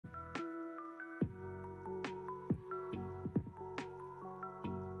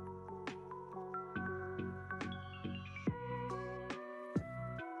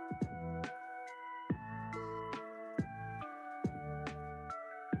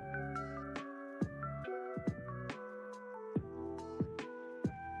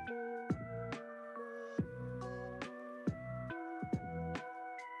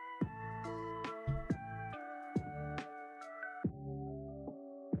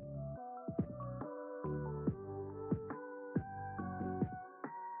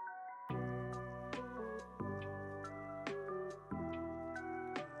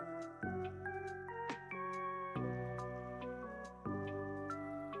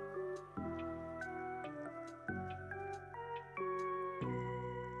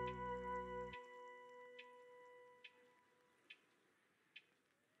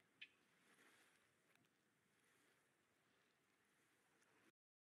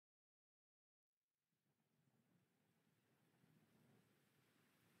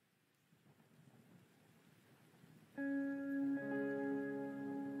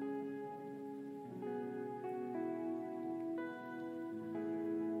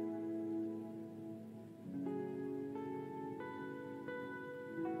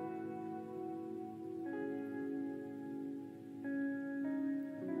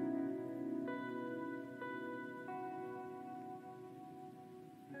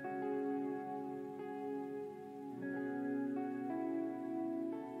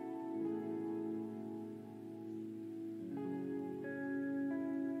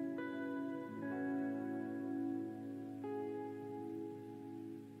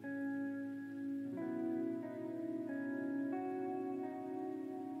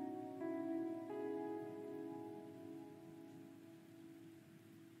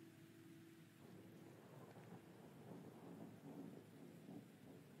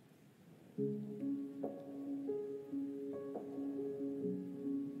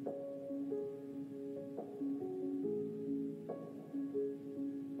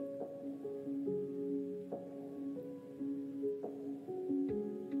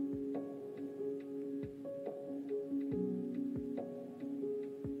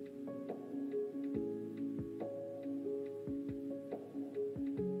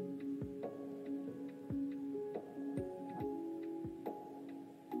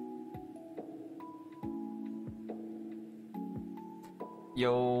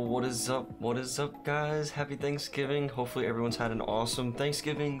Yo, what is up? What is up, guys? Happy Thanksgiving. Hopefully everyone's had an awesome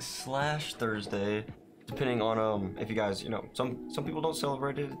Thanksgiving / Thursday, depending on if you guys, you know, some people don't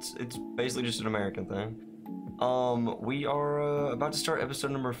celebrate it. It's basically just an American thing. We are about to start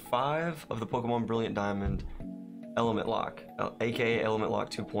episode number 5 of the Pokemon Brilliant Diamond Elementlocke, aka Elementlocke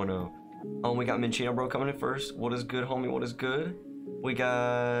 2.0. We got Minchino bro coming in first. What is good, homie? What is good? We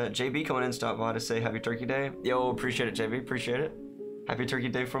got JB coming in, stop by to say Happy Turkey Day. Yo, appreciate it, JB. Appreciate it. Happy Turkey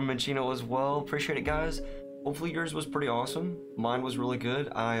Day from Minchino as well. Appreciate it, guys. Hopefully yours was pretty awesome. Mine was really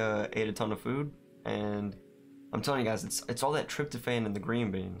good. I ate a ton of food, and I'm telling you guys, it's all that tryptophan in the green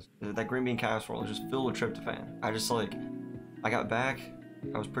beans. That green bean casserole is just filled with tryptophan. I got back.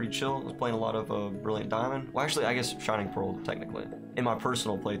 I was pretty chill. I was playing a lot of Brilliant Diamond. Well, actually, I guess Shining Pearl, technically. In my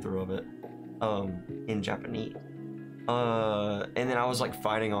personal playthrough of it. In Japanese. And then I was like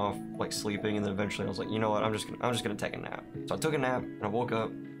fighting off like sleeping, and then eventually I was like, you know what, I'm just gonna take a nap. So I took a nap and I woke up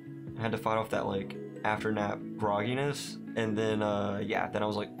and had to fight off that like after nap grogginess, and then yeah, then I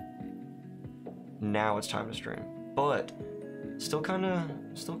was like, now it's time to stream. But still kind of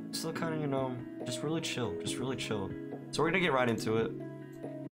you know, just really chill. So we're gonna get right into it.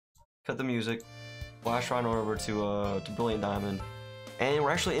 Cut the music, flash right on over to Brilliant Diamond, and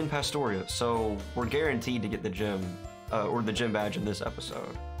we're actually in Pastoria, so we're guaranteed to get the gym. Or the gym badge in this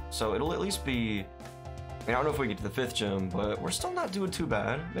episode. So it'll at least be, I mean, I don't know if we get to the 5th gym, but we're still not doing too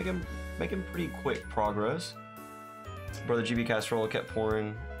bad. Making pretty quick progress. Brother GB casserole kept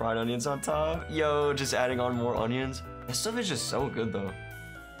pouring fried onions on top. Yo, just adding on more onions. This stuff is just so good though.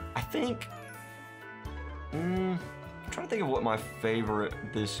 I think, I'm trying to think of what my favorite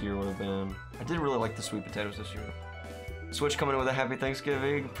this year would have been. I did really like the sweet potatoes this year. Switch coming in with a happy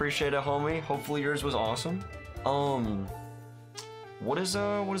Thanksgiving. Appreciate it, homie. Hopefully yours was awesome. What is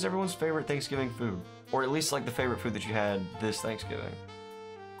everyone's favorite Thanksgiving food? Or at least like the favorite food that you had this Thanksgiving?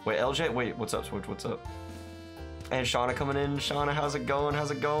 Wait, LJ, wait, what's up, Switch, what's up? And Shauna coming in. Shauna, how's it going?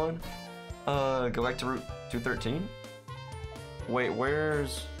 Go back to Route 213? Wait,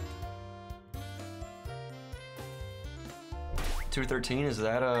 where's 213? Is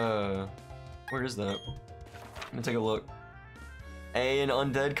that where is that? Let me take a look. Hey, and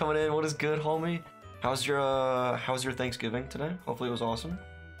Undead coming in. What is good, homie? How's your Thanksgiving today? Hopefully it was awesome.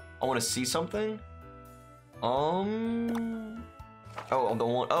 I want to see something. Oh, the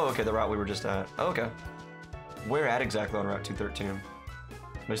one, oh, okay, the route we were just at. Oh, okay. Where at exactly on Route 213?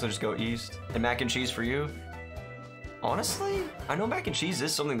 Basically just go east. And mac and cheese for you? Honestly, I know mac and cheese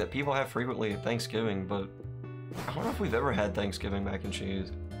is something that people have frequently at Thanksgiving, but I don't know if we've ever had Thanksgiving mac and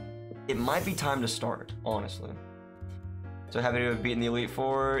cheese. It might be time to start, honestly. So happy to have beaten the Elite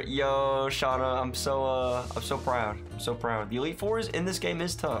Four. Yo, Shauna, I'm so proud. I'm so proud. The Elite Fours in this game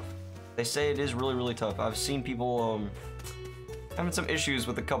is tough. They say it is really, really tough. I've seen people having some issues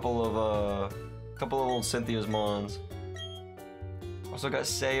with a couple of old Cynthia's mons. Also got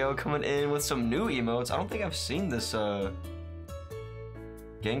Sayo coming in with some new emotes. I don't think I've seen this Gengar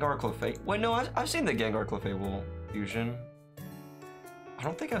Clefable. Wait, no, I've seen the Gengar Clefable fusion. I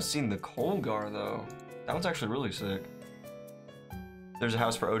don't think I've seen the Colgar though. That one's actually really sick. There's a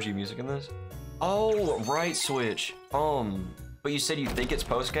house for OG music in this? Oh, right, Switch. But you said you think it's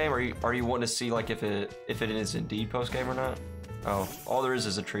post-game, or are you wanting to see like if it is indeed post-game or not? Oh, all there is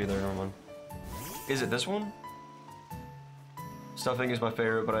a tree there, never mind. Is it this one? Stuffing is my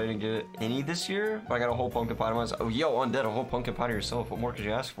favorite, but I didn't get any this year. But I got a whole pumpkin pie to myself. Oh, yo, Undead, a whole pumpkin pie to yourself. What more could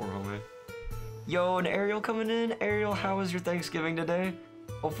you ask for, homie? Yo, and Ariel coming in. Ariel, how was your Thanksgiving today?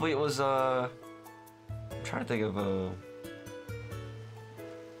 Hopefully it was, I'm trying to think of,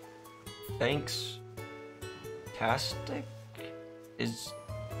 Thanks-tastic? Is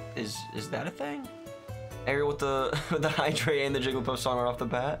that a thing? Ariel with the with the hydrate and the Jigglypuff song right off the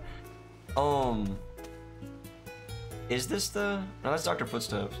bat. Is this the? No, that's Dr.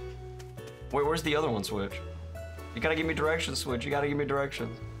 Footsteps. Wait, where's the other one, Switch? You gotta give me directions, Switch. You gotta give me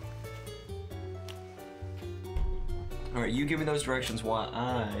directions. All right, you give me those directions while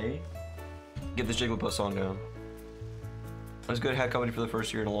I get this Jigglypuff song down. It was good. Had company for the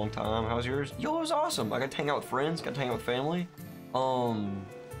first year in a long time. How's yours? Yo, it was awesome. I got to hang out with friends. Got to hang out with family.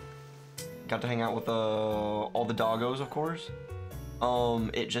 Got to hang out with all the doggos, of course.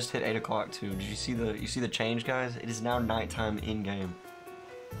 It just hit 8 o'clock too. Did you see the change, guys? It is now nighttime in game.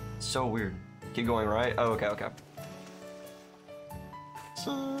 So weird. Keep going, right? Oh, okay, okay.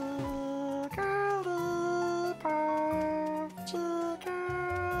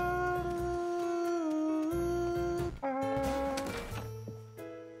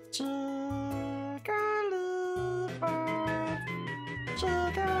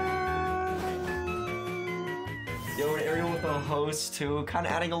 Yo, an area with a host too, kind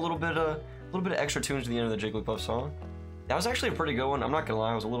of adding a little bit of extra tunes to the end of the Jigglypuff song. That was actually a pretty good one. I'm not gonna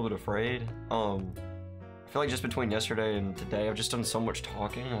lie, I was a little bit afraid. I feel like just between yesterday and today, I've just done so much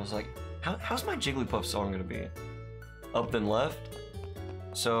talking. I was like, how's my Jigglypuff song gonna be? Up then left.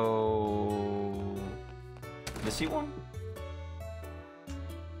 So this one?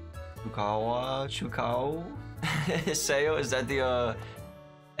 Chukao. Sayo, is that the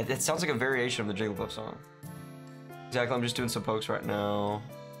it sounds like a variation of the Jigglypuff song. Exactly, I'm just doing some pokes right now.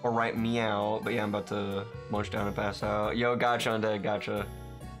 Or right meow, but yeah, I'm about to munch down and pass out. Yo, gotcha, Undead, gotcha.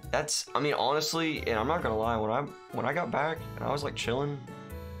 That's, I mean, honestly, and I'm not gonna lie, when I got back and I was like chilling,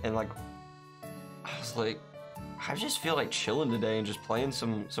 and like, I was like, I just feel like chilling today and just playing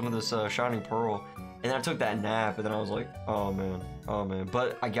some of this Shining Pearl. And then I took that nap, and then I was like, oh man.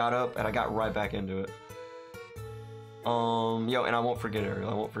 But I got up and I got right back into it. Yo, and I won't forget, Ariel,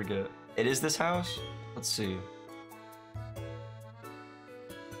 I won't forget. It is this house? Let's see.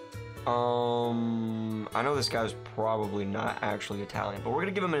 I know this guy's probably not actually Italian, but we're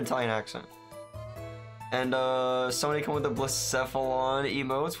gonna give him an Italian accent. And somebody come with the Blacephalon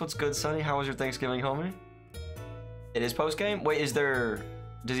emotes. What's good, Sonny? How was your Thanksgiving, homie? It is post game. Wait,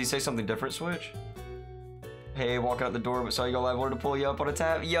 does he say something different? Switch. Hey, walking out the door, but saw you go live. Wanted to pull you up on a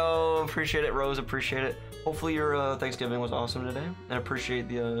tab. Yo, appreciate it, Rose. Appreciate it. Hopefully your Thanksgiving was awesome today, and appreciate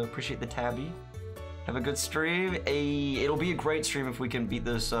the tabby. Have a good stream. It'll be a great stream if we can beat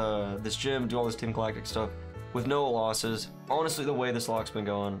this this gym, do all this Team Galactic stuff with no losses. Honestly, the way this lock's been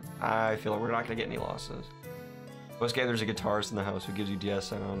going, I feel like we're not gonna get any losses. Post game, there's a guitarist in the house who gives you DS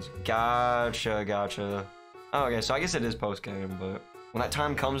sounds. Gotcha. Oh, okay, so I guess it is post game, but when that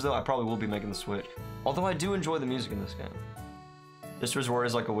time comes though, I probably will be making the switch. Although I do enjoy the music in this game. This Resort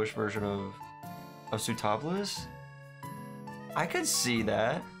is like a Wish version of Sutoplis. I could see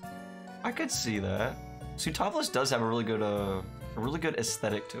that. Sutoplis does have a really good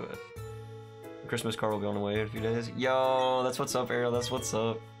aesthetic to it. The Christmas card will be on the way in a few days. Yo, that's what's up, Ariel. That's what's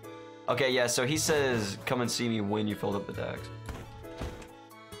up. Okay, yeah. So he says, "Come and see me when you filled up the decks."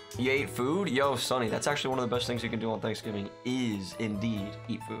 You ate food? Yo, Sonny, that's actually one of the best things you can do on Thanksgiving. Is indeed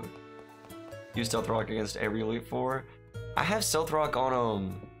eat food. Use Stealth Rock against every Elite Four. I have Stealth Rock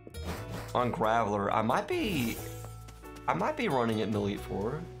on Graveler. I might be running it in Elite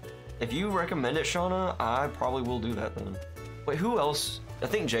Four. If you recommend it, Shauna, I probably will do that then. Wait, who else? I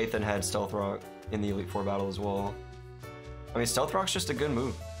think Jathan had Stealth Rock in the Elite Four battle as well. I mean, Stealth Rock's just a good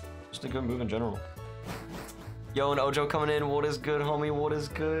move. Just a good move in general. Yo, and Ojo coming in. What is good, homie? What is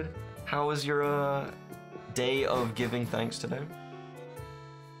good? How was your day of giving thanks today?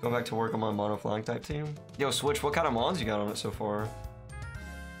 Going back to work on my mono flying type team. Yo, Switch, what kind of mons you got on it so far?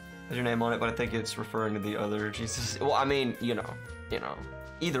 Has your name on it, but I think it's referring to the other Jesus. Well, I mean, you know.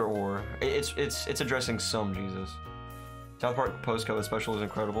 Either or. It's addressing some Jesus. South Park postcode special is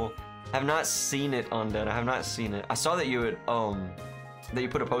incredible. I have not seen it, Undead. I have not seen it. I saw that you had that you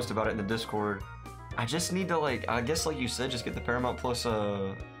put a post about it in the Discord. I just need to, like, I guess like you said, just get the Paramount Plus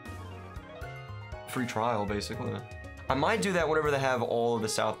free trial basically. I might do that whenever they have all of the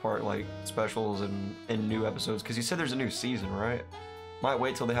South Park like specials and new episodes, because you said there's a new season, right? Might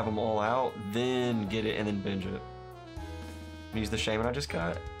wait till they have them all out, then get it and then binge it. Use the Shaman I just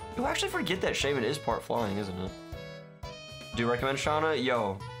got. You actually forget that Shaman is part flying, isn't it? Do you recommend Shauna?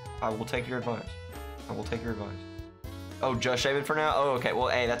 Yo, I will take your advice. I will take your advice. Oh, just Shaman for now? Oh, okay. Well,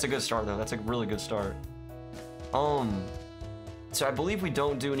 hey, that's a good start though. That's a really good start. So I believe we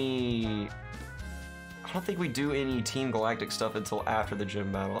don't do any... I don't think we do any Team Galactic stuff until after the gym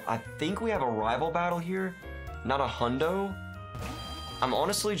battle. I think we have a rival battle here, not a hundo. I'm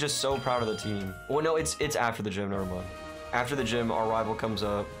honestly just so proud of the team. Well, no, it's after the gym, never mind. After the gym, our rival comes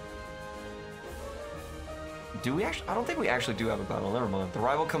up. Do we actually? I don't think we actually do have a battle. Never mind. The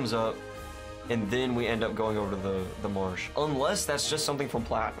rival comes up, and then we end up going over to the marsh. Unless that's just something from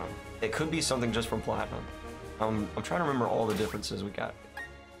Platinum. It could be something just from Platinum. I'm trying to remember all the differences we got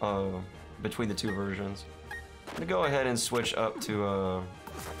between the two versions. I'm gonna go ahead and switch up to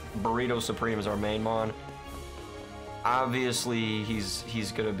Burrito Supreme as our main mon. Obviously,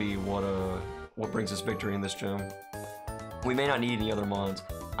 he's gonna be what brings us victory in this gym. We may not need any other mons.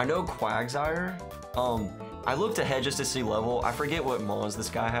 I know Quagsire. I looked ahead just to see level. I forget what mons this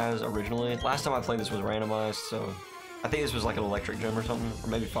guy has originally. Last time I played this was randomized, so I think this was like an electric gym or something, or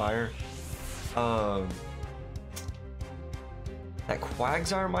maybe fire. That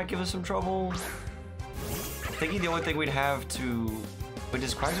Quagsire might give us some trouble. I'm thinking the only thing we'd have to... Wait,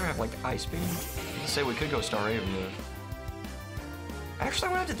 does Quagsire have like Ice Beam? Say we could go Staravia. Actually,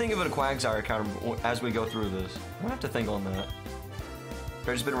 I'm gonna have to think of it a Quagsire counter as we go through this. I'm gonna have to think on that. I've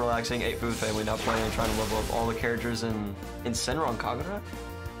just been relaxing, ate food with family, now playing and trying to level up all the characters in Senran Kagura?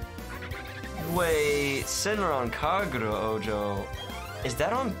 Wait, Senran Kagura, Ojo. Is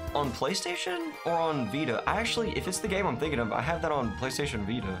that on PlayStation or on Vita? I actually, if it's the game I'm thinking of, I have that on PlayStation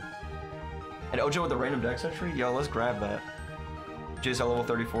Vita. And Ojo with the random dex entry? Yo, let's grab that. GSL level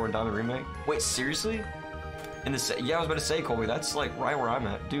 34 in Diamond Remake. Wait, seriously? In the yeah, I was about to say, Colby, that's like right where I'm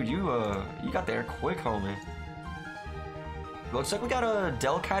at. Dude, you got there quick, homie. Looks like we got a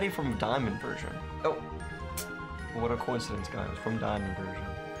Delcatty from Diamond version. Oh, what a coincidence, guys, from Diamond version.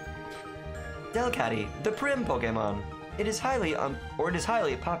 Delcatty, the prim Pokemon. It is highly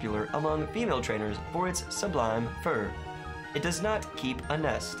popular among female trainers for its sublime fur. It does not keep a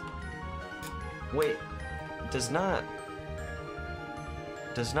nest. Wait, does not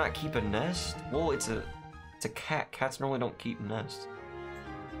keep a nest? Well, it's a cat. Cats normally don't keep nests.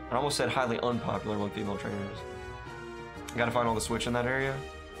 I almost said highly unpopular among female trainers. Gotta find all the switch in that area.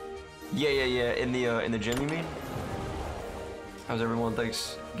 Yeah. In the gym, you mean? How's everyone?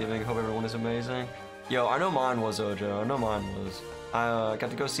 Thanksgiving. Hope everyone is amazing. Yo, I know mine was, Ojo. I know mine was. I got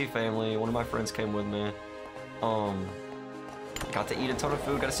to go see family. One of my friends came with me. Got to eat a ton of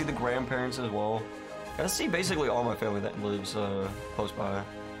food. Got to see the grandparents as well. Got to see basically all my family that lives close by.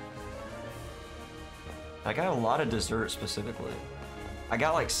 I got a lot of dessert specifically. I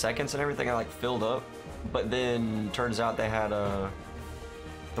got like seconds and everything. I like filled up. But then turns out they had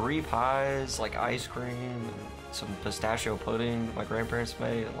 3 pies, like ice cream, and some pistachio pudding that my grandparents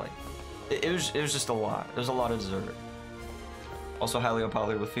made. And, like it was just a lot. It was a lot of dessert. Also highly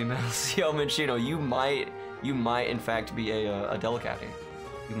unpopular with females. Yo, Minchino, you might in fact be a Delcatty.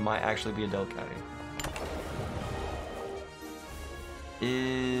 You might actually be a Delcatty.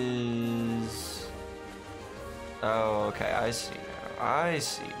 Oh, okay, I see now. I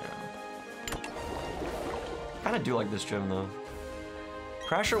see now. Kind of do like this gym though.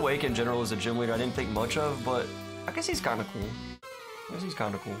 Crasher Wake in general is a gym leader I didn't think much of, but I guess he's kind of cool.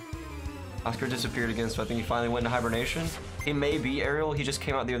 Oscar disappeared again, so I think he finally went into hibernation. He may be Ariel. He just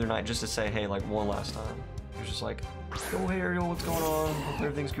came out the other night just to say hey, like one last time. He was just like, "Yo, hey Ariel, what's going on? Hope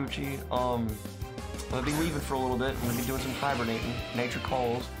everything's Gucci." I'm gonna be leaving for a little bit. I'm gonna be doing some hibernating. Nature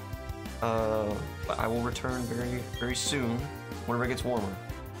calls. But I will return very, very soon, whenever it gets warmer.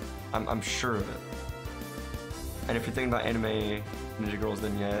 I'm sure of it. And if you're thinking about anime Ninja Girls,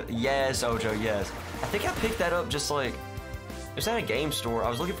 then yeah. Yes, Ojo, yes. I think I picked that up just like... It was at a game store. I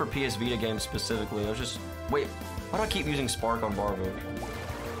was looking for PS Vita games specifically. I was just... Wait, why do I keep using Spark on Barbo?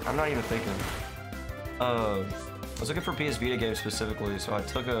 I'm not even thinking. I was looking for PS Vita games specifically, so I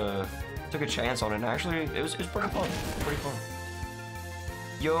took a chance on it, and actually, it was pretty fun. Pretty fun.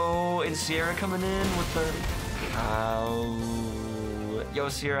 Yo, and Sierra coming in with the... Yo,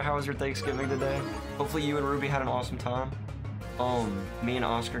 Sierra, how was your Thanksgiving today? Hopefully you and Ruby had an awesome time. Me and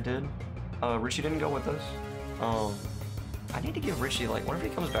Oscar did. Richie didn't go with us. I need to give Richie, like, whenever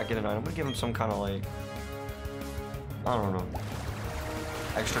he comes back in tonight, I'm gonna give him some kind of, like, I don't know,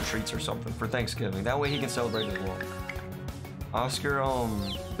 extra treats or something for Thanksgiving. That way he can celebrate as well. Oscar,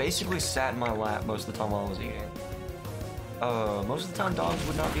 basically sat in my lap most of the time while I was eating. Most of the time dogs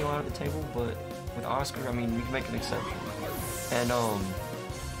would not be allowed at the table, but with Oscar, I mean, you can make an exception. And,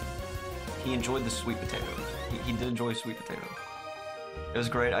 he enjoyed the sweet potatoes. He did enjoy sweet potatoes. It was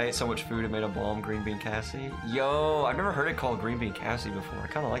great. I ate so much food, it made a bomb green bean cassie. Yo, I've never heard it called green bean cassie before. I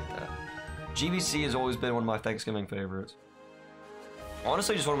kind of like that. GBC has always been one of my Thanksgiving favorites.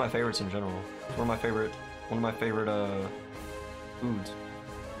 Honestly, just one of my favorites in general. It's one of my favorite foods.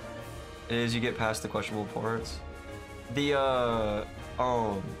 It is, you get past the questionable parts. The,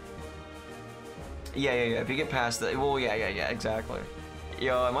 yeah, if you get past the, well, yeah, exactly.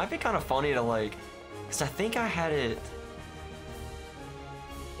 Yo, it might be kind of funny to, like, because I think I had it,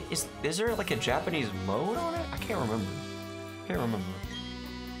 is there, like, a Japanese mode on it? I can't remember.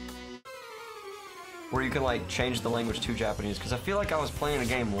 Where you can, like, change the language to Japanese, because I feel like I was playing a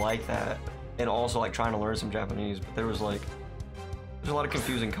game like that, and also, like, trying to learn some Japanese, but there was, like, there's a lot of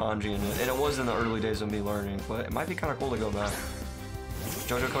confusing kanji in it, and it was in the early days of me learning, but it might be kind of cool to go back.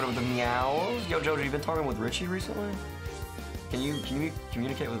 Jojo coded with the meows. Yo, Jojo, you been talking with Richie recently? Can you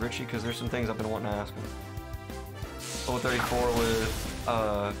communicate with Richie? Because there's some things I've been wanting to ask him. Level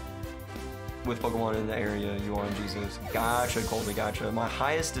 34 with Pokemon in the area. You are in Jesus. Gotcha, Colby, gotcha. My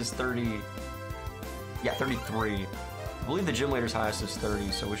highest is 30. Yeah, 33. I believe the gym leader's highest is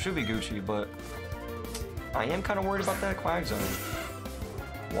 30, so it should be Gucci, but I am kind of worried about that Quagsire.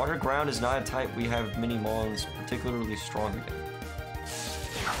 Water ground is not a type we have many mons particularly strong against.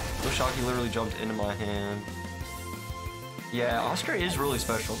 Blue Shocky literally jumped into my hand. Yeah, Oscar is really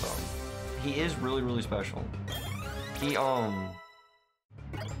special though. He is really, really special. He I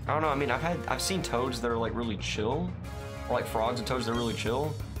don't know, I mean I've seen toads that are like really chill. Or like frogs and toads that are really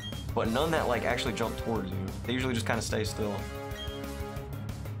chill. But none that like actually jump towards you. They usually just kind of stay still.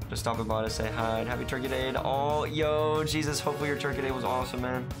 Just stopping by to say hi and happy Turkey Day. Oh, yo, Jesus, hopefully your Turkey Day was awesome,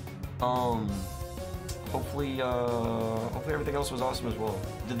 man. Hopefully everything else was awesome as well.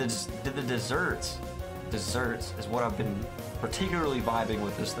 Did the desserts is what I've been particularly vibing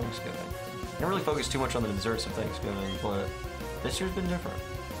with this Thanksgiving. I didn't really focus too much on the desserts of Thanksgiving, but this year's been different.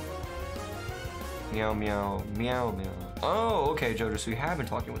 Meow, meow, meow, meow. Oh, okay, Jojo, so you have been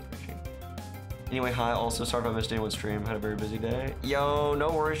talking with Richie. Anyway, hi, also sorry if I missed anyone's stream. Had a very busy day. Yo, no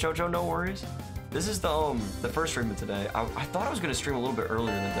worries, Jojo, no worries. This is the first stream of today. I thought I was gonna stream a little bit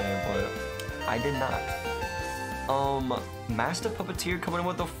earlier in the day, but I did not. Master Puppeteer coming in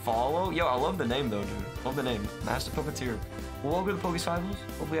with the follow. Yo, I love the name though, dude. Love the name. Master Puppeteer. Well, welcome to the Pokescivals.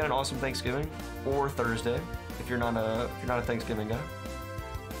 Hopefully you had an awesome Thanksgiving. Or Thursday, if you're not a Thanksgiving guy.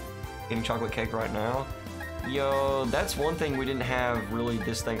 Eating chocolate cake right now. Yo, that's one thing we didn't have really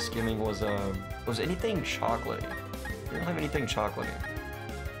this Thanksgiving was anything chocolatey. We don't have anything chocolatey.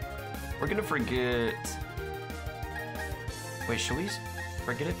 We're gonna forget. Wait, should we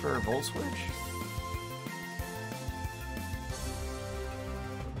forget it for a Volt Switch?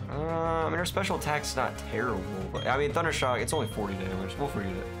 I mean, our special attack's not terrible, but I mean, Thunder Shock, it's only 40 damage. We'll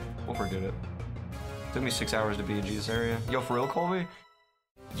forget it. We'll forget it. Took me 6 hours to be in Jesus area. Yo, for real, Colby?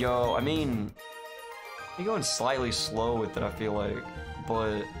 Yo, I mean, you're going slightly slow with it, I feel like,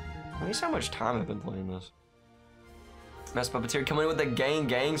 but at least how much time I've been playing this. Mass Puppeteer coming in with the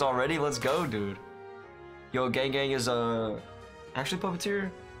gangs already? Let's go, dude. Yo, Gang is actually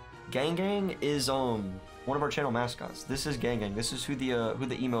Puppeteer. Gang is one of our channel mascots. This is Gang. This is who the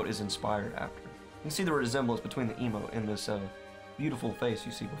emote is inspired after. You can see the resemblance between the emote and this beautiful face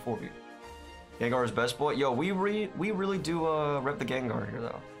you see before you. Gengar's best boy. Yo, we really do rep the Gengar here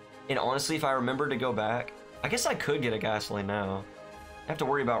though. And honestly, if I remember to go back, I guess I could get a Gastly now. I have to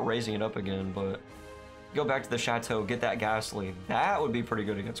worry about raising it up again, but go back to the Chateau, get that Gastly. That would be pretty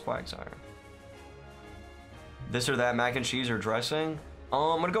good against Quagsire. This or that, mac and cheese or dressing?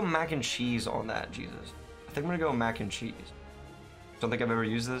 I'm gonna go mac and cheese on that, Jesus. I think I'm gonna go mac and cheese. Don't think I've ever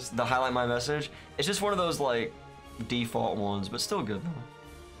used this. The highlight my message. It's just one of those like default ones, but still good though.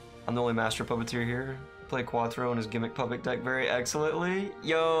 I'm the only master puppeteer here. Play Quattro and his gimmick puppet deck very excellently.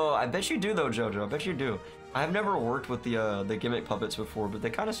 Yo, I bet you do though, Jojo. I bet you do. I've never worked with the gimmick puppets before, but they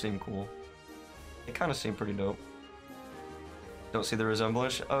kind of seem cool. They kind of seem pretty dope. Don't see the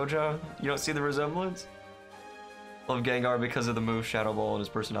resemblance, Oja? You don't see the resemblance? Love Gengar because of the move Shadow Ball and his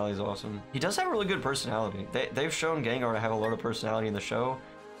personality is awesome. He does have a really good personality. They've shown Gengar to have a lot of personality in the show.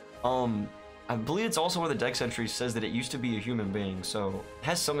 I believe it's also where the Dex entry says that it used to be a human being, so it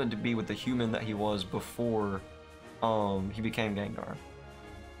has something to be with the human that he was before he became Gengar.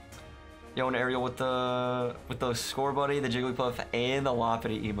 Yo, an Ariel with the Score Buddy, the Jigglypuff, and the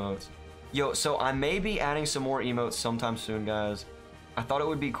Loppity emotes. Yo, so I may be adding some more emotes sometime soon, guys. I thought it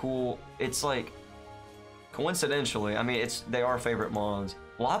would be cool. It's like, coincidentally, I mean, they are favorite mons.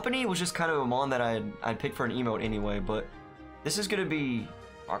 Loppity was just kind of a mon that I'd pick for an emote anyway, but this is gonna be,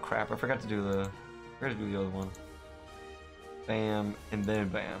 oh crap, I forgot to do the other one. Bam, and then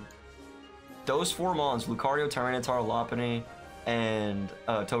bam. Those 4 mons, Lucario, Tyranitar, Loppity, and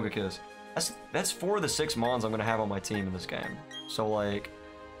Togekiss. That's 4 of the 6 mons I'm gonna have on my team in this game. So like,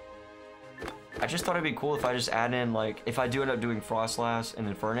 I just thought it'd be cool if I just add in, like, if I do end up doing Frostlass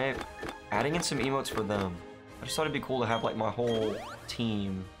and Infernape, adding in some emotes for them. I just thought it'd be cool to have like my whole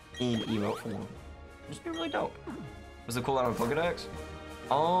team in emote form. It'd be really dope. Was it cooldown on Pokedex?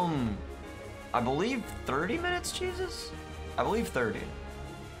 I believe 30 minutes, Jesus? I believe 30.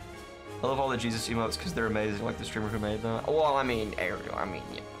 I love all the Jesus emotes because they're amazing, like the streamer who made them. Well, I mean, Ariel, I mean,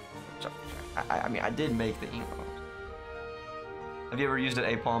 yeah. So, I mean, I did make the emote. Have you ever used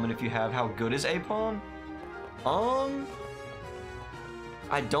an Apom, and if you have, how good is Apom? I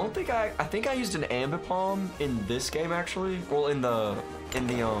don't think I think I used an Ambipom in this game actually. Well, in the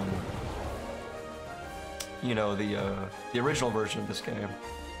you know, the original version of this game.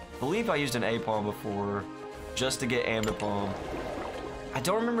 I believe I used an Apom before just to get Ambipom. I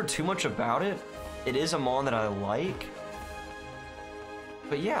don't remember too much about it, it is a mon that I like.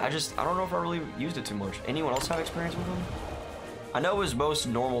 But yeah, I don't know if I really used it too much. Anyone else have experience with him? I know his most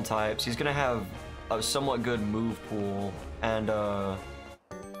normal types. He's gonna have a somewhat good move pool, and I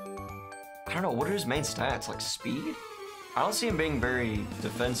don't know, what are his main stats? Like speed? I don't see him being very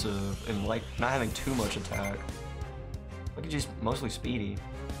defensive and like not having too much attack. Like he's just mostly speedy.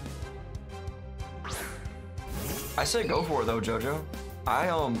 I say go for it though, Jojo.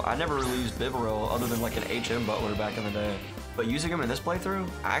 I never really used Bibarel other than like an HM butler back in the day. But using him in this playthrough,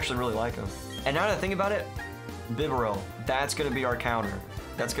 I actually really like him. And now that I think about it, Bibarel, that's gonna be our counter.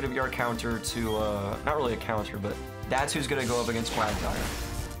 That's gonna be our counter to, not really a counter, but that's who's gonna go up against Quagsire.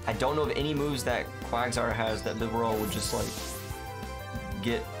 I don't know of any moves that Quagsire has that Bibarel would just like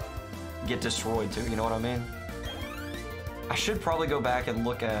get destroyed to, you know what I mean? I should probably go back and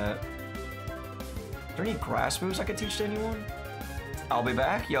look at, are there any grass moves I could teach to anyone? I'll be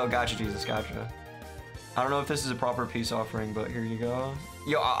back? Yo, gotcha, Jesus, gotcha. I don't know if this is a proper peace offering, but here you go.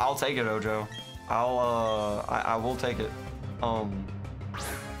 Yo, I'll take it, Ojo. I will take it.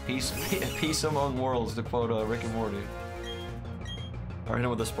 Peace among worlds, to quote Rick and Morty. All right, hit him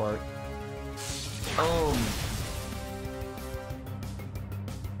with a spark. Oh.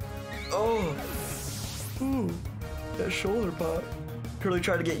 Ooh, that shoulder pop. Curly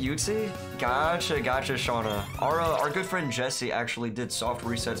tried to get Yuxi? Gotcha, Shauna. Our good friend Jesse actually did soft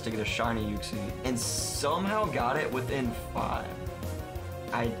resets to get a shiny Yuxi and somehow got it within 5.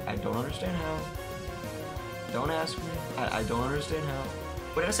 I don't understand how. Don't ask me. I don't understand how.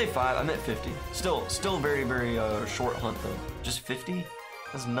 What did I say 5? I meant 50. Still very, very short hunt though. Just 50?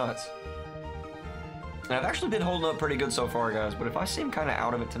 That's nuts. And I've actually been holding up pretty good so far, guys, but if I seem kind of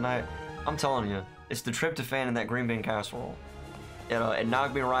out of it tonight, I'm telling you, it's the tryptophan in that green bean casserole. It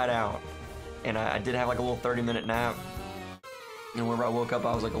knocked me right out. And I did have like a little 30-minute nap. And whenever I woke up,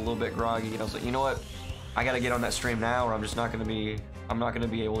 I was like a little bit groggy. And I was like, you know what? I gotta get on that stream now or I'm just not gonna be, I'm not gonna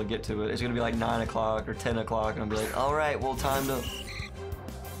be able to get to it. It's gonna be like 9 o'clock or 10 o'clock and I'll be like, all right, well, time to...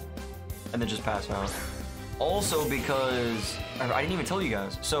 And then just pass out. Also because, I didn't even tell you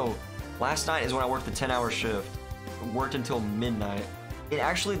guys. So last night is when I worked the 10-hour shift. Worked until midnight. It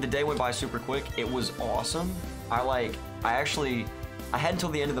actually, the day went by super quick. It was awesome. I had until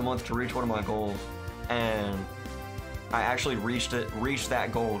the end of the month to reach one of my goals, and I actually reached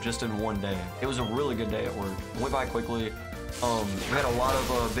that goal just in one day. It was a really good day at work. It went by quickly. We had a lot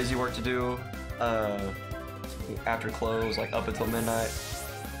of busy work to do after close, like up until midnight.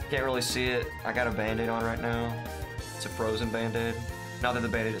 Can't really see it. I got a band-aid on right now. It's a frozen band-aid. Not that the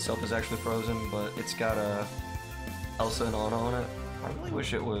band-aid itself is actually frozen, but it's got a Elsa and Anna on it. I really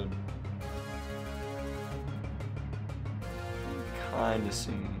wish it would. Kind of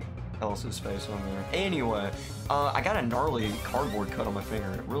see Elsa's face on there. Anyway, I got a gnarly cardboard cut on my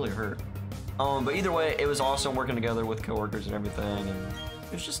finger. It really hurt. But either way, it was awesome working together with coworkers and everything, and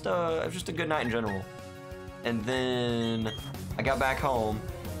it was just a good night in general. And then I got back home,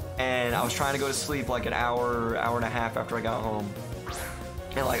 and I was trying to go to sleep like an hour and a half after I got home.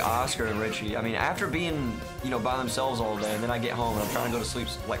 And like Oscar and Richie, I mean, after being, you know, by themselves all day, and then I get home and I'm trying to go to sleep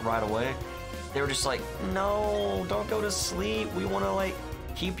like right away, they were just like, no, don't go to sleep. We want to like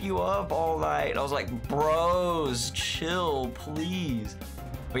keep you up all night. I was like, bros, chill, please.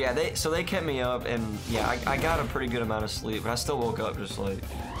 But yeah, they kept me up, and yeah, I got a pretty good amount of sleep, but I still woke up just like,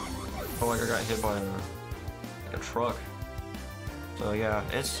 felt like I got hit by a truck. So yeah,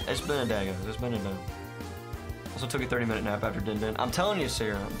 it's been a day, guys. It's been a day. Also took a 30-minute nap after Din Din. I'm telling you,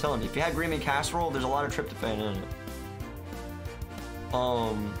 Sarah. I'm telling you. If you had green bean casserole, there's a lot of tryptophan in it.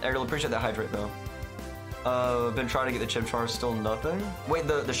 I really appreciate that hydrate though. Been trying to get the Chimchar, still nothing. Wait,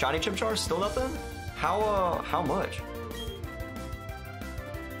 the shiny Chimchar, still nothing? How much?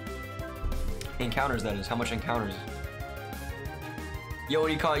 Encounters, that is. How much encounters? Yo, what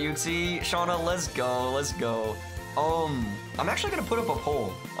do you call it, Yuxi? Shauna, let's go, let's go. I'm actually gonna put up a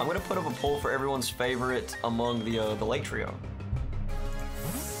poll. I'm gonna put up a poll for everyone's favorite among the Lake Trio.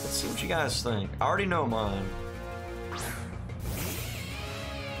 Let's see what you guys think. I already know mine.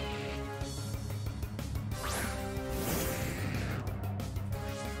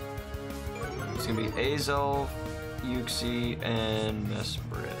 It's gonna be Azelf, Yuxi, and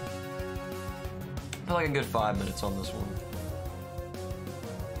Mesprit. I feel like a good 5 minutes on this one.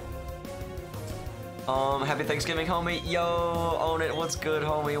 Happy Thanksgiving, homie. Yo, own it. What's good,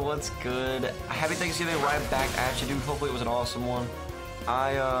 homie? What's good? Happy Thanksgiving right back at you, dude. Hopefully it was an awesome one.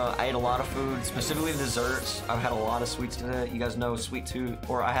 I ate a lot of food, specifically desserts. I've had a lot of sweets today. You guys know sweet tooth,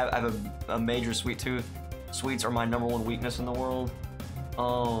 or I have a major sweet tooth. Sweets are my #1 weakness in the world.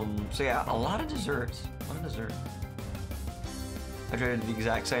 So yeah, a lot of desserts. A lot of desserts. Hydrated at the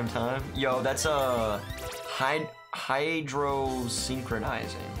exact same time. Yo, that's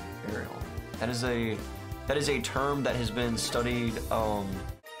hydrosynchronizing, Ariel. That is a term that has been studied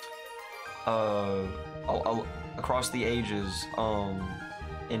across the ages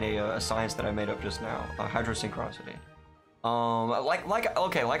in a science that I made up just now. Hydrosynchronicity.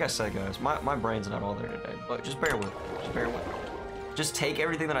 Like I said, guys, my brain's not all there today, but just bear with me. Just bear with me. Just take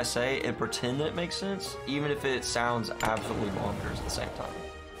everything that I say and pretend that it makes sense, even if it sounds absolutely bonkers at the same time.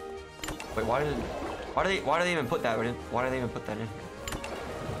 Wait, why do they even put that in? Why do they even put that in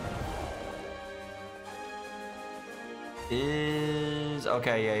here?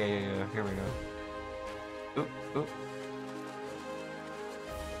 Okay, yeah. Here we go. Oop.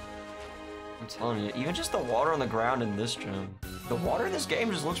 I'm telling you, even just the water on the ground in this gym, the water in this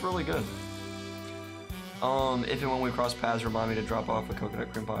game just looks really good. If and when we cross paths, remind me to drop off a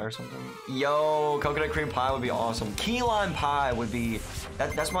coconut cream pie or something. Yo, coconut cream pie would be awesome. Key lime pie would be,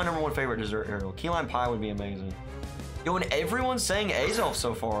 that's my #1 favorite dessert, Ariel. Key lime pie would be amazing. Yo, and everyone's saying Azelf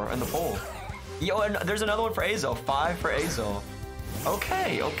so far in the poll. Yo, and there's another one for Azelf, 5 for Azelf.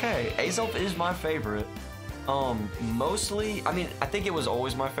 Okay. Azelf is my favorite. Mostly, I mean, I think it was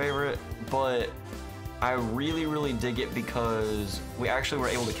always my favorite, but I really dig it because we actually were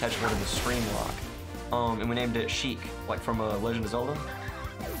able to catch one of the stream lock. And we named it Chic, like from Legend of Zelda.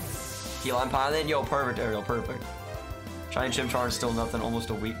 Key lime pie then? Yo, perfect, Ariel, perfect. Shiny Chimchar is still nothing, almost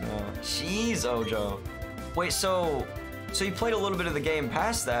a week now. Jeez, Ojo. Wait, so you played a little bit of the game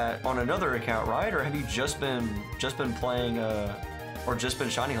past that on another account, right? Or have you just been playing, or just been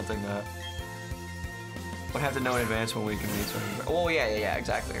shiny hunting that? Would have to know in advance when we can meet. Oh yeah,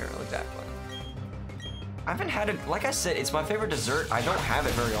 exactly, Ariel, exactly. I haven't had it, like I said, it's my favorite dessert. I don't have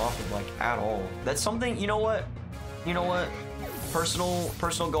it very often, like at all. That's something, you know what? Personal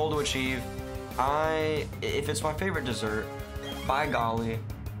goal to achieve. If it's my favorite dessert, by golly,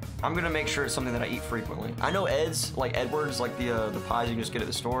 I'm gonna make sure it's something that I eat frequently. I know Ed's, like Edwards, like the pies you can just get at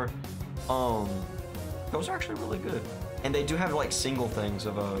the store. Those are actually really good. And they do have like single things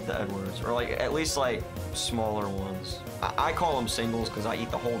of the Edwards, or like at least like smaller ones. I call them singles because I eat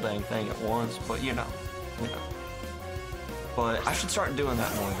the whole dang thing at once, but you know. But I should start doing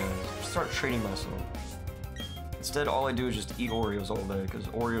that more, guys. Start treating myself. Instead, all I do is just eat Oreos all day, because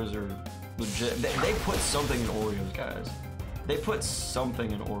Oreos are legit. They put something in Oreos, guys. They put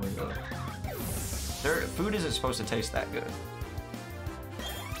something in Oreos. Their food isn't supposed to taste that good.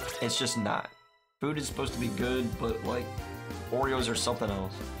 It's just not. Food is supposed to be good, but like, Oreos are something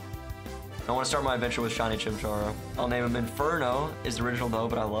else. I want to start my adventure with Shiny Chimchar. I'll name him Inferno. Is the original though,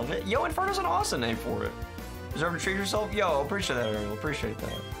 but I love it. Yo, Inferno's an awesome name for it. Deserve to treat yourself? Yo, appreciate that, Ariel. Appreciate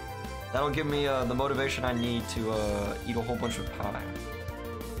that. That'll give me the motivation I need to eat a whole bunch of pie.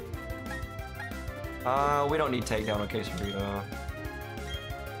 We don't need takedown on quesadilla.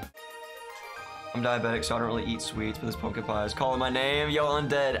 I'm diabetic, so I don't really eat sweets, but this pumpkin pie is calling my name. Yo,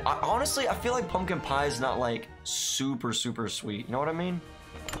 Undead. Honestly, I feel like pumpkin pie is not like super sweet. You know what I mean?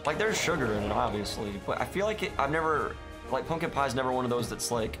 Like, there's sugar in it, obviously, but I feel like pumpkin pie is never one of those that's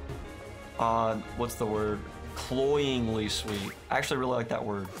like, what's the word? Cloyingly sweet. I actually really like that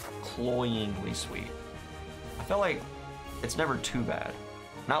word. Cloyingly sweet. I feel like it's never too bad.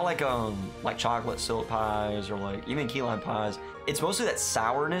 Not like chocolate syrup pies or like even key lime pies. It's mostly that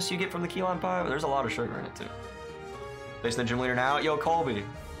sourness you get from the key lime pie, but there's a lot of sugar in it too. Facing the gym leader now. Yo, Colby.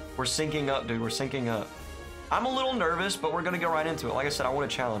 We're syncing up, dude. We're syncing up. I'm a little nervous, but we're gonna go right into it. Like I said, I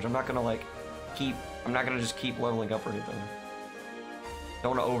want a challenge. I'm not gonna just keep leveling up or anything.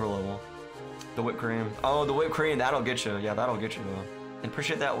 Don't want to over level. The whipped cream. Oh, the whipped cream, that'll get you. Yeah, that'll get you though. And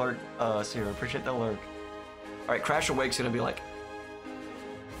appreciate that lurk, Sierra. Appreciate that lurk. Alright, Crash Awake's gonna be like,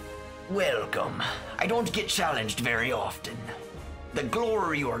 welcome. I don't get challenged very often. The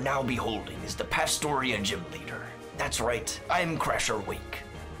glory you are now beholding is the Pastoria Gym Leader. That's right, I'm Crasher Wake.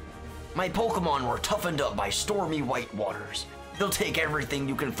 My Pokemon were toughened up by stormy white waters. They'll take everything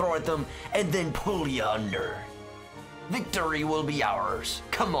you can throw at them and then pull you under. Victory will be ours.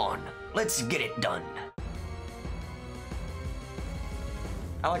 Come on, let's get it done.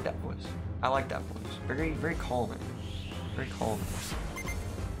 I like that voice. I like that voice. Very calming. Very calming.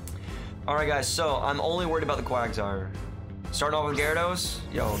 Alright guys, so I'm only worried about the Quagsire. Starting off with Gyarados.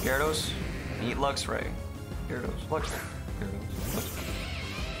 Yo, Gyarados, eat Luxray. Gyarados, Luxray. Gyarados, Luxray.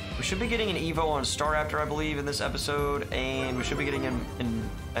 We should be getting an Evo on Staraptor, I believe, in this episode, and we should be getting an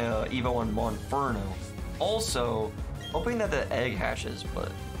Evo on Monferno. Also, hoping that the egg hatches, but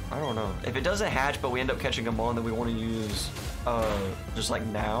I don't know. If it doesn't hatch, but we end up catching a Mon that we want to use just like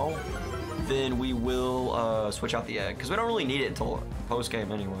now, then we will switch out the egg, because we don't really need it until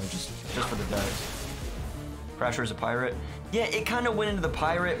post-game anyway, just for the decks. Crasher's a pirate. Yeah, it kind of went into the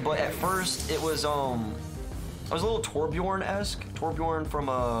pirate, but at first it was a little Torbjorn-esque. Torbjorn from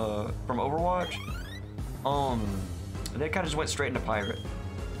Overwatch. And then it kind of just went straight into pirate.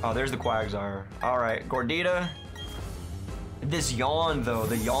 Oh, there's the Quagsire. All right, Gordita. This yawn though,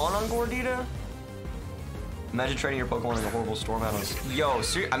 the yawn on Gordita. Imagine training your Pokemon in a horrible storm out on. Yo,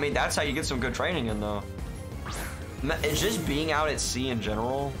 I mean that's how you get some good training in though. It's just being out at sea in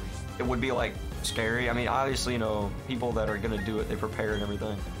general. It would be like scary. I mean, obviously, you know, people that are gonna do it, they prepare and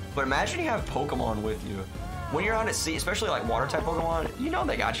everything. But imagine you have Pokemon with you. When you're out at sea, especially like water type Pokemon, you know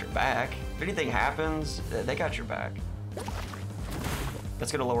they got your back. If anything happens, they got your back.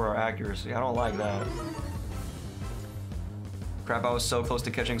 That's gonna lower our accuracy. I don't like that. Crap, I was so close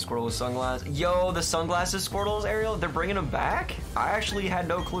to catching Squirtle with sunglasses. Yo, the sunglasses Squirtles, Ariel, they're bringing them back? I actually had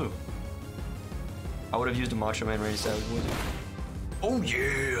no clue. I would have used a Macho Man Randy Savage Wizard. Oh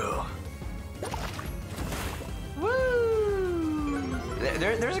yeah! Woo!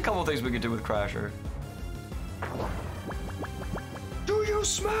 There's a couple things we could do with Crasher. Do you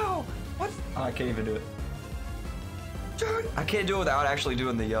smell? What? Oh, I can't even do it. Dude, I can't do it without actually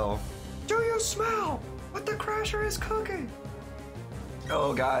doing the yell. Do you smell what the Crasher is cooking?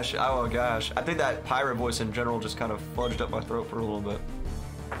 Oh gosh, oh gosh. I think that pirate voice in general just kind of fudged up my throat for a little bit.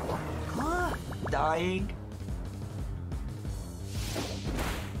 Huh? Dying?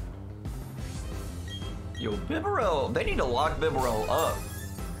 Yo, Bibarel, they need to lock Bibarel up.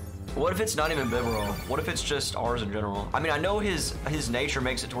 What if it's not even Bibarel? What if it's just ours in general? I mean, I know his nature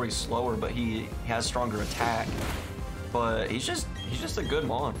makes it to where he's slower, but he has stronger attack. But he's just a good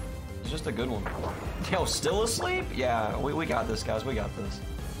mon. He's just a good one. Yo, still asleep? Yeah, we got this, guys. We got this.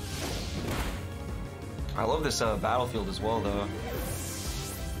 I love this battlefield as well, though.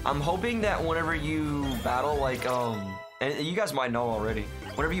 I'm hoping that whenever you battle, like, and you guys might know already,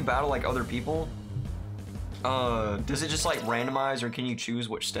 whenever you battle, like, other people, does it just, like, randomize, or can you choose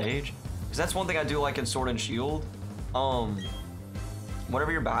which stage? Because that's one thing I do like in Sword and Shield.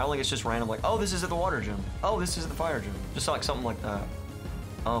 Whenever you're battling, it's just random, like, oh, this is at the water gym. Oh, this is at the fire gym. Just like something like that.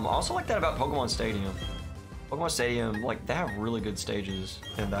 I also like that about Pokemon Stadium. Pokemon Stadium, like, they have really good stages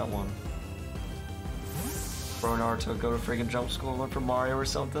in that one. Bro, Naruto, go to freaking jump school, learn from Mario or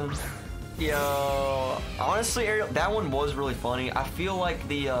something. Yo, honestly, Ariel, that one was really funny. I feel like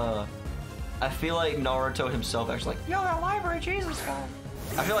Naruto himself actually like, yo, that library, Jesus, guy.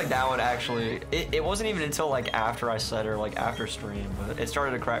 I feel like that one actually, it wasn't even until like after I said it, or like after stream, but it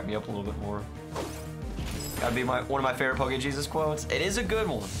started to crack me up a little bit more. Gotta be one of my favorite pokéJesus quotes. It is a good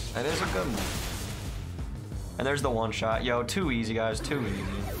one. It is a good one. And there's the one shot. Yo, too easy, guys. Too easy.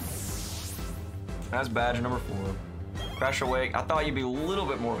 That's badge number 4. Crash Awake. I thought you'd be a little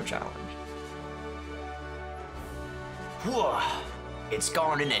bit more of a challenge. Whew. It's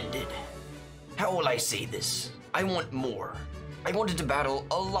gone and ended. How will I say this? I want more. I wanted to battle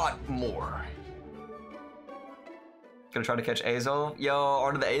a lot more. Gonna try to catch Azov? Yo,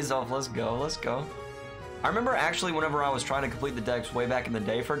 onto the Azov. Let's go. Let's go. I remember actually whenever I was trying to complete the decks way back in the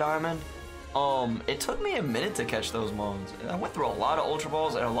day for Diamond, it took me a minute to catch those Mons. I went through a lot of Ultra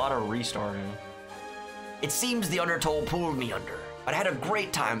Balls and a lot of restarting. It seems the Undertow pulled me under, but I had a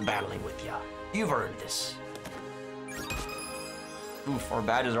great time battling with ya. You've earned this. Oof, our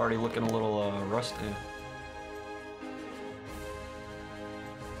badge is already looking a little rusty.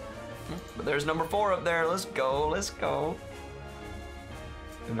 But there's number 4 up there. Let's go, let's go.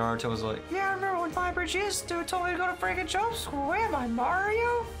 And Naruto was like, yeah, I remember when my bridges dude told me to go to freaking jump school. Where am I,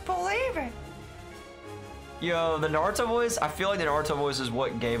 Mario? Believe it. Yo, the Naruto voice, I feel like the Naruto voice is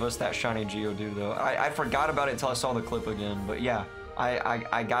what gave us that shiny Geodude, though. I forgot about it until I saw the clip again, but yeah,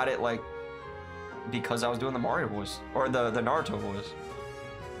 I got it, like, because I was doing the Mario voice, or the Naruto voice.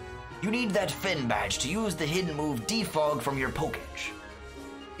 You need that Fen badge to use the hidden move Defog from your Pokéch.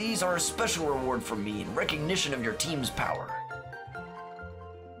 These are a special reward from me in recognition of your team's power.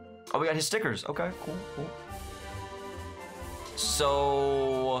 Oh, we got his stickers. Okay, cool, cool.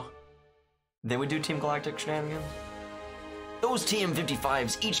 So, then we do Team Galactic shenanigans? Those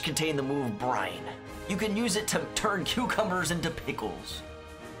TM55s each contain the move Brine. You can use it to turn cucumbers into pickles.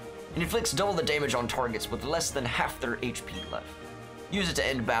 It inflicts double the damage on targets with less than half their HP left. Use it to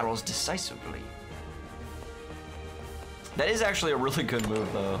end battles decisively. That is actually a really good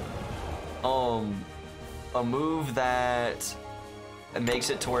move, though. A move that makes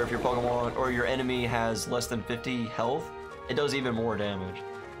it to where if your Pokemon or your enemy has less than 50 health, it does even more damage.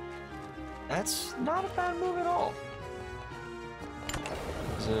 That's not a bad move at all.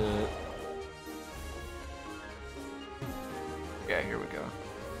 Is it? Yeah, here we go.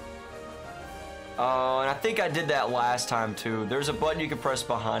 And I think I did that last time too. There's a button you can press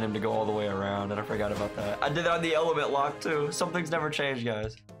behind him to go all the way around, and I forgot about that. I did that on the Elementlocke too. Some things never change,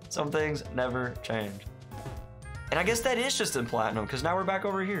 guys. Some things never change. And I guess that is just in Platinum, because now we're back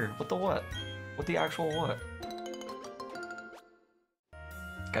over here. What the what? What the actual what?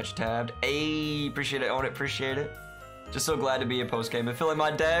 Got you tabbed. Ayy, appreciate it, own it, appreciate it. Just so glad to be in post-game and filling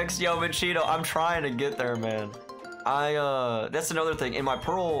my decks. Yo, Machito, I'm trying to get there, man. That's another thing. In my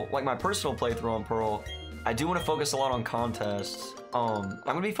Pearl, like my personal playthrough on Pearl, I do want to focus a lot on contests. I'm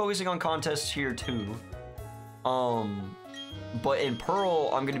gonna be focusing on contests here too. But in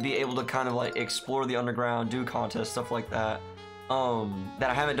Pearl, I'm gonna be able to kind of like explore the underground, do contests, stuff like that. That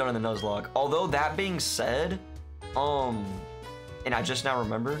I haven't done in the Nuzlocke. Although that being said, and I just now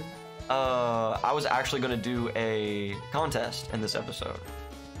remembered, I was actually gonna do a contest in this episode.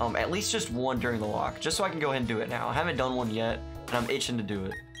 At least just one during the lock, just so I can go ahead and do it now. I haven't done one yet, and I'm itching to do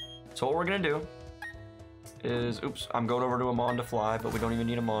it. So what we're gonna do is, oops, I'm going over to Amon to fly, but we don't even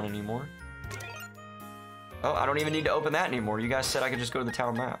need Amon anymore. Oh, I don't even need to open that anymore. You guys said I could just go to the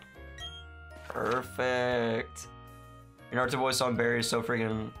town map. Perfect. Your Naruto voice on Barry is so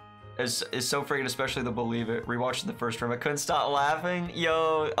freaking, is so freaking, especially the Believe It. Rewatching the first room, I couldn't stop laughing.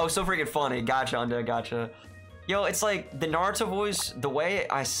 Yo, oh, so freaking funny. Gotcha, Undead, gotcha. Yo, it's like the Naruto voice, the way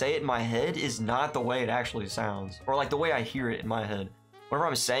I say it in my head is not the way it actually sounds. Or like the way I hear it in my head. Whenever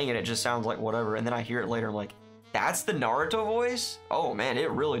I'm saying it, it just sounds like whatever. And then I hear it later, I'm like, that's the Naruto voice? Oh man,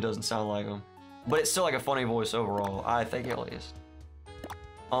 it really doesn't sound like him. But it's still like a funny voice overall, I think at least.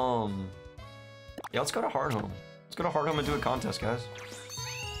 Yeah, let's go to Hard Home. Let's go to Hard Home and do a contest, guys.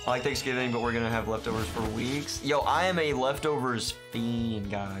 I like Thanksgiving, but we're gonna have leftovers for weeks. Yo, I am a leftovers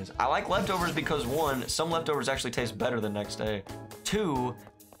fiend, guys. I like leftovers because one, some leftovers actually taste better the next day. Two,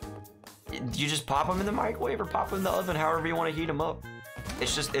 you just pop them in the microwave or pop them in the oven, however you want to heat them up.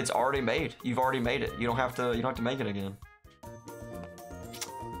 It's just, it's already made. You've already made it. You don't have to make it again.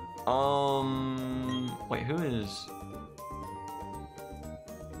 Wait, who is?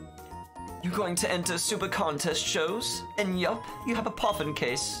 You're going to enter super contest shows, and yup, you have a puffin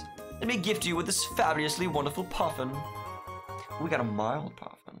case. Let me gift you with this fabulously wonderful puffin. We got a mild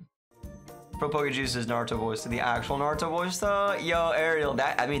puffin. From pokéjuice's Naruto voice to the actual Naruto voice though. Yo, Ariel,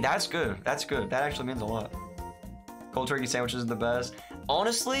 I mean, that's good. That's good. That actually means a lot. Cold turkey sandwiches are the best.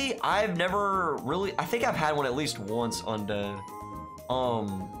 Honestly, I've never really, I think I've had one at least once Undead.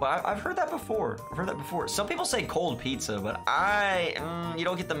 But I've heard that before. I've heard that before. Some people say cold pizza, but you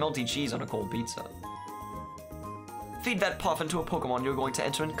don't get the melty cheese on a cold pizza. Feed that puff into a Pokemon you're going to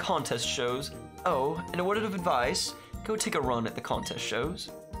enter in contest shows. Oh, and a word of advice, go take a run at the contest shows.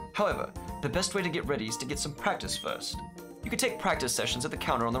 However, the best way to get ready is to get some practice first. You can take practice sessions at the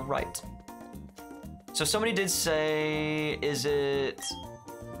counter on the right. So somebody did say, is it...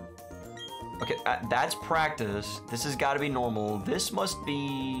 Okay, that's practice. This has got to be normal. This must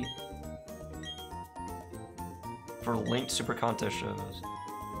be for linked super contest shows.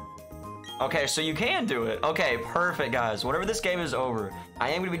 Okay, so you can do it. Okay, perfect, guys. Whenever this game is over, I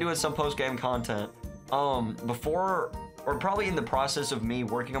am going to be doing some post-game content. Before, or probably in the process of me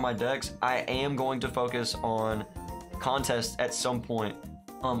working on my decks, I am going to focus on contests at some point.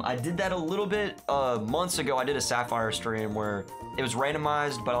 I did that a little bit months ago. I did a Sapphire stream where it was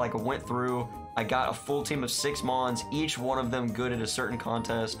randomized, but I went through. I got a full team of 6 Mons, each one of them good at a certain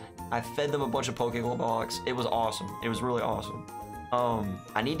contest. I fed them a bunch of Pokéblocks. It was awesome. It was really awesome.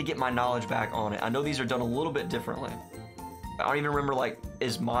 I need to get my knowledge back on it. I know these are done a little bit differently. I don't even remember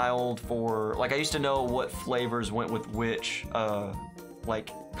is mild for I used to know what flavors went with which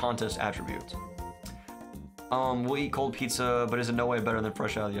contest attributes. We'll eat cold pizza, but is in no way better than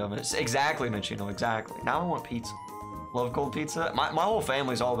fresh out of the oven. Exactly, Minchino, exactly. Now I want pizza. Love cold pizza. My whole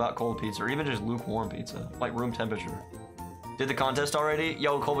family's all about cold pizza, or even just lukewarm pizza, like room temperature. Did the contest already?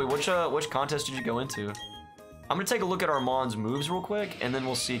 Yo, Colby, which contest did you go into? I'm gonna take a look at Armand's moves real quick, and then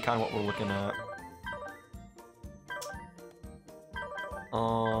we'll see kind of what we're looking at.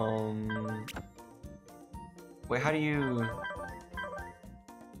 Wait, how do you...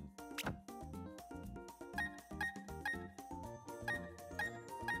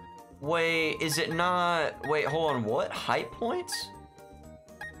 Wait, is it not... Wait, hold on, what? Height points?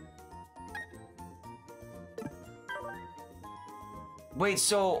 Wait,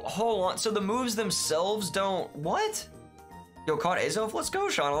 so, hold on. So the moves themselves don't... What? Yo, caught Azov? Let's go,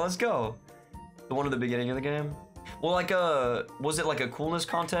 Shauna, let's go. The one at the beginning of the game? Well, was it like a coolness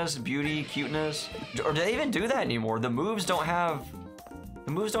contest? Beauty, cuteness? Or do they even do that anymore? The moves don't have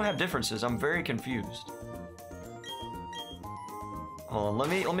differences. I'm very confused. Hold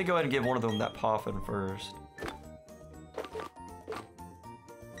on, let me go ahead and give one of them that poffin first.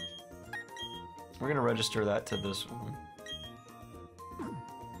 We're gonna register that to this one.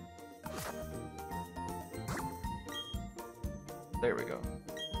 There we go.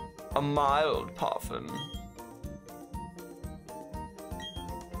 A mild puffin.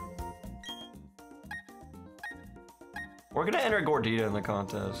 We're gonna enter Gordita in the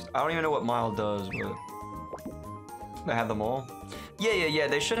contest. I don't even know what mild does, but they have them all. Yeah.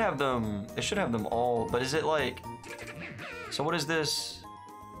 They should have them. They should have them all. But is it like? So what is this?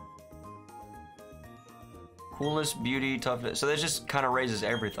 Coolness, beauty, toughness. So that just kind of raises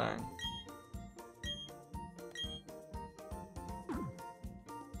everything.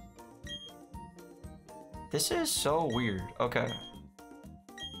 This is so weird. Okay.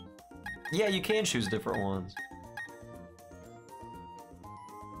 Yeah, you can choose different ones.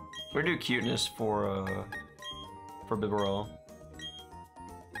 We're gonna do cuteness for Bibarel.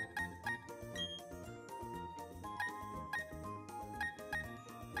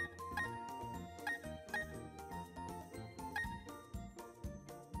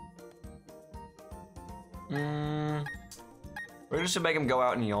 We're just gonna make him go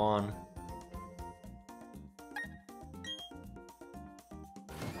out and yawn.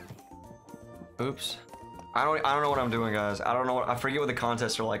 Oops. I don't know what I'm doing, guys. I forget what the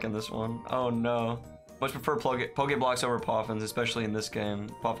contests are like in this one. Oh no. Much prefer Pokeblocks over Poffins, especially in this game.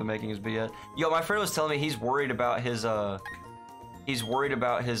 Poffin making his BS. Yo, my friend was telling me he's worried about his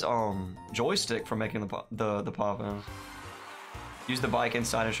joystick from making the Poffins. Use the bike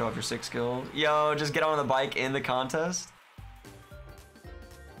inside and show off your 6 skills. Yo, just get on the bike in the contest.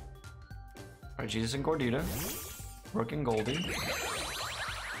 Alright, Jesus and Gordita. Rook and Goldie.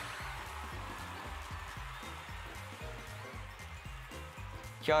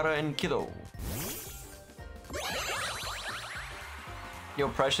 Kiara and Kiddo. Yo,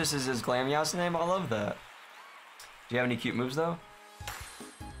 Precious is his Glammeowth's name? I love that. Do you have any cute moves, though?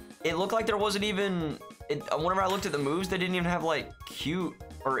 It looked like there wasn't even... whenever I looked at the moves, they didn't even have, like, cute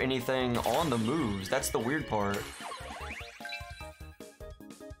or anything on the moves. That's the weird part.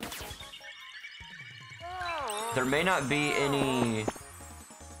 There may not be any...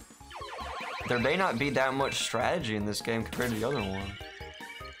 There may not be that much strategy in this game compared to the other one.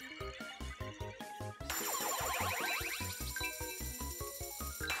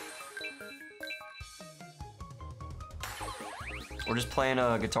 We're just playing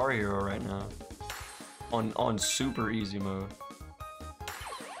a Guitar Hero right now. On super easy mode.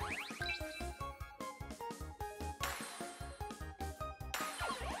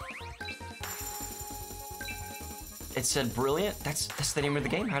 It said brilliant? That's the name of the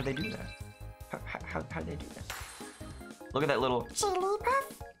game? How did they do that? How did they do that? Look at that little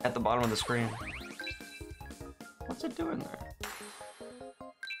at the bottom of the screen. What's it doing there?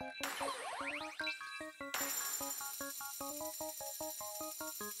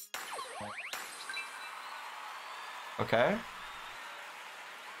 Okay.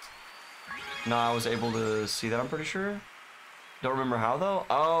 No, I was able to see that, I'm pretty sure. Don't remember how, though?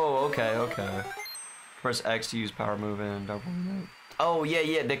 Oh, okay. Press X to use power move and double move. Oh,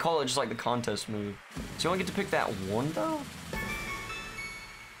 yeah, they call it just like the contest move. So you only get to pick that one, though?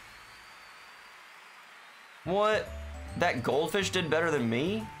 What? That goldfish did better than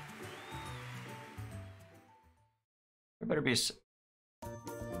me? There better be a...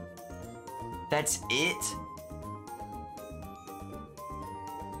 That's it?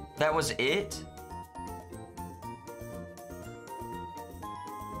 That was it?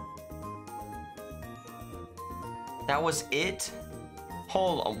 That was it?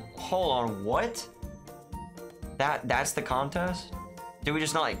 Hold on, what? That's the contest? Did we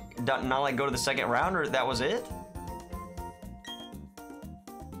just not like go to the second round, or that was it?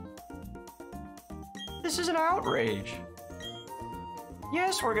 This is an outrage.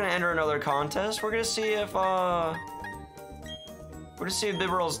 Yes, we're gonna enter another contest. We're gonna see if Bibarel's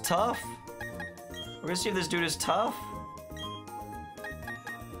tough. We're gonna see if this dude is tough.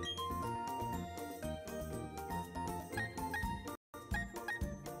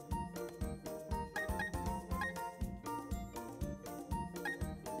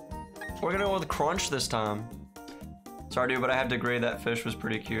 We're gonna go with Crunch this time. Sorry, dude, but I have to agree that fish was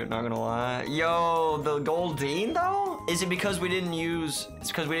pretty cute, not gonna lie. Yo, the Goldeen, though? Is it because we didn't use... It's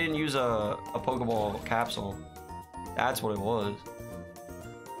because we didn't use a Pokeball capsule. That's what it was.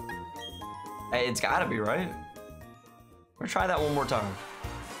 Hey, it's gotta be, right? We're gonna try that one more time.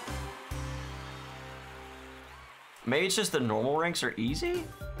 Maybe it's just the normal ranks are easy?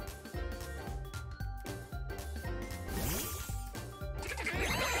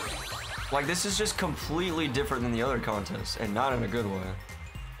 Like, this is just completely different than the other contests, and not in a good way.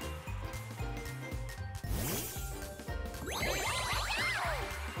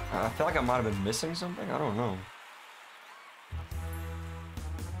 I feel like I might have been missing something. I don't know.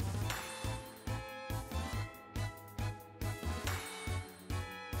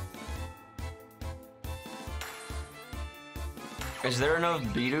 Is there enough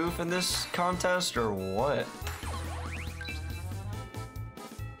Bidoof in this contest or what?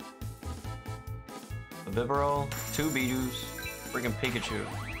 A Bibarel, 2 Bidoofs, freaking Pikachu.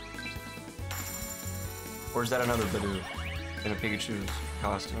 Or is that another Bidoof in a Pikachu's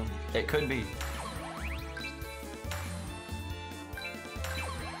costume? It could be.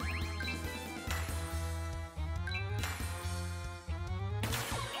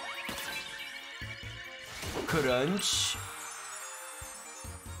 Crunch.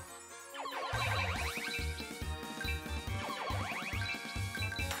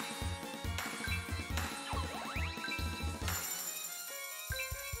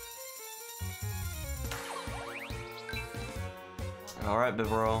 Alright,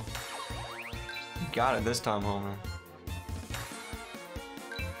 Bibarel. You got it this time, homie.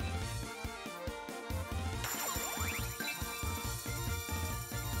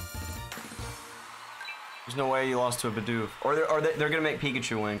 There's no way you lost to a Bidoof. Or they're gonna make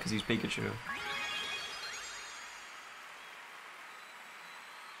Pikachu win because he's Pikachu.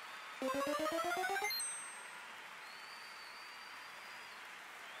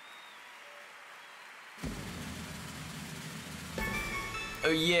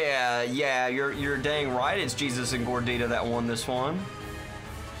 Oh yeah, you're dang right. It's Jesus and Gordita that won this one.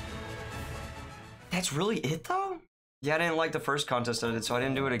 That's really it though? Yeah, I didn't like the first contest I did, so I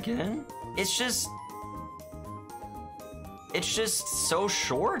didn't do it again. It's just so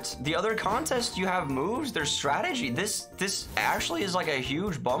short. The other contests you have moves, there's strategy. This actually is like a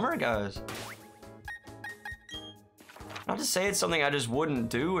huge bummer, guys. Not to say it's something I just wouldn't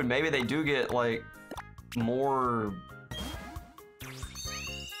do, and maybe they do get like more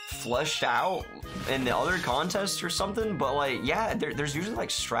fleshed out in the other contests or something, but like, yeah, there's usually like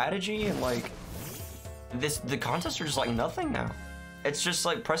strategy and like the contests are just like nothing now. It's just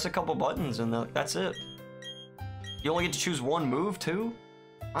like press a couple buttons and that's it. You only get to choose one move too.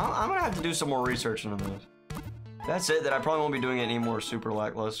 I'm gonna have to do some more research into this. That's it. That I probably won't be doing it anymore. Super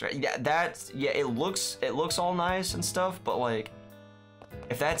lackluster. Yeah, it looks all nice and stuff, but like,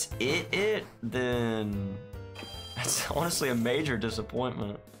 if that's it, then that's honestly a major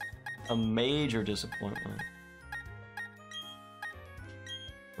disappointment. A major disappointment.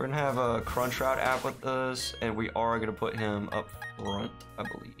 We're gonna have a Crunch Route app with us, and we are gonna put him up front, I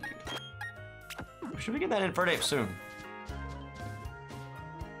believe. Should we get that Infernape soon?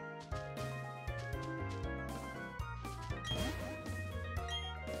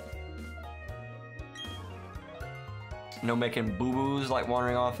 No making boo-boos like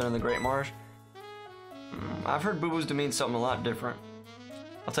wandering off into the Great Marsh. I've heard boo-boos to mean something a lot different.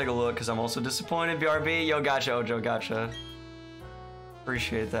 I'll take a look because I'm also disappointed. BRB, yo, gotcha, Ojo, gotcha.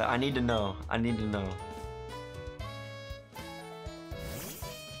 Appreciate that. I need to know. I need to know.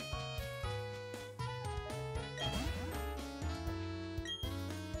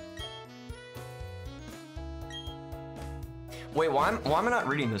 Wait, why am I not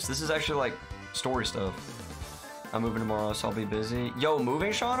reading this? This is actually like story stuff. I'm moving tomorrow, so I'll be busy. Yo,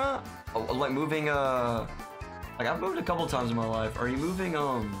 moving, Shauna? Like moving, like I've moved a couple times in my life. Are you moving,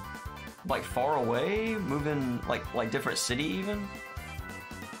 like far away? Moving like different city even?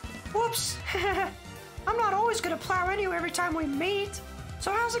 Whoops! I'm not always gonna plow anywhere every time we meet.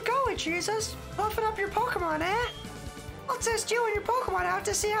 So how's it going, Jesus? Buffing up your Pokemon, eh? I'll test you and your Pokemon out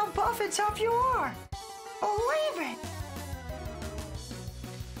to see how buff and tough you are. Believe it!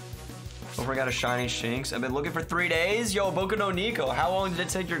 Over got a shiny Shinx. I've been looking for 3 days. Yo, Boku no Nico, how long did it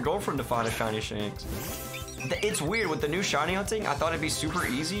take your girlfriend to find a shiny Shinx? It's weird with the new shiny hunting. I thought it'd be super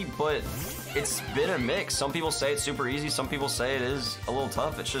easy, but it's been a mix. Some people say it's super easy. Some people say it is a little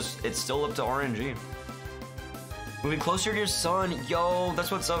tough. It's still up to RNG. Moving closer to your son. Yo, that's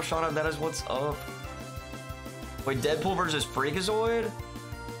what's up, Shauna. That is what's up. Wait, Deadpool versus Freakazoid?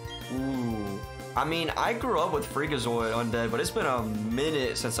 Ooh. I mean, I grew up with Freakazoid Undead, but it's been a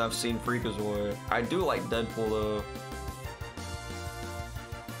minute since I've seen Freakazoid. I do like Deadpool though.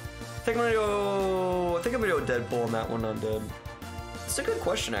 I think I'm gonna go Deadpool on that one, Undead. It's a good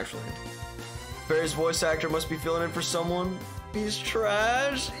question, actually. Barry's voice actor must be filling in for someone. He's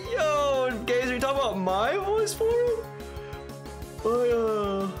trash. Yo, Gazer, you talking about my voice for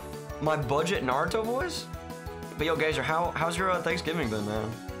him? My budget Naruto voice? But yo, Gazer, how's your Thanksgiving been,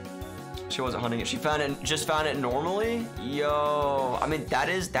 man? She wasn't hunting it. She just found it normally. Yo, I mean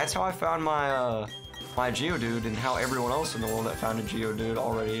that's how I found my my Geodude, and how everyone else in the world that found a Geodude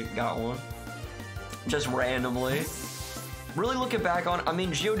already got one. Just randomly. really looking back on, I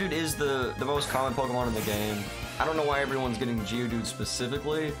mean, Geodude is the most common Pokemon in the game. I don't know why everyone's getting Geodude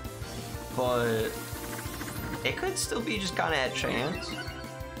specifically, but it could still be just kind of at chance.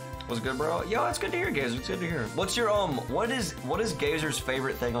 Was it good, bro? Yo, it's good to hear, Gazer. It's good to hear. What's your what is Gazer's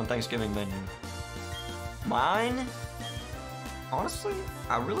favorite thing on Thanksgiving menu? Mine? Honestly,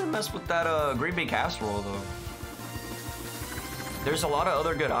 I really mess with that green bean casserole though. There's a lot of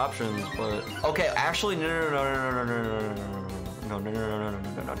other good options, but okay, actually, no.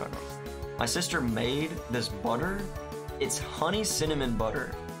 My sister made this butter. It's honey cinnamon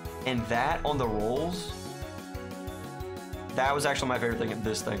butter, and that on the rolls. That was actually my favorite thing at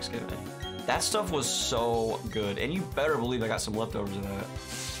this Thanksgiving. That stuff was so good, and you better believe I got some leftovers of that.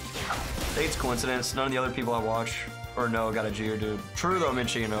 I think it's coincidence. None of the other people I watch or know got a Geodude. True though,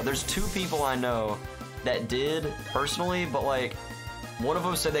 Minchino. There's 2 people I know that did personally, but like one of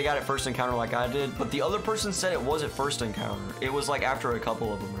them said they got it first encounter like I did, but the other person said it wasn't first encounter. It was like after a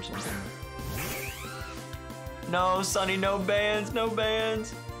couple of them or something. No, Sonny, no bans, no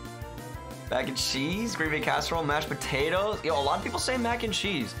bans. Mac and cheese, green bean casserole, mashed potatoes. Yo, a lot of people say mac and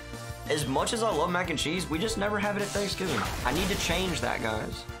cheese. As much as I love mac and cheese, we just never have it at Thanksgiving. I need to change that,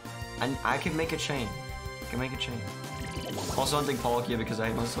 guys. I can make a change. I can make a change. Also hunting Palkia because I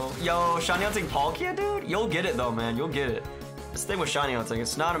hate myself. Yo, shiny hunting Palkia, dude? You'll get it though, man. You'll get it. This thing with shiny hunting,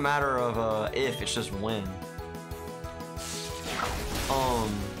 it's not a matter of if, it's just when.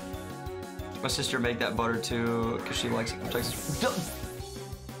 My sister make that butter too because she likes it from Texas.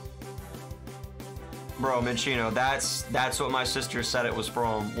 Bro, Minchino, that's what my sister said it was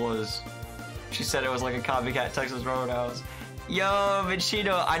from. She said it was like a copycat Texas Roadhouse. Yo,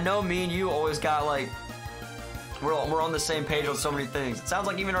 Minchino, I know me and you always got like we're on the same page on so many things. It sounds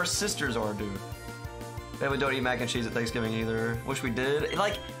like even our sisters are, dude. We don't eat mac and cheese at Thanksgiving either. Wish we did.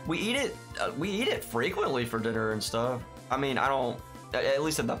 Like we eat it frequently for dinner and stuff. I mean, I don't. At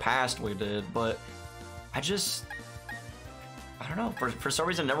least in the past we did, but I don't know. For some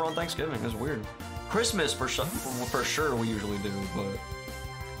reason, never on Thanksgiving. It's weird. Christmas for sure we usually do, but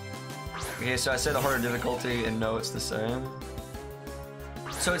okay. So I say the harder difficulty, and no, it's the same.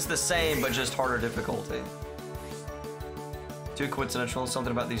 So it's the same, but just harder difficulty. Too coincidental.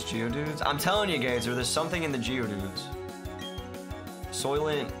 Something about these Geodudes. I'm telling you, Gazer, there's something in the Geodudes.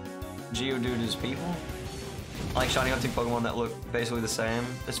 Soylent Geodude is people. I like shiny hunting Pokemon that look basically the same.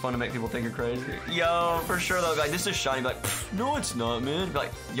 It's fun to make people think you're crazy. Yo, for sure though, like this is shiny. Be like, no, it's not, man. Be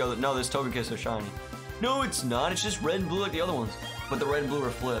like, yo, no, this Togekiss is shiny. No, it's not. It's just red and blue like the other ones, but the red and blue are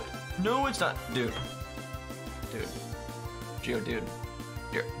flipped. No, it's not, dude. Geodude.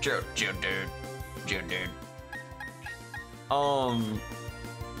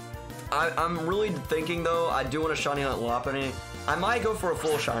 I'm really thinking though. I do want to shiny hunt Lopunny. I might go for a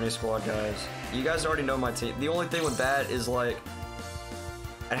full shiny squad, guys. You guys already know my team. The only thing with that is like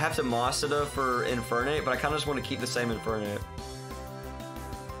I'd have to Mossida for Infernape, but I kind of just want to keep the same Infernape.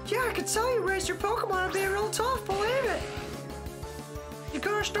 Yeah, I can tell you raised your Pokemon to be real tough, believe it. You're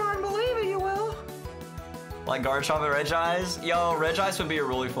gonna start and believe it, you will. Like Garchomp and Regis? Yo, Regis would be a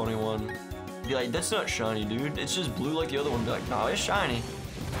really funny one. Be like, that's not shiny, dude. It's just blue like the other one. Be like, no, it's shiny.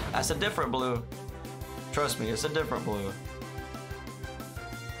 That's a different blue. Trust me, it's a different blue.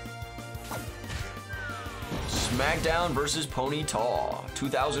 SmackDown versus Ponyta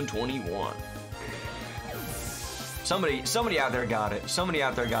 2021. Somebody out there got it. Somebody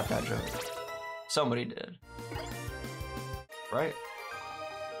out there got that joke. Somebody did. Right?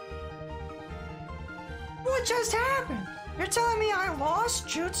 What just happened? You're telling me I lost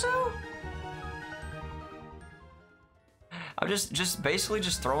Jutsu? I'm just basically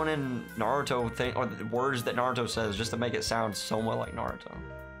just throwing in Naruto thing or the words that Naruto says just to make it sound somewhat like Naruto.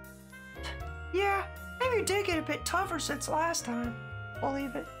 Yeah, maybe you did get a bit tougher since last time.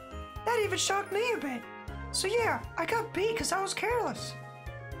 Believe it. That even shocked me a bit. So yeah, I got beat because I was careless.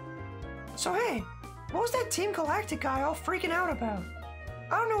 So hey, what was that Team Galactic guy all freaking out about?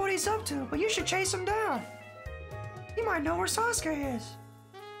 I don't know what he's up to, but you should chase him down. He might know where Sasuke is.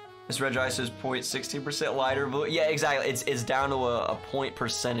 This Regis is 0.16% lighter blue. Yeah, exactly. It's down to a point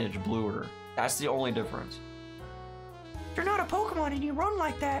percentage bluer. That's the only difference. You're not a Pokemon and you run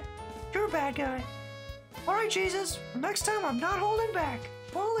like that. You're a bad guy. Alright, Jesus. Next time I'm not holding back.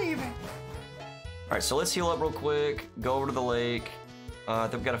 Believe it. Alright, so let's heal up real quick. Go over to the lake. I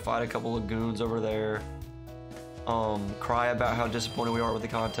think we gotta fight a couple of goons over there. Cry about how disappointed we are with the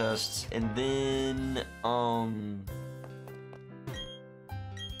contests. And then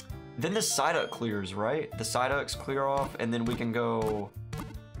the Psyduck clears, right? The Psyducks clear off, and then we can go...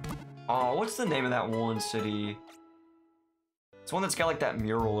 Oh, what's the name of that one city? It's one that's got like that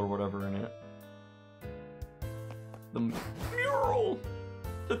mural or whatever in it. The mural.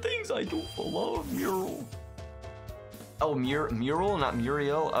 The things I do for love. Mural. Oh, mural, not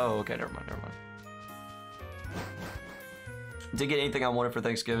Muriel. Oh, okay, never mind. Didn't get anything I wanted for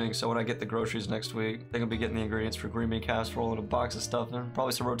Thanksgiving, so when I get the groceries next week, I think I'll be getting the ingredients for green bean casserole and a box of stuffing,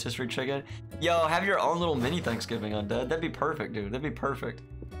 probably some rotisserie chicken. Yo, have your own little mini Thanksgiving, Undead. That'd be perfect, dude. That'd be perfect.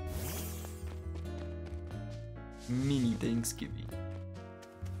 Mini Thanksgiving.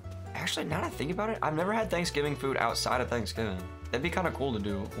 Actually, now that I think about it, I've never had Thanksgiving food outside of Thanksgiving. That'd be kind of cool to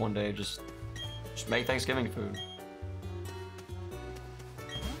do one day, just make Thanksgiving food.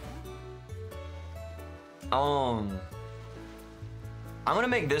 I'm gonna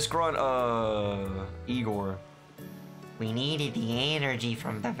make this grunt, Igor. We needed the energy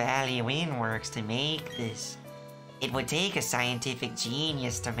from the Valley Windworks to make this. It would take a scientific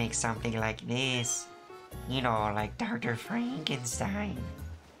genius to make something like this. You know, like Dr. Frankenstein.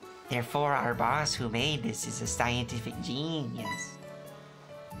 Therefore, our boss who made this is a scientific genius.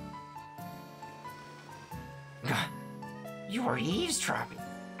 You were eavesdropping.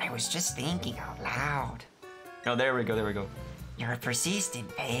 I was just thinking out loud. Oh, there we go. You're a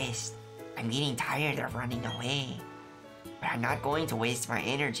persistent pest. I'm getting tired of running away. But I'm not going to waste my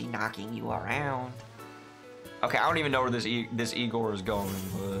energy knocking you around. Okay, I don't even know where this Igor is going,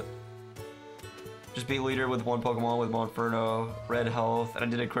 but... Just beat leader with one Pokemon with Monferno, red health, and I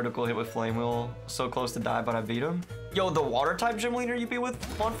did a critical hit with Flame Wheel. So close to die, but I beat him. Yo, the water type gym leader you beat with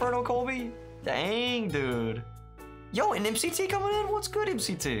Monferno, Colby? Dang, dude. Yo, an MCT coming in? What's good,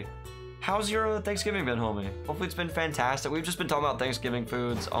 MCT? How's your Thanksgiving been, homie? Hopefully it's been fantastic. We've just been talking about Thanksgiving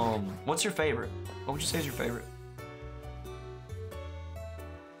foods. What's your favorite? What would you say is your favorite?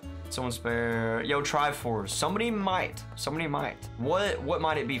 Someone spare. Yo, Triforce. Somebody might. What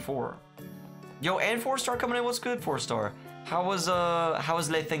might it be for? Yo, and 4-star coming in. What's good, 4-star? How was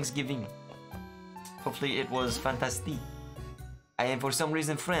late Thanksgiving? Hopefully it was fantastic. I am for some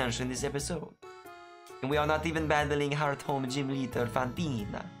reason French in this episode. And we are not even battling Heart Home Gym Leader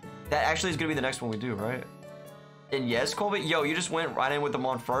Fantina. That actually is gonna be the next one we do, right? And yes, Colby, yo, you just went right in with the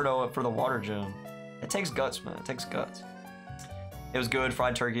Monferno for the water gym. It takes guts, man. It takes guts. It was good.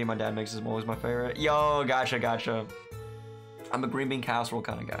 Fried turkey. My dad makes this always my favorite. Yo, gotcha. I'm a green bean casserole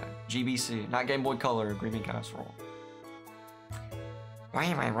kind of guy. GBC, not Game Boy Color. Green bean casserole. Why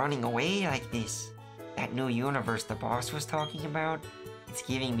am I running away like this? That new universe the boss was talking about? It's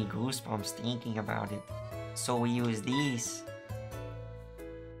giving me goosebumps thinking about it. So we use these.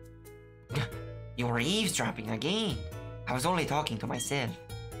 You were eavesdropping again. I was only talking to myself.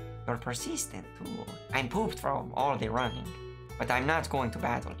 You're persistent too. I'm pooped from all the running. But I'm not going to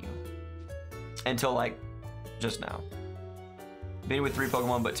battle you. Until like, just now. Beat with 3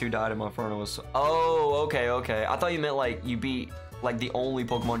 Pokemon, but 2 died and Monferno was... Oh, okay. I thought you meant like you beat, like the only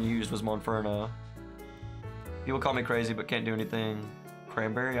Pokemon you used was Monferno. People call me crazy, but can't do anything.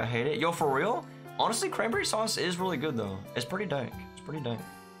 Cranberry, I hate it. Yo, for real? Honestly, cranberry sauce is really good though. It's pretty dank.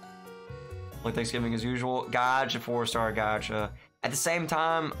 Like Thanksgiving as usual. Gotcha, 4-star, gotcha. At the same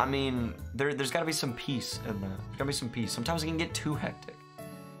time, I mean, there's gotta be some peace in that. There's gotta be some peace. Sometimes it can get too hectic.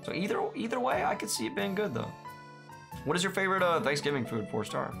 So either way, I could see it being good though. What is your favorite Thanksgiving food,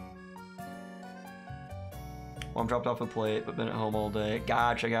 4-star? Mom dropped off a plate, but been at home all day.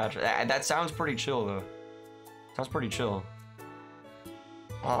 Gotcha. That sounds pretty chill though. Sounds pretty chill.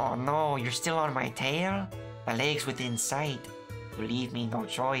 Oh no, you're still on my tail? The leg's within sight. You leave me no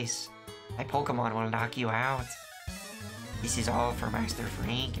choice. My Pokemon will knock you out. This is all for Master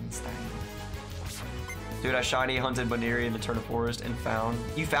Frankenstein. Dude, I shiny hunted Baneri in the Turner Forest and found...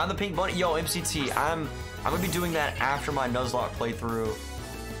 You found the pink bunny? Yo, MCT, I'm gonna be doing that after my Nuzlocke playthrough.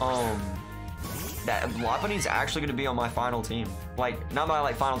 That Lopunny's actually gonna be on my final team. Like, not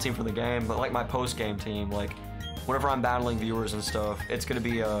my final team for the game, but like my post-game team. Like, whenever I'm battling viewers and stuff, it's gonna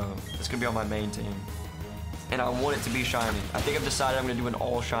be on my main team. And I want it to be shiny. I think I've decided I'm gonna do an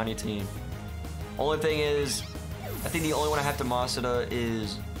all shiny team. Only thing is, I think the only one I have to Masada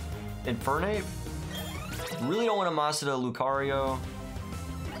is Infernape. Really don't want to Masada Lucario.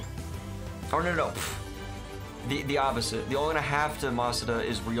 Or no. The opposite. The only one I have to Masada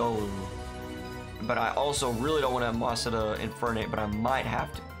is Riolu. But I also really don't want to Masada Infernape, but I might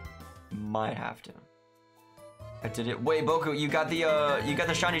have to. I did it. Wait, Boku, you got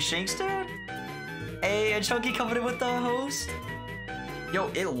the shiny Shinx, dude? Hey, a Chunky coming in with the host. Yo,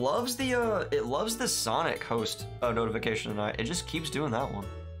 it loves the Sonic host notification tonight. It just keeps doing that one.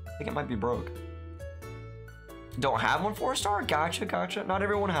 I think it might be broke. Don't have one 4-star? Gotcha. Not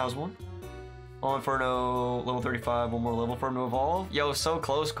everyone has one. Oh, Inferno, level 35, one more level for him to evolve. Yo, so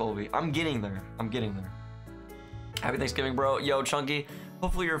close, Colby. I'm getting there. Happy Thanksgiving, bro. Yo, Chunky,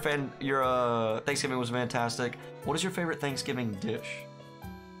 Hopefully your Thanksgiving was fantastic. What is your favorite Thanksgiving dish?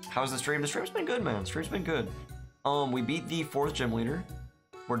 How's the stream? The stream's been good, man. Stream's been good. We beat the 4th gym leader.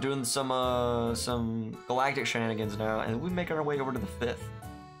 We're doing some galactic shenanigans now, and we're making our way over to the 5th.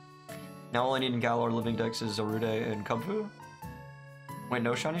 Now all I need in Galar Living Dex is Arude and Kung Fu. Wait,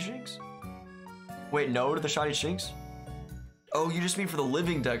 no shiny shinks? Wait, no to the shiny shinks? Oh, you just mean for the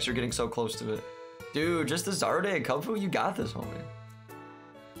Living Dex you're getting so close to it. Dude, just the Zarude and Kung Fu, you got this, homie.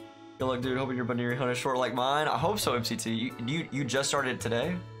 Good luck, dude. Hoping your bunny hunt is short like mine. I hope so, MCT. You just started it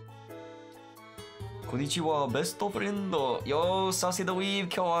today? Konnichiwa, besto friendo. Yo, Sassy the Weave,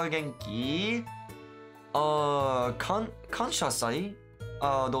 kyou wa genki? Kanshasai?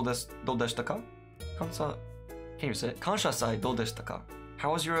 Dou deshita ka? Can't you say it? Kanshasai, dou deshita ka?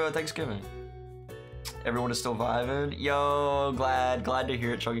 How was your Thanksgiving? Everyone is still vibing? Yo, glad to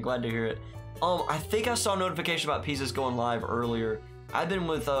hear it, Chuggy, glad to hear it. I think I saw a notification about Pizzas going live earlier. I've been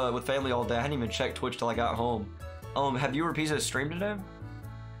with family all day. I hadn't even checked Twitch till I got home. Have you or Pizza streamed today?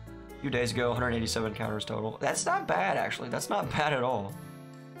 A few days ago, 187 counters total. That's not bad, actually. That's not bad at all.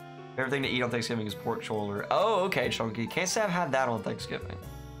 Everything to eat on Thanksgiving is pork shoulder. Oh, okay, Chunky. Can't say I've had that on Thanksgiving.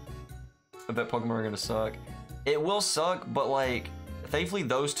 I bet Pokemon are gonna suck. It will suck, but like, thankfully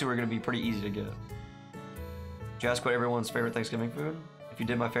those two are gonna be pretty easy to get. Did you ask what everyone's favorite Thanksgiving food? If you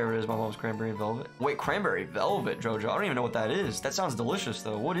did, my favorite is my mom's cranberry and velvet. Wait, cranberry velvet, Jojo? I don't even know what that is. That sounds delicious,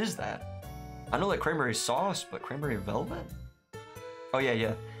 though. What is that? I know like cranberry sauce, but cranberry velvet? Oh,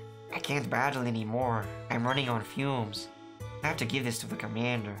 yeah. I can't battle anymore. I'm running on fumes. I have to give this to the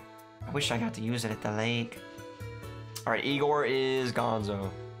commander. I wish I got to use it at the lake. Alright, Igor is Gonzo.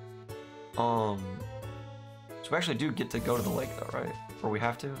 So we actually do get to go to the lake, though, right? Or we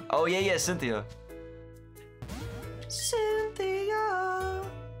have to? Oh, yeah, Cynthia. Cynthia,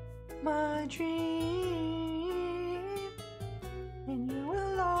 my dream, and you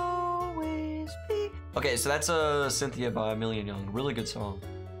will always be. Okay, so that's Cynthia by Million Young. Really good song.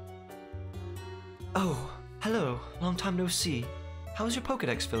 Oh, hello. Long time no see. How's your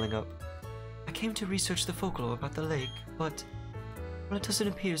Pokédex filling up? I came to research the folklore about the lake, but well, it doesn't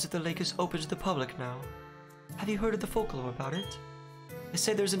appear as if the lake is open to the public now. Have you heard of the folklore about it? They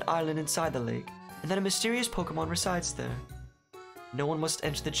say there's an island inside the lake, and that a mysterious Pokémon resides there. No one must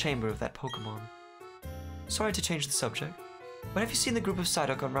enter the chamber of that Pokémon. Sorry to change the subject, but have you seen the group of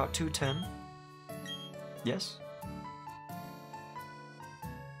Psyduck on Route 210? Yes?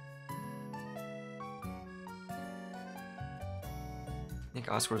 I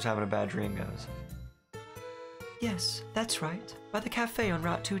think Oscar's having a bad dream, guys. Yes, that's right. By the cafe on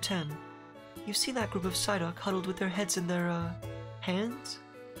Route 210. You've seen that group of Psyduck huddled with their heads in their, hands?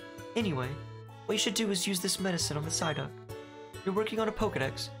 Anyway, what you should do is use this medicine on the Psyduck. You're working on a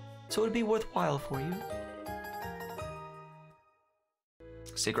Pokédex, so it would be worthwhile for you.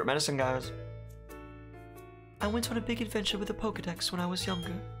 Secret medicine, guys. I went on a big adventure with a Pokédex when I was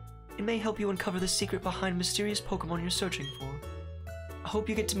younger. It may help you uncover the secret behind mysterious Pokémon you're searching for. I hope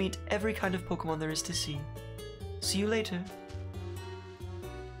you get to meet every kind of Pokémon there is to see. See you later.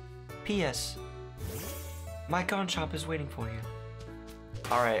 P.S. My Garchomp is waiting for you.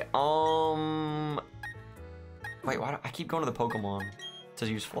 Alright, wait, why do I keep going to the Pokemon to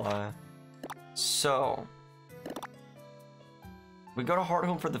use Fly? So, we go to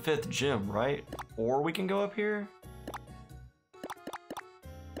Hearthome for the 5th gym, right? Or we can go up here?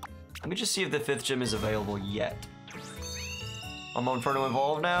 Let me just see if the 5th gym is available yet. I'm on Inferno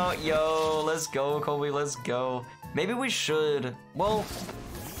Evolve now. Yo, let's go, Colby, let's go. Maybe we should, well,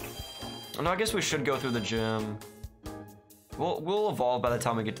 no, I guess we should go through the gym. We'll evolve by the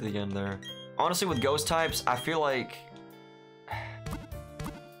time we get to the end there. Honestly, with ghost types, I feel like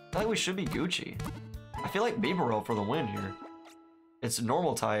we should be Gucci. I feel like Bibero for the win here. It's a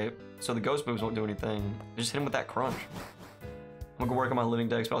normal type, so the ghost moves won't do anything. Just hit him with that crunch. I'm gonna go work on my living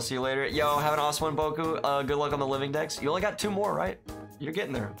decks, but I'll see you later. Yo, have an awesome one, Boku. Good luck on the living decks. You only got 2 more, right? You're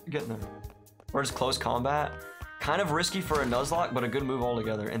getting there. You're getting there. Where's close combat? Kind of risky for a Nuzlocke, but a good move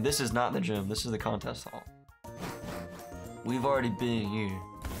altogether. And this is not the gym. This is the contest hall. We've already been here.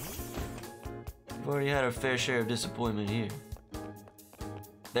 We've already had our fair share of disappointment here.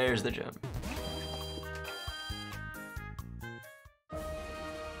 There's the gym.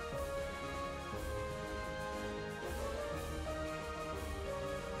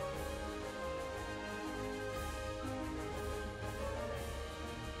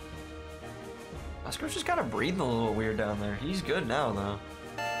 Oscar's just kind of breathing a little weird down there. He's good now, though.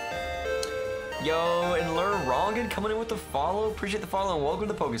 Yo, and Rongan coming in with the follow. Appreciate the follow and welcome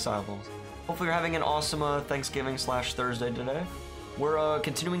to the Pokesciples. Hopefully you're having an awesome Thanksgiving/Thursday today. We're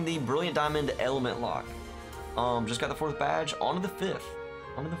continuing the Brilliant Diamond Elementlocke. Just got the 4th badge, on to the 5th.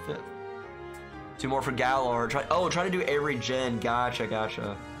 I'm in the 5th. 2 more for Galar. Try to do every gen.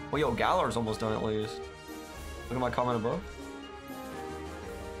 Gotcha. Well, yo, Galar's almost done at least. Look at my comment above.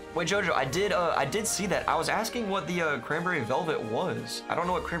 Wait, Jojo, I did see that. I was asking what the cranberry velvet was. I don't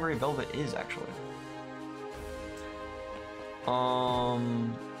know what cranberry velvet is actually.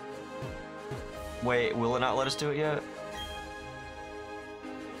 Wait, will it not let us do it yet?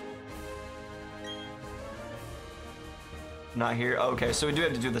 Not here. Okay, so we do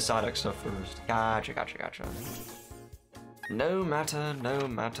have to do the Psyduck stuff first. Gotcha. No matter.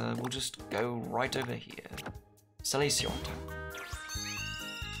 We'll just go right over here. Selection.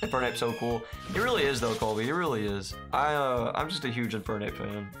 Infernape's so cool. It really is though, Colby. It really is. I'm just a huge Infernape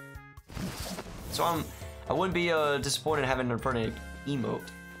fan. So I wouldn't be disappointed having an Infernape emote.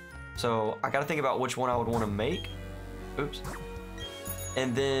 So I gotta think about which one I would want to make. Oops.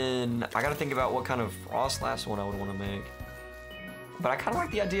 And then I gotta think about what kind of Frostlass one I would want to make. But I kind of like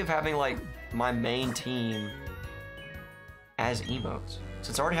the idea of having like my main team as emotes.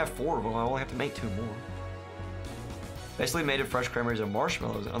 Since I already have 4 of them, I only have to make 2 more. Basically made of fresh cranberries and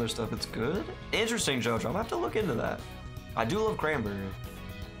marshmallows and other stuff. It's good. Interesting, Jojo. I'm gonna have to look into that. I do love cranberry.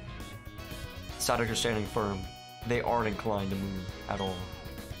 Psyduck are standing firm. They aren't inclined to move at all.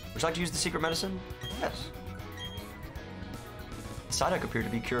 Would you like to use the secret medicine? Yes. Psyduck appear to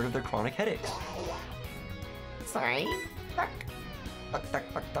be cured of their chronic headaches. Sorry. Duck.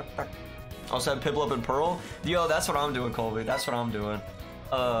 Also have Piplup and Pearl. Yo, that's what I'm doing, Colby. That's what I'm doing.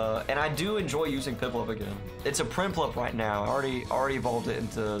 And I do enjoy using Piplup again. It's a Primplup right now. I already evolved it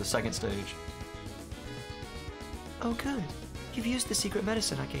into the 2nd stage. Oh good. You've used the secret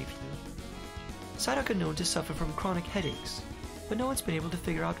medicine I gave you. Psyduck are known to suffer from chronic headaches, but no one's been able to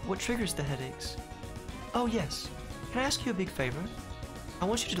figure out what triggers the headaches. Oh yes. Can I ask you a big favor? I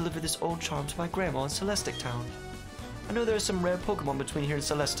want you to deliver this old charm to my grandma in Celestic Town. I know there are some rare Pokemon between here and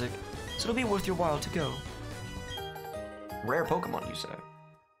Celestic, so it'll be worth your while to go. Rare Pokemon, you say?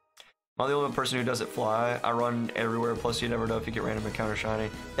 I'm the only person who doesn't fly. I run everywhere, plus you never know if you get random encounter shiny.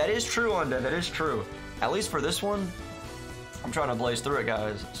 That is true, Undead, that is true. At least for this one, I'm trying to blaze through it,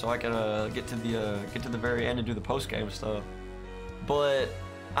 guys, so I can get to the very end and do the post-game stuff. But,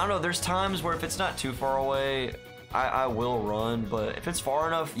 I don't know, there's times where if it's not too far away, I will run, but if it's far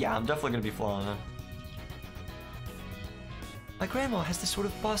enough, yeah, I'm definitely going to be flying. My grandma has this sort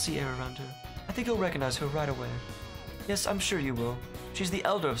of bossy air around her. I think you'll recognize her right away. Yes, I'm sure you will. She's the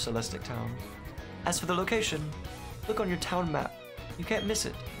elder of Celestic Town. As for the location, look on your town map. You can't miss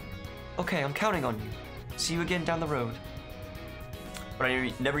it. Okay, I'm counting on you. See you again down the road. But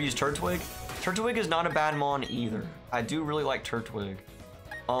I never used Turtwig. Turtwig is not a bad mon either. I do really like Turtwig.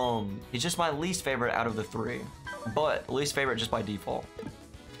 He's just my least favorite out of the 3. But least favorite just by default.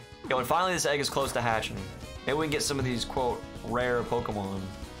 Yo, and finally this egg is close to hatching. Maybe we can get some of these, quote, rare Pokemon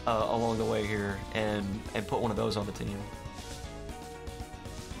along the way here and put one of those on the team.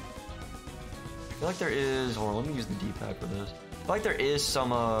 I feel like there is, hold on, let me use the D-pad for this. I feel like there is some,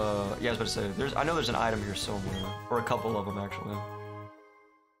 yeah, I was about to say, I know there's an item here somewhere, or a couple of them actually.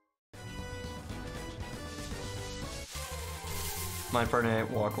 My Infernape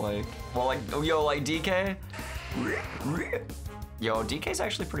walk like, well, like, oh, yo, like DK? Yo, DK's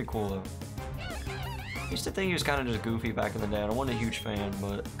actually pretty cool though. I used to think he was kind of just goofy back in the day, and I wasn't a huge fan,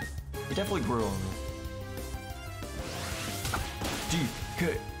 but he definitely grew on me.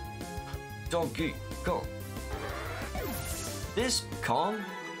 DK. Donkey Kong. This Kong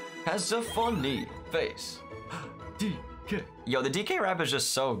has a funny face. DK. Yo, the DK rap is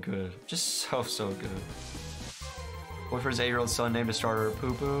just so good. Just so good. Wait for his 8-year-old son named a starter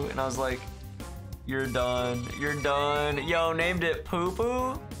Poo Poo, and I was like, you're done. You're done. Yo, named it Poo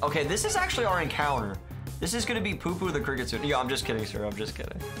Poo? Okay, this is actually our encounter. This is gonna be Poo Poo the Cricket Suit. Yo, I'm just kidding, sir. I'm just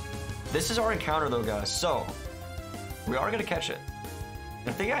kidding. This is our encounter though, guys. So, we are gonna catch it.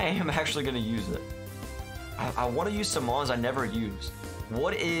 I think I am actually gonna use it. I want to use some mons I never used.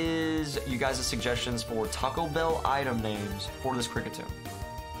 What is you guys' suggestions for Taco Bell item names for this Cricketune?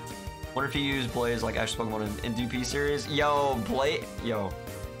 Wonder if you use Blaze like Ash's Pokemon in DP series. Yo,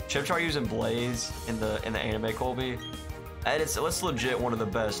 Chimchar using Blaze in the anime, Colby. And it's legit one of the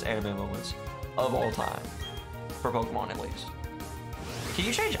best anime moments of all time. For Pokemon at least. Can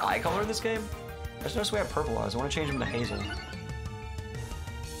you change eye color in this game? I just noticed we have purple eyes. I want to change them to hazel.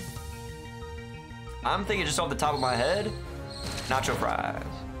 I'm thinking just off the top of my head, nacho fries.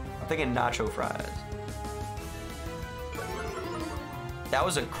 I'm thinking nacho fries. That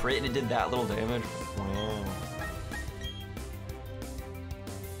was a crit and it did that little damage. Wow.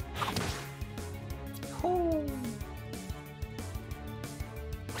 Ooh.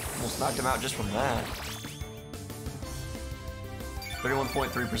 Almost knocked him out just from that.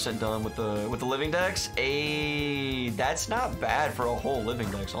 31.3% done with the living dex. That's not bad for a whole living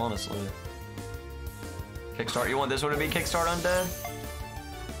dex, honestly. Kickstart. You want this one to be Kickstart Undead?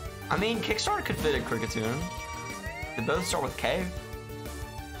 I mean, Kickstart could fit a Cricketune. They both start with K.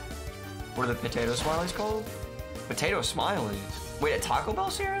 What are the potato smileys called? Potato smileys. Wait, at Taco Bell,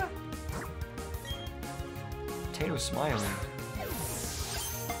 Sierra? Potato smileys.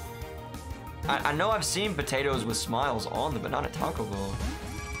 I know I've seen potatoes with smiles on them, but not at Taco Bell.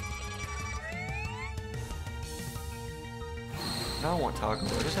 Now I want Taco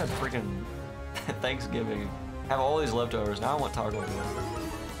Bell. I just had freaking Thanksgiving. I have all these leftovers. Now I want Taco Bell.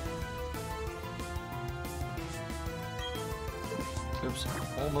 Oops.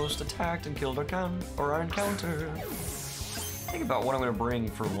 Almost attacked and killed our encounter. Think about what I'm gonna bring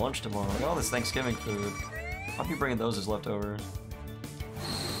for lunch tomorrow. I got all this Thanksgiving food. I'll be bringing those as leftovers.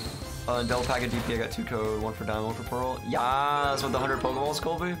 Double pack of DP, I got 2 code, 1 for Diamond, 1 for Pearl. Yes, with the 100 Pokeballs,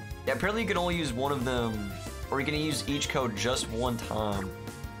 Colby. Yeah, apparently you can only use one of them, or you can use each code just one time.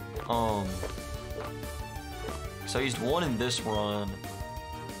 So I used one in this run.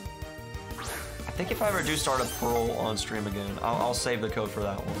 I think if I ever do start a Pearl on stream again, I'll save the code for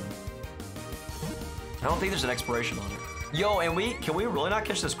that one. I don't think there's an expiration on it. Yo, and can we really not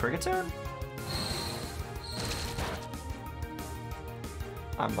catch this Cricketune?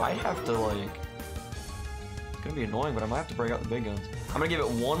 I might have to, like, it's gonna be annoying, but I might have to break out the big guns. I'm gonna give it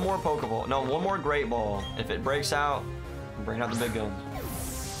one more Pokeball. No, one more Great Ball. If it breaks out, I'm bringing out the big guns.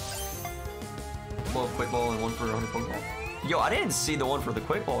 Well, Quick Ball and 1 for 100 Pokeball. Yo, I didn't see the one for the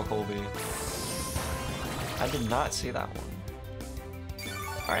Quick Ball, Colby. I did not see that one.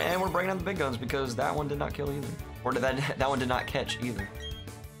 All right, and we're bringing out the big guns because that one did not kill either. Or that one did not catch either.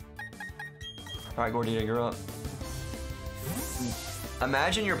 All right, Gordita, you're up.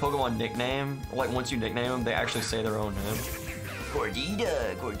 Imagine your Pokemon nickname, like once you nickname them, they actually say their own name.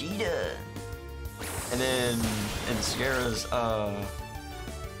 Gordita, Gordita. And then in Sierra's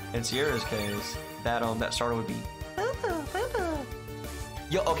case, that starter would be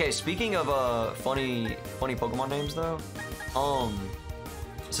Yo, okay, speaking of funny Pokemon names though,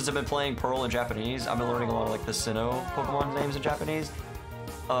 since I've been playing Pearl in Japanese, I've been learning a lot of like the Sinnoh Pokemon names in Japanese.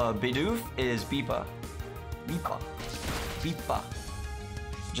 Bidoof is Beepa. Beepa.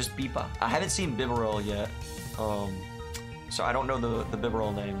 Just Beepa. I haven't seen Bibarel yet, so I don't know the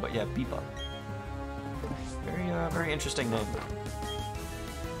Bibarel name, but yeah, Beepa. Very interesting name.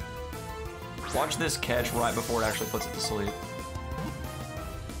 Watch this catch right before it actually puts it to sleep.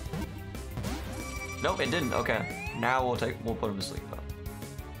 Nope, it didn't. Okay, now we'll put him to sleep though.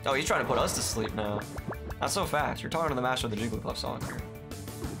 Oh, he's trying to put us to sleep now. Not so fast. You're talking to the master of the Jigglypuff song here.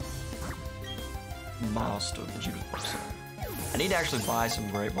 Master of the Jigglypuff song. I need to actually buy some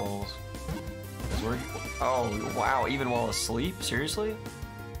Great Balls. Oh, wow, even while asleep? Seriously?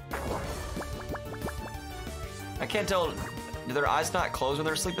 I can't tell, do their eyes not close when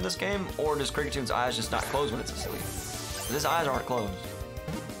they're asleep in this game? Or does Cricketune eyes just not close when it's asleep? His eyes aren't closed.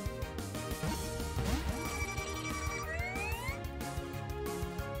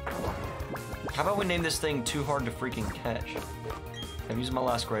 How about we name this thing Too Hard to Freaking Catch? I'm using my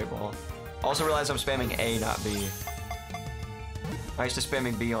last Great Ball. Also realize I'm spamming A, not B. I used to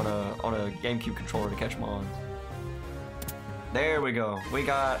spamming B on a GameCube controller to catch Mons. There we go. We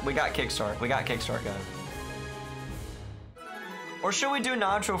got Kickstart. We got Kickstart, guys. Or should we do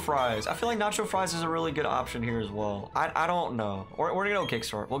Nacho Fries? I feel like Nacho Fries is a really good option here as well. I don't know. We're gonna go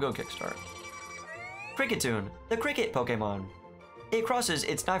Kickstart. We'll go Kickstart. Cricketune, the cricket Pokemon. It crosses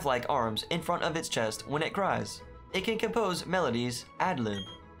its knife-like arms in front of its chest when it cries. It can compose melodies ad-lib.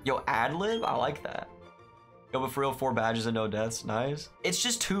 Yo, ad-lib? I like that. Yo, but for real, 4 badges and no deaths. Nice. It's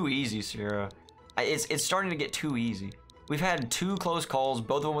just too easy, Sierra. It's starting to get too easy. We've had 2 close calls,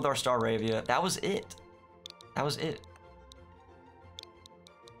 both of them with our Staravia. That was it. That was it.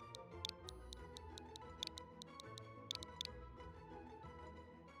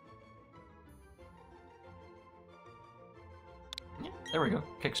 Yeah, there we go.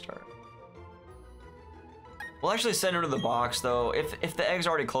 Kickstart. We'll actually send her to the box, though. If the egg's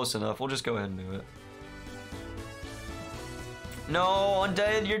already close enough, we'll just go ahead and do it. No,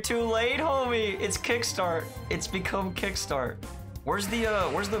 Undead, you're too late, homie. It's Kickstart. It's become Kickstart. Where's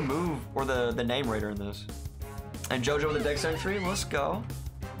the move or the name raider in this? And JoJo with the Dex entry. Let's go.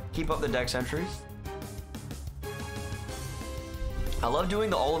 Keep up the Dex entries. I love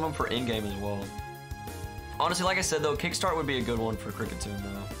doing all of them for in-game as well. Honestly, like I said though, Kickstart would be a good one for Cricketune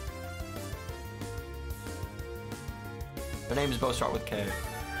though. The names both start with K.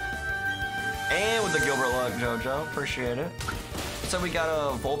 And with the Gilbert Luck, JoJo. Appreciate it. So we got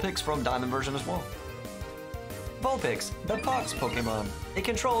a Vulpix from Diamond version as well. Vulpix, the Fox Pokemon. It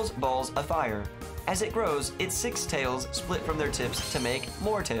controls balls of fire. As it grows, its 6 tails split from their tips to make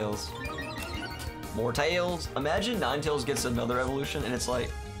more tails. More tails? Imagine Ninetales gets another evolution and it's like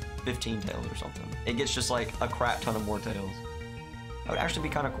 15 tails or something. It gets just like a crap ton of more tails. That would actually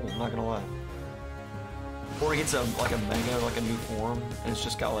be kind of cool, I'm not gonna lie. Or it gets like a mega, like a new form, and it's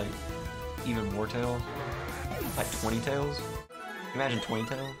just got like even more tails. Like 20 tails. Imagine 20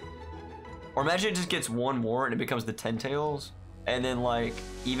 tails. Or imagine it just gets one more and it becomes the 10 tails. And then like,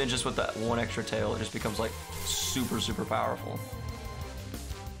 even just with that one extra tail, it just becomes like super, super powerful.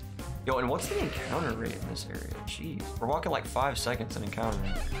 Yo, and what's the encounter rate in this area? Jeez, we're walking like 5 seconds and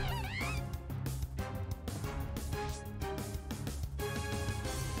encountering.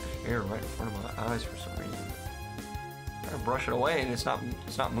 Hair right in front of my eyes for some reason. I'm trying to brush it away and it's not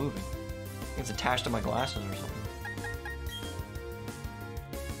moving. I think it's attached to my glasses or something.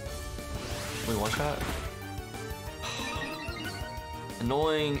 Wait, one shot?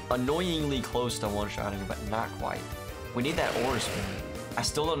 Annoyingly close to one-shotting, but not quite. We need that aura spin. I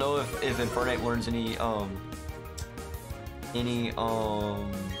still don't know if Infernape learns any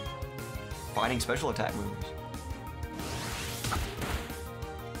fighting special attack moves.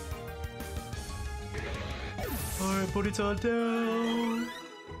 Alright, put it all down.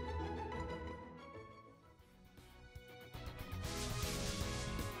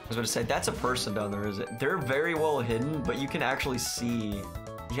 I was going to say, that's a person down there, is it? They're very well hidden, but you can actually see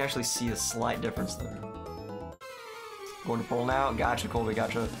a slight difference there. Going to Pearl now? Gotcha, Colby,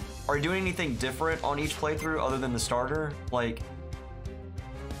 gotcha. Are you doing anything different on each playthrough other than the starter? Like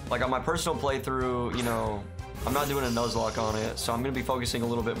on my personal playthrough, you know, I'm not doing a Nuzlocke on it, so I'm going to be focusing a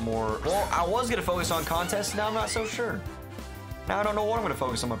little bit more. Well, I was going to focus on contests, now I'm not so sure. Now I don't know what I'm going to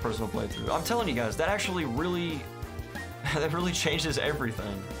focus on my personal playthrough. I'm telling you guys, that actually really, that really changes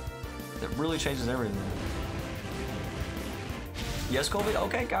everything. It really changes everything. Yes, Colby?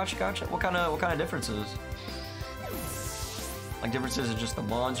 Okay, gotcha, gotcha. What kind of differences? Like differences in just the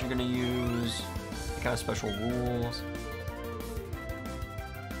mons you're gonna use, what kind of special rules.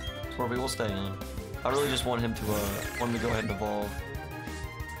 That's where we will stay in. I really just want him to go ahead and evolve.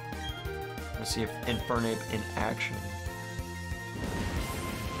 Let's see if Infernape in action.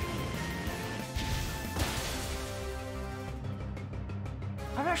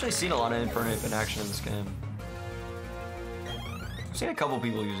 I've actually seen a lot of Infernape in action in this game. I've seen a couple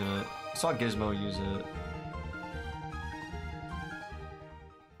people using it. I saw Gizmo use it.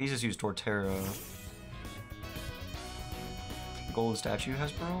 He just used Torterra. Golden statue,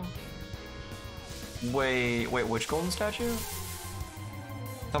 Hesperil? Wait, which golden statue?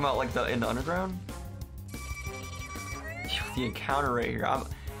 Talking about like in the underground? The encounter rate here.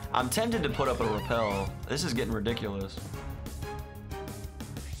 I'm tempted to put up a repel. This is getting ridiculous.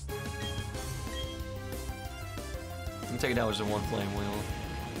 I'm gonna take it down with just one flame wheel.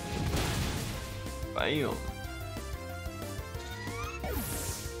 Bam.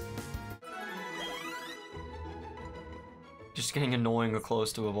 Just getting annoying or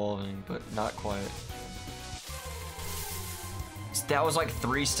close to evolving, but not quite. That was like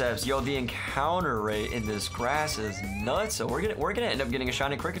 3 steps. Yo, the encounter rate in this grass is nuts. So we're gonna end up getting a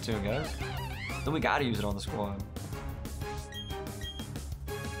shiny Cricketune, guys. Then we gotta use it on the squad.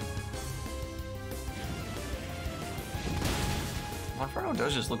 Monferno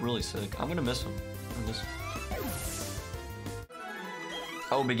does just look really sick. I'm gonna miss him.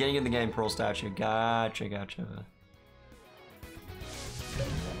 Oh, beginning of the game, Pearl statue. Gotcha, gotcha.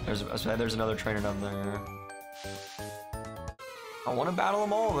 There's another trainer down there. I want to battle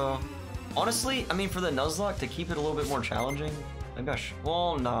them all though. Honestly, I mean, for the Nuzlocke to keep it a little bit more challenging, maybe I should.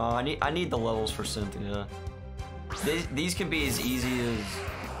 Well, no, I need the levels for Cynthia. These can be as easy as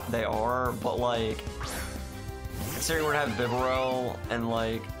they are, but like, considering we're gonna have Bibarel and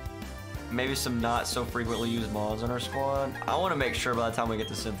like maybe some not so frequently used mods on our squad, I want to make sure by the time we get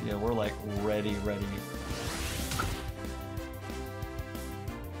to Cynthia, we're like ready.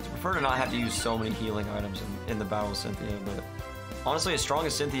 I prefer to not have to use so many healing items in the battle with Cynthia, but honestly, as strong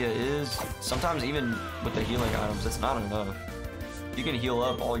as Cynthia is, sometimes even with the healing items, it's not enough. You can heal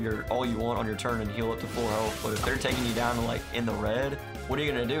up all you want on your turn and heal up to full health, but if they're taking you down to like in the red, what are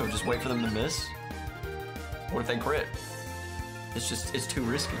you gonna do? Just wait for them to miss? What if they crit? It's too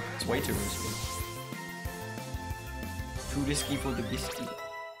risky. It's way too risky. Too risky for the biscuit.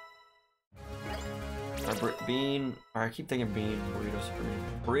 Bean, or I keep thinking Bean, Burrito Supreme.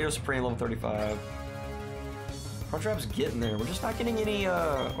 Burrito Supreme, level 35. Crunchwrap's getting there. We're just not getting any,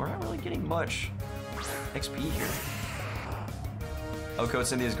 we're not really getting much XP here. Oh, Coach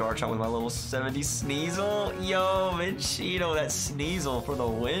Cynthia's Garchomp with my level 70 Sneasel. Yo, Minchito, that Sneasel for the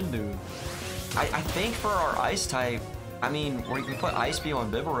win, dude. I think for our ice type, I mean, we can put Ice Beam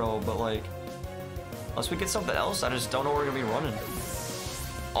on Bibarel, but like, unless we get something else, I just don't know where we're gonna be running.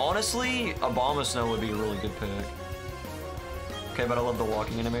 Honestly, Abomasnow would be a really good pick. Okay, but I love the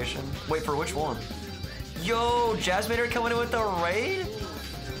walking animation. Wait, for which one? Yo, Jasminator coming in with the raid?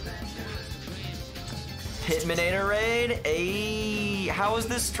 Hitminator raid? Ayy, how was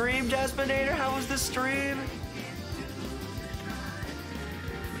this stream, Jasminator? How was this stream?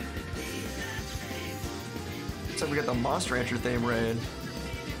 So we got the Monster Rancher theme raid.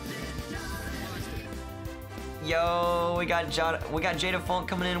 Yo, we got Jada Funk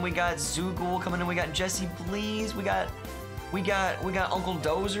coming in, we got Zoogle coming in, we got Jesse Please, we got Uncle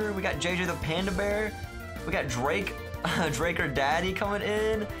Dozer, we got JJ the Panda Bear, we got Drake, Drake or Daddy coming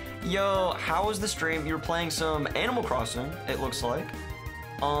in. Yo, how was the stream? You were playing some Animal Crossing, it looks like.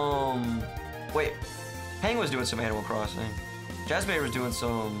 Wait, Hang was doing some Animal Crossing. Jasmine was doing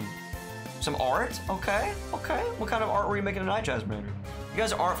some art? Okay. What kind of art were you making tonight, Jasmine? You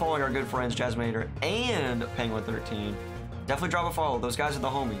guys aren't following our good friends, Jasmine and Penguin13. Definitely drop a follow. Those guys are the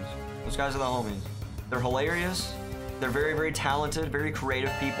homies. They're hilarious. They're very, very talented, very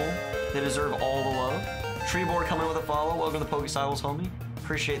creative people. They deserve all the love. Treeboard coming with a follow. Welcome to the Pokecycles, homie.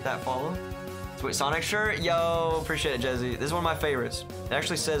 Appreciate that follow. Sweet Sonic shirt. Yo, appreciate it, Jezzy. This is one of my favorites. It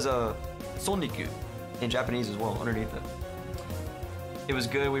actually says Soniku in Japanese as well underneath it. It was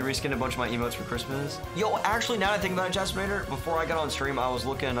good. We reskinned a bunch of my emotes for Christmas. Yo, actually, now that I think about it, Jasminator, before I got on stream, I was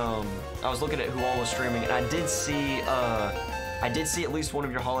looking at who all was streaming, and I did see at least one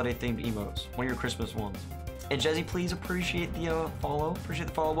of your holiday-themed emotes, one of your Christmas ones. And Jezzy, please appreciate the follow. Appreciate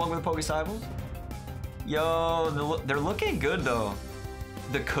the follow. Welcome to the Pokecycles. Yo, they're looking good though.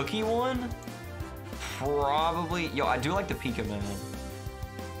 The cookie one, probably. Yo, I do like the Pika man.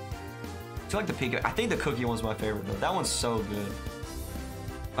 I think the cookie one's my favorite though. That one's so good.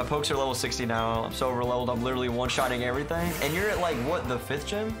 My pokes are level 60 now. I'm so over leveled. I'm literally one-shotting everything. And you're at like what, the 5th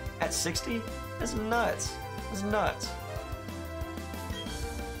gym at 60? That's nuts.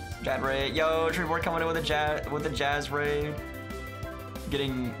 Jad raid. Yo, Treeboard coming in with a jazz raid.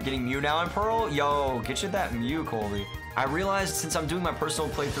 Getting Mew now in Pearl. Yo, get you that Mew, Colby. I realized since I'm doing my personal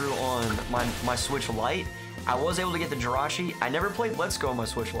playthrough on my Switch Lite, I was able to get the Jirachi. I never played Let's Go on my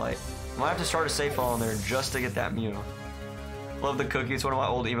Switch Lite. I might have to start a save file on there just to get that Mew. Love the cookie. It's one of my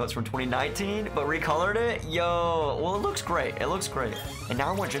old emotes from 2019, but recolored it. Yo, well, it looks great. And now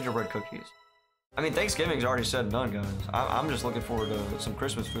I want gingerbread cookies. I mean, Thanksgiving's already said and done, guys. I'm just looking forward to some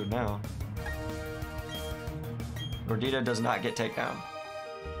Christmas food now. Gordita does not get takedown.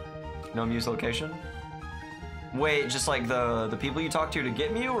 No Mew's location? Wait, just like the people you talk to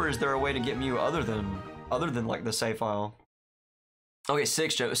get Mew, or is there a way to get Mew other than like the save file? Okay,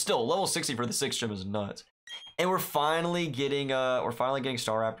 6th gym. Still, level 60 for the 6th gym is nuts. And we're finally getting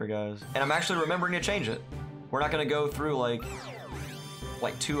Staraptor, guys. And I'm actually remembering to change it. We're not gonna go through like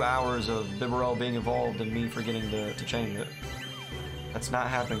 2 hours of Bibarel being evolved and me forgetting to change it. That's not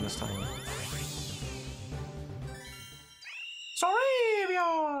happening this time.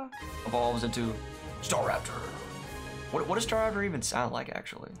 Staraptor evolves into Staraptor. What does Staraptor even sound like,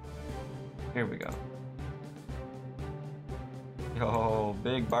 actually? Here we go. Yo,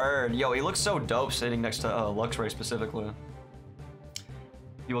 big bird. Yo, he looks so dope sitting next to Luxray specifically.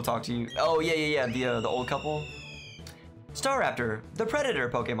 He will talk to you. Oh, yeah, the old couple. Staraptor, the predator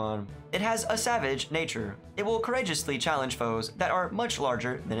Pokemon. It has a savage nature. It will courageously challenge foes that are much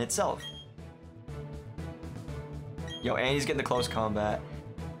larger than itself. Yo, and he's getting the close combat.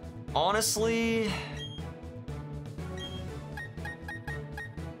 Honestly,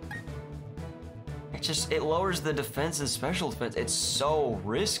 it lowers the defense and special defense. It's so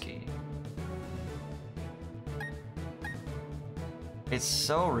risky. It's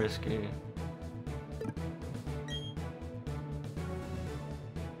so risky.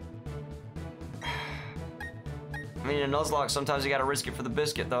 I mean, in Nuzlocke, sometimes you gotta risk it for the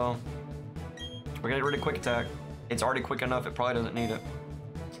biscuit, though. We're gonna get rid of Quick Attack. It's already quick enough, it probably doesn't need it.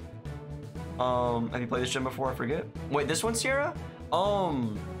 Have you played this gym before? I forget. Wait, this one, Sierra?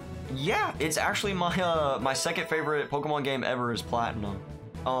 Yeah, it's actually my my second favorite Pokemon game ever is Platinum.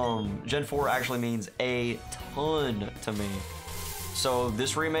 Gen 4 actually means a ton to me. So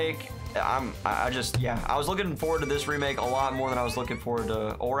this remake, I was looking forward to this remake a lot more than I was looking forward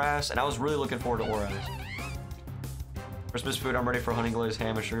to Oras, and I was really looking forward to Oras. Christmas food, I'm ready for honey glazed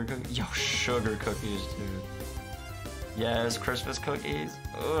ham and sugar cookies. Yo, sugar cookies, dude. Yes, Christmas cookies.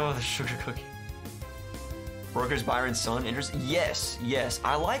 Oh, the sugar cookie. Broker's Byron's son, interesting. Yes.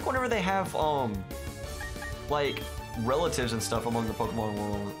 I like whenever they have like relatives and stuff among the Pokemon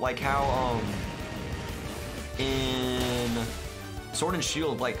world. Like how in Sword and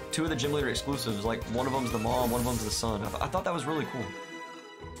Shield, like 2 of the gym leader exclusives. Like one of them's the mom, one of them's the son. I thought that was really cool.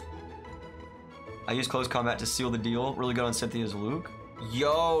 I use close combat to seal the deal. Really good on Cynthia's Luke.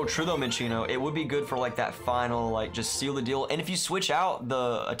 Yo, true though, Minchino. It would be good for like that final, like just seal the deal. And if you switch out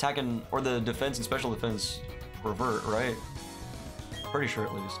the attack and or the defense and special defense, revert, right? Pretty sure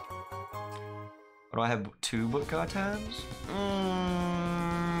at least. What do I have? 2 book card tabs?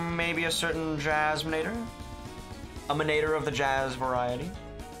 Maybe a certain Jasminator. A Manator of the Jazz variety.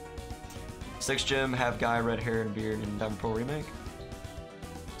 6 gym, have guy, red hair and beard in Diamond Pearl remake.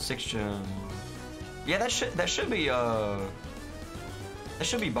 6 gym. Yeah, that should be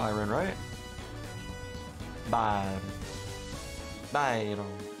Byron, right? Byron.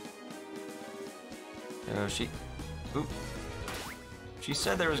 She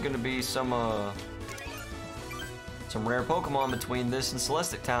said there was gonna be some rare Pokemon between this and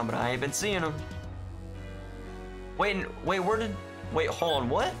Celestic Town, but I ain't been seeing them. Wait, hold on,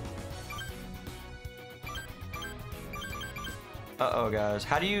 what? Uh-oh, guys.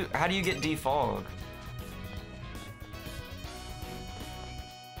 How do you get defog?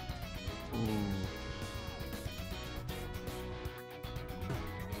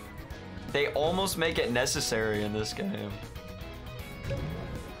 They almost make it necessary in this game.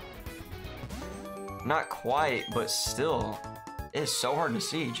 Not quite, but still. It's so hard to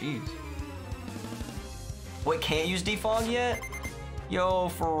see, jeez. Wait, can't use defog yet? Yo,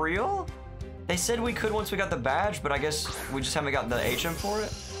 for real? They said we could once we got the badge, but I guess we just haven't got the HM for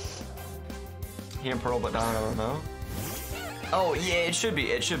it. He and Pearl, but I don't know. Oh yeah, it should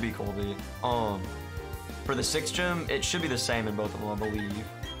be Colby. For the 6th gym, it should be the same in both of them, I believe.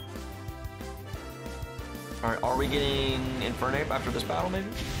 Alright, are we getting Infernape after this battle, maybe?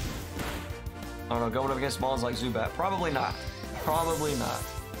 I don't know, going up against mons like Zubat. Probably not. Probably not.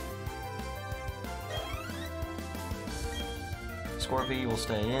 Scorpy will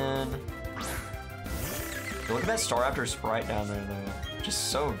stay in. Look at that Staraptor sprite down there, though.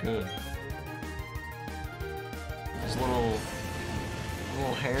 Just so good. His little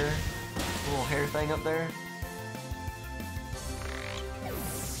hair thing up there.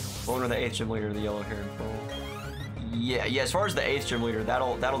 Going to the 8th gym leader, the yellow hair and pearl. Yeah. As far as the 8th gym leader,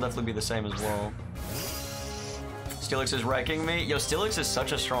 that'll definitely be the same as well. Steelix is wrecking me. Yo, Steelix is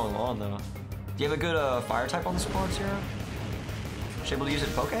such a strong lawn, though. Do you have a good fire type on the support, Sierra? She able to use it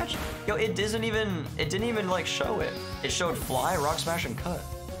Poketch? Yo, it didn't even like show it. It showed Fly, Rock Smash, and Cut.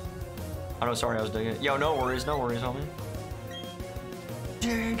 Oh no, sorry, I was digging it. Yo, no worries, homie.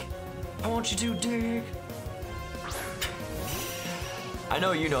 Dig! I want you to dig! I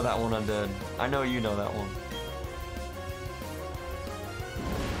know you know that one, Undead. I know you know that one.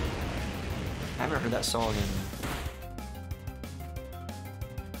 I haven't heard that song in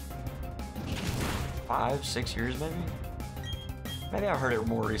 5, 6 years, maybe? Maybe I've heard it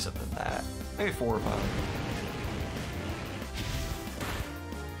more recent than that. Maybe 4 or 5.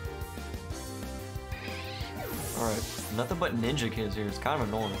 Alright, nothing but ninja kids here. It's kind of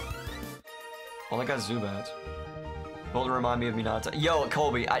annoying. All I got is Zubats. Well, to remind me of Minata. Yo,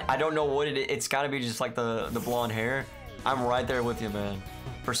 Colby, I don't know what it is. It's gotta be just like the blonde hair. I'm right there with you, man.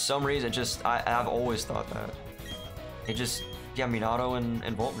 For some reason, it just, I've always thought that. It just, yeah, Minato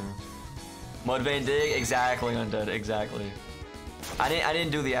and Voltner. Mudvayne Dig, exactly, Undead, exactly. I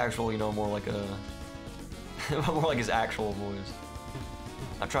didn't do the actual, you know, more like a, more like his actual voice.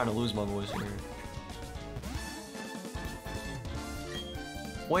 I'm trying to lose my voice here.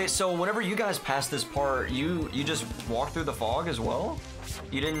 Wait, so whenever you guys pass this part, you just walk through the fog as well?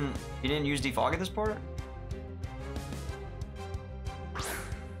 You didn't use defog at this part?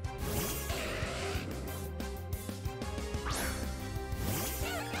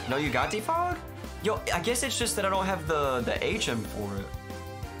 No, you got defog? Yo, I guess it's just that I don't have the HM for it.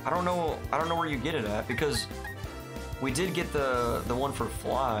 I don't know where you get it at, because we did get the one for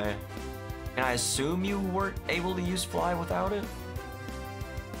Fly, and I assume you weren't able to use Fly without it.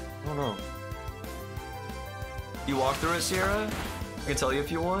 I don't know. You walk through it, Sierra? I can tell you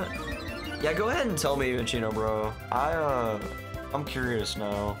if you want. Yeah, go ahead and tell me, Vincino, bro. I'm curious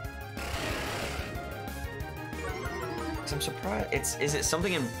now. I'm surprised. Is it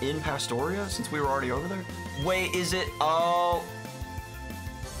something in Pastoria since we were already over there? Wait, is it? Oh,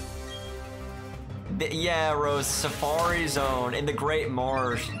 yeah, Rose. Safari Zone in the Great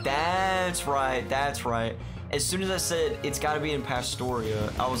Marsh. That's right. That's right. As soon as I said it's got to be in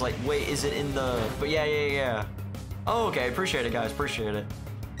Pastoria, I was like, wait, is it in the? But yeah. Oh, okay. Appreciate it, guys. Appreciate it.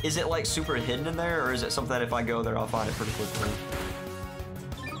 Is it like super hidden in there, or is it something that if I go there, I'll find it pretty quickly?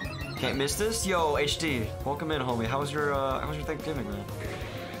 Can't miss this? Yo, HD, welcome in, homie. How was your Thanksgiving, man?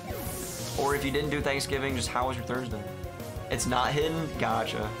 Or if you didn't do Thanksgiving, just how was your Thursday? It's not hidden?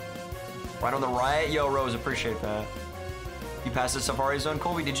 Gotcha. Right on the right? Yo, Rose, appreciate that. You passed the Safari Zone.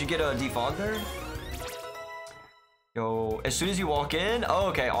 Colby, did you get a defog there? Yo, as soon as you walk in? Oh,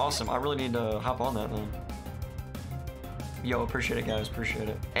 okay, awesome. I really need to hop on that then. Yo, appreciate it, guys. Appreciate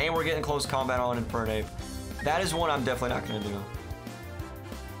it. And we're getting close combat on Infernape. That is one I'm definitely not going to do.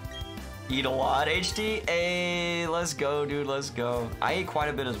 Eat a lot, HD? Hey, let's go, dude. Let's go. I ate quite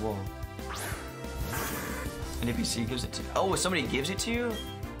a bit as well. And if you see, gives it to you. Oh, somebody gives it to you?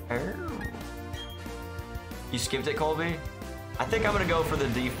 Oh. You skipped it, Colby? I think I'm going to go for the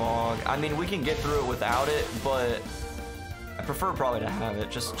defog. I mean, we can get through it without it, but I prefer probably to have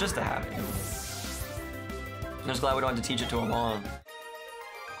it. Just to have it. I'm just glad we don't have to teach it to him on.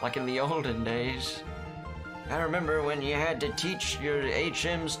 Like in the olden days. I remember when you had to teach your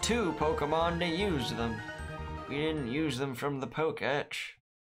HMs to Pokemon to use them. We didn't use them from the Poketch.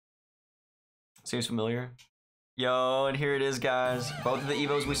 Seems familiar. Yo, and here it is, guys. Both of the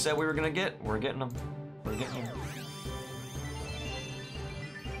Evos we said we were gonna get, we're getting them. We're getting them.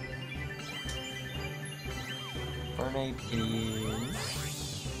 Infernape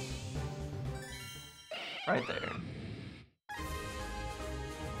is right there.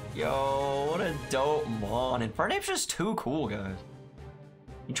 Yo, what a dope mon. Infernape's just too cool, guys.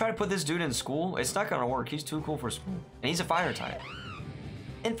 You try to put this dude in school, it's not gonna work. He's too cool for school. And he's a fire type.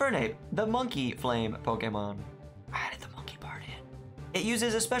 Infernape, the monkey flame Pokemon. I added the monkey part in. It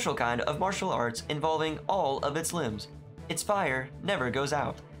uses a special kind of martial arts involving all of its limbs. Its fire never goes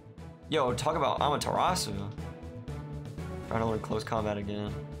out. Yo, talk about Amaterasu. Trying to learn close combat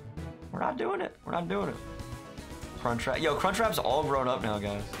again. We're not doing it. We're not doing it. Cruntrap. Yo, Cruntrap's all grown up now,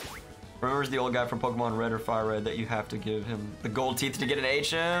 guys. Remembers the old guy from Pokemon Red or Fire Red that you have to give him the gold teeth to get an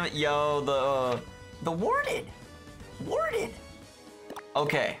HM? Yo, the Warden. Warden.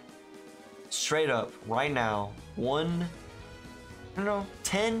 Okay. Straight up, right now,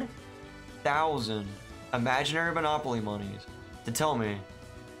 10,000 imaginary Monopoly monies to tell me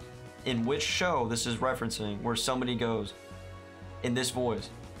in which show this is referencing where somebody goes in this voice,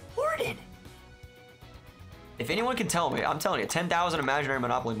 Warden. If anyone can tell me, I'm telling you, 10,000 imaginary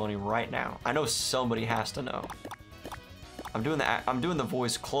Monopoly money right now. I know somebody has to know. I'm doing the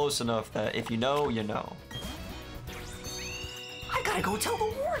voice close enough that if you know, you know. I gotta go tell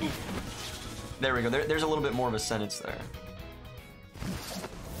the Warden. There we go. There's a little bit more of a sentence there.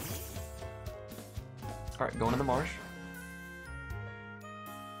 All right, going to the marsh.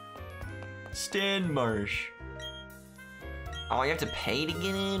 Stan Marsh. Oh, you have to pay to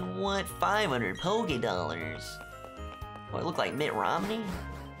get in? What? 500 Pokédollars. Oh, it looked like Mitt Romney.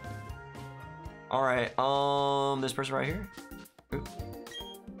 All right, this person right here. Ooh.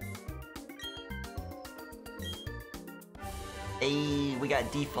 Hey, we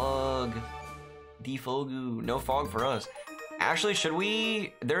got defog. Defogu. No fog for us. Actually, should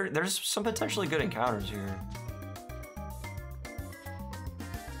we? There's some potentially good encounters here.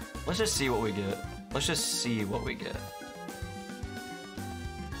 Let's just see what we get. Let's just see what we get.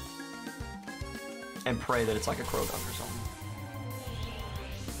 And pray that it's like a Croagunk or something.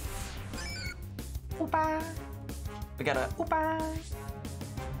 Oopa. We got a Oopa.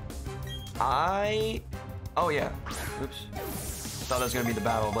 Oh yeah. Oops. Thought that was gonna be the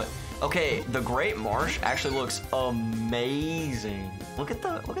battle, but okay. The Great Marsh actually looks amazing. Look at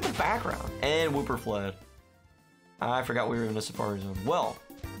the background. And Wooper fled. I forgot we were in the Safari Zone. Well,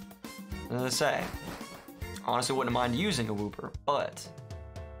 as I say, honestly wouldn't mind using a Wooper, but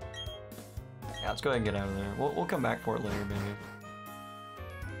yeah, let's go ahead and get out of there. We'll come back for it later, maybe.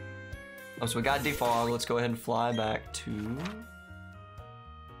 Oh, so we got defog. Let's go ahead and fly back to,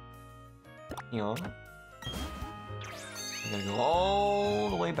 you know, I'm gonna go all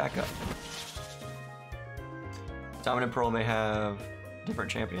the way back up. Dominant Pearl may have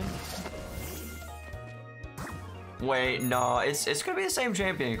different champion. Wait, no, it's gonna be the same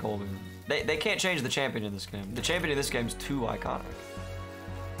champion, Colby. They can't change the champion in this game. The champion in this game is too iconic.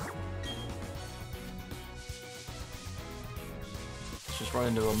 Let's just run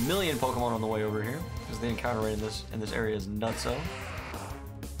into a million Pokemon on the way over here because the encounter rate in this area is nutso.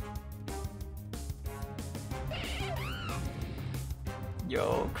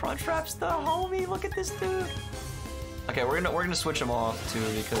 Yo, Crunchtrap's the homie. Look at this dude. Okay, we're gonna switch him off too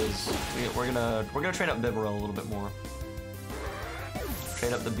because we're gonna train up Bibarel a little bit more.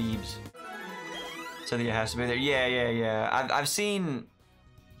 Train up the Beebs. Cynthia has to be there. Yeah. I've seen.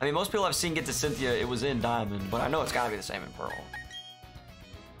 I mean, most people I've seen get to Cynthia. It was in Diamond, but I know it's gotta be the same in Pearl.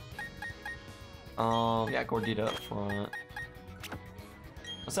 Yeah, Gordita up front.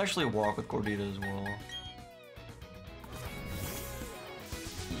 Let's actually walk with Gordita as well.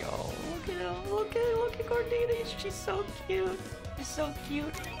 Yo, look at him, look Look at Gordita. She's so cute. She's so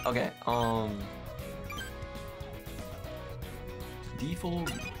cute. Okay,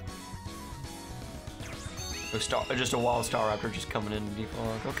 default. Just a wild Staraptor just coming in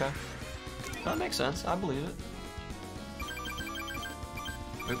default. Okay. That makes sense. I believe it.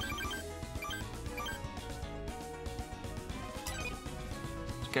 Oops.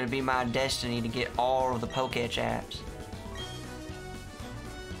 It's gonna be my destiny to get all of the Pokéchaps.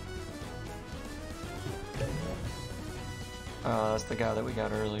 That's the guy that we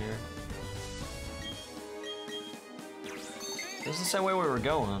got earlier. This is the same way we were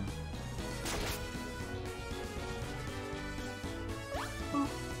going. We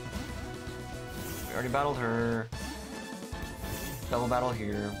already battled her. Double battle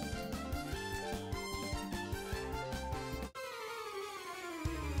here.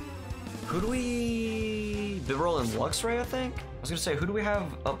 Who do we... Bibarel and Luxray, I think? I was gonna say, who do we have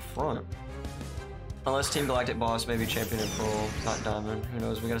up front? Unless Team Galactic Boss, maybe Champion and Pearl, not Diamond. Who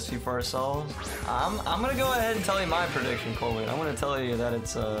knows? We gotta see for ourselves. I'm gonna go ahead and tell you my prediction, Colby. I'm gonna tell you that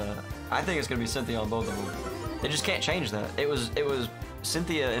it's I think it's gonna be Cynthia on both of them. They just can't change that. It was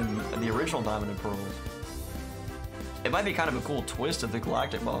Cynthia in the original Diamond and Pearl. It might be kind of a cool twist if the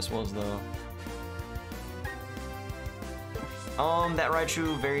Galactic Boss was though. That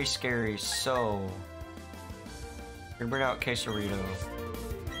Raichu very scary. So we're gonna bring out Quesarito.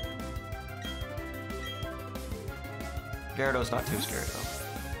 Gyarados not too scary though.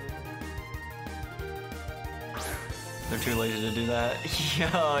 They're too lazy to do that.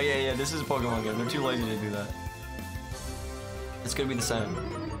 Yeah, this is a Pokemon game. They're too lazy to do that. It's gonna be the same.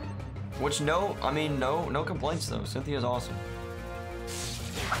 Which no complaints though. Cynthia's awesome.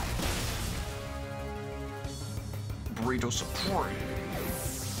 Burrito Supreme.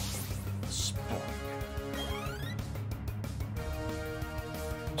 Spark.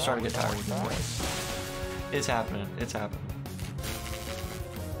 I'm starting to get tired of this. It's happening. It's happening.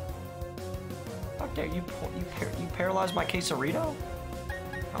 How dare you paralyze my Quesarito?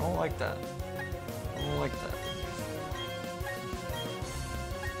 I don't like that. I don't like that.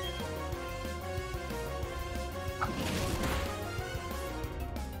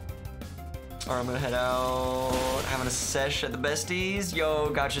 Alright, I'm gonna head out. Having a sesh at the besties. Yo,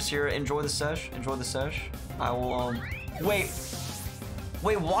 gotcha, Sierra. Enjoy the sesh. Enjoy the sesh. I will, Wait,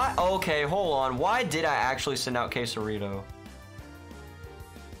 why? Okay, hold on. Why did I actually send out Quesarito?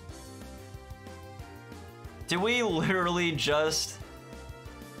 Did we literally just...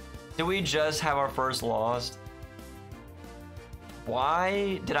 Did we just have our first loss?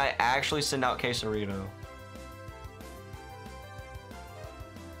 Why did I actually send out Quesarito?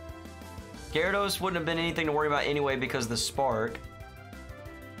 Gyarados wouldn't have been anything to worry about anyway because the Spark.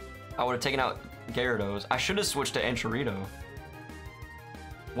 I would have taken out Gyarados. I should have switched to Enchirito.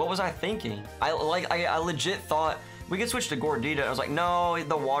 What was I thinking? I legit thought we could switch to Gordita. I was like, no,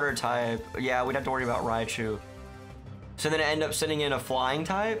 the water type. Yeah, we'd have to worry about Raichu. So then I end up sending in a flying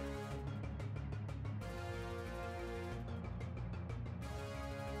type.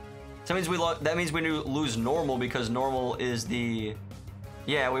 So that means we lose normal because normal is the...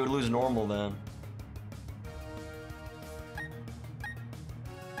 Yeah, we would lose normal then.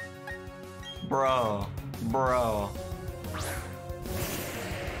 Bro.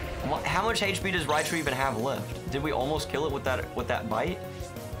 How much HP does Raichu even have left? Did we almost kill it with that bite?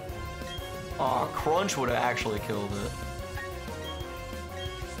 Aw, Crunch would have actually killed it.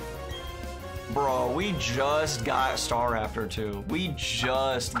 Bro, we just got Staraptor too. We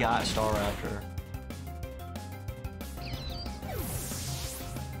just got Staraptor.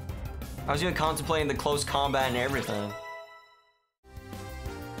 I was even contemplating the close combat and everything.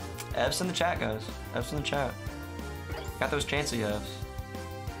 F's in the chat, guys. F's in the chat. Got those Chansey F's.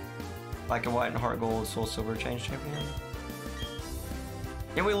 Black and White and Heart Gold, Soul Silver, Change Champion.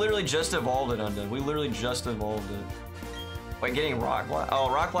 Yeah, we literally just evolved it, Undead. We literally just evolved it. Wait, getting Rock Blast? Oh,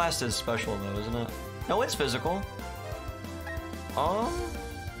 Rock Blast is special though, isn't it? No, it's physical.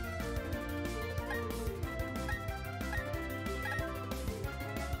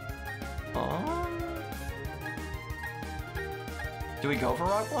 Do we go for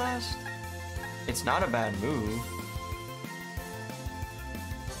Rock Blast? It's not a bad move.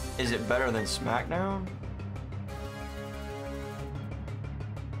 Is it better than Smackdown?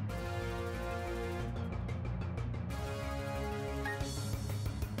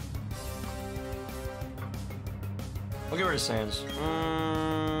 I'll get rid of Sands.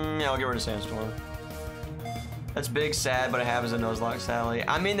 Yeah, I'll get rid of Sandstorm. That's big, sad, but I have as a Nuzlocke Sally.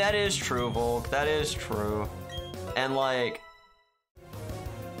 I mean, that is true, Volk. That is true. And like,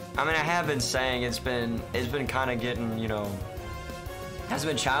 I mean, I have been saying it's been kind of getting, you know, Hasn't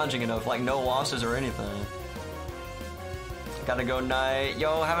been challenging enough, like no losses or anything. Gotta go night.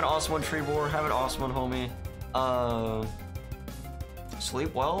 Yo, have an awesome one, Treebor. Have an awesome one, homie.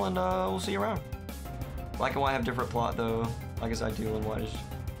 Sleep well, and we'll see you around. Black and white have different plot though. Like it's ideal and white is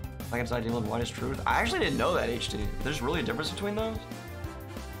white is truth. I actually didn't know that, HT. There's really a difference between those?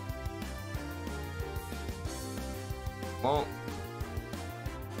 Well,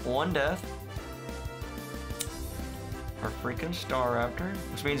 one death. Our freaking Star Raptor,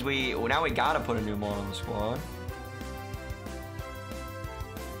 which means now we gotta put a new mod on the squad.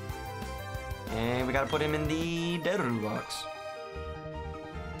 And we gotta put him in the Deru box.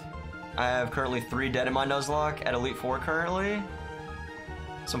 I have currently 3 dead in my Nuzlocke at Elite 4 currently.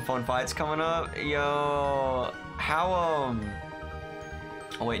 Some fun fights coming up. Yo, how,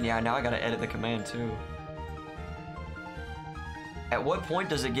 oh wait, yeah, now I gotta edit the command too. At what point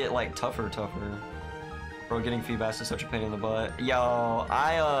does it get, like, tougher? Bro, getting feedback is such a pain in the butt. Yo,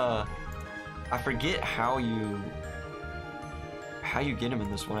 I forget how you get him in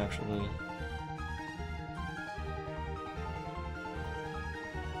this one, actually.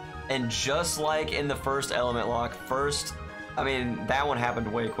 And just like in the first Elementlocke, I mean, that one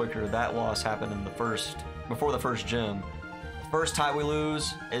happened way quicker. That loss happened in before the first gym. First type we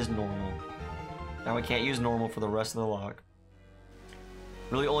lose is normal. Now we can't use normal for the rest of the lock.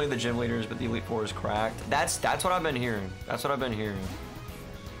 Really only the gym leaders, but the Elite 4 is cracked. That's what I've been hearing. That's what I've been hearing.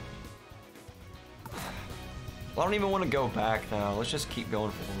 I don't even want to go back now. Let's just keep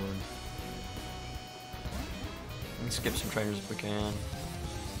going forward. Let's skip some trainers if we can.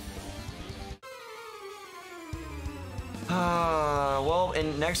 Well,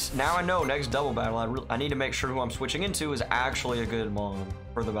 now I know next double battle, I need to make sure who I'm switching into is actually a good mon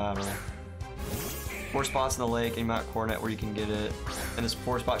for the battle. 4 spots in the lake, and Mount Coronet where you can get it. And this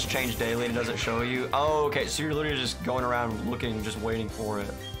 4 spots change daily and it doesn't show you. Oh, okay, so you're literally just going around looking, just waiting for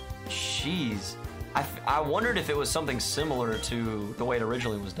it. Jeez. I wondered if it was something similar to the way it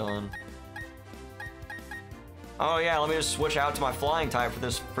originally was done. Oh yeah, let me just switch out to my flying type for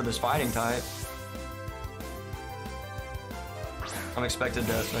this fighting type. I'm expected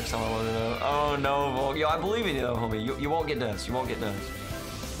deaths next time I load it up. Oh no, Volk. Yo, I believe in you though, homie. You won't get deaths. You won't get deaths.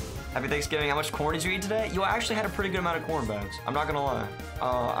 Happy Thanksgiving. How much corn did you eat today? Yo, I actually had a pretty good amount of corn bags. I'm not gonna lie.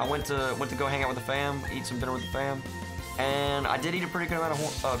 I went to go hang out with the fam, eat some dinner with the fam, and I did eat a pretty good amount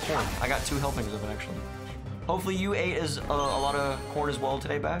of corn. I got 2 helpings of it actually. Hopefully you ate a lot of corn as well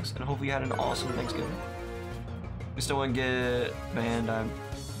today, Bags, and hopefully you had an awesome Thanksgiving. We still want to get banned.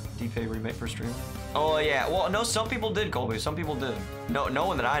 DP remake for stream. Oh yeah, well no, some people did, Colby. Some people did. No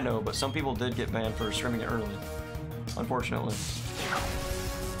one that I know, but some people did get banned for streaming it early. Unfortunately.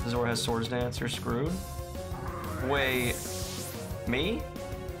 Zor has Swords Dance. You're screwed. Wait, me?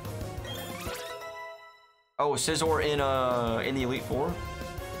 Oh, Scizor in the Elite 4.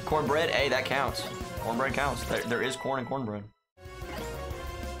 Cornbread. Hey, that counts. Cornbread counts. There is corn and cornbread.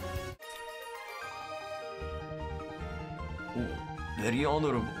 Ooh, very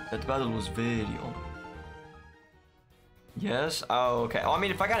honorable. That battle was very honorable. Yes? Oh, okay. Oh, I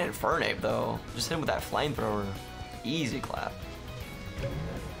mean, if I got Infernape, though, just hit him with that flamethrower. Easy clap.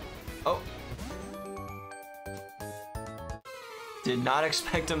 Oh. Did not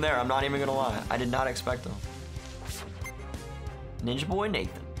expect him there. I'm not even gonna lie. I did not expect him. Ninja Boy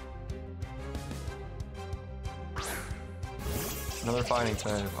Nathan. Another fighting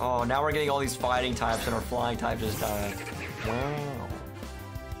type. Oh, now we're getting all these fighting types and our flying type just died. Wow.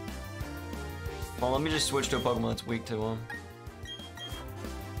 Well, let me just switch to a Pokemon that's weak to him.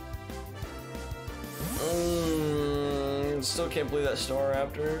 Still can't believe that Star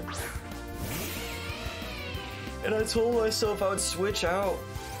Raptor. And I told myself I would switch out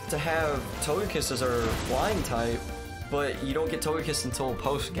to have Togekiss as our flying type, but you don't get Togekiss until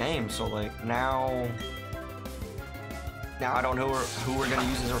post-game, so like now I don't know who we're gonna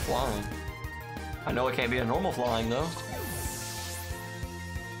use as our flying. I know it can't be a normal flying though.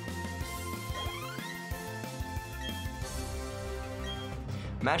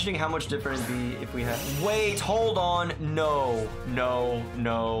 Imagining how much different it'd be if we had— Wait, hold on. No.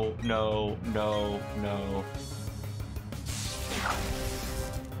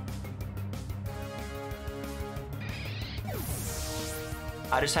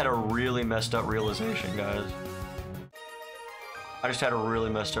 I just had a really messed up realization, guys. I just had a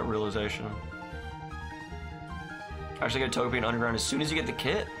really messed up realization. Actually get Togepi and Underground as soon as you get the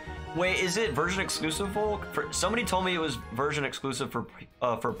kit? Wait, is it version exclusive, Volk? Somebody told me it was version exclusive for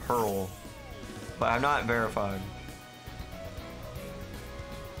Pearl, but I'm not verified.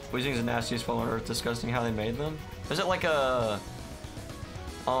 Weezing's the nastiest foe on earth. Disgusting how they made them. Is it like a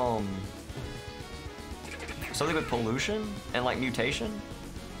some Something with pollution and like mutation?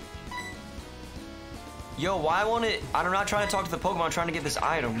 Yo, why won't it? I'm not trying to talk to the Pokemon, I'm trying to get this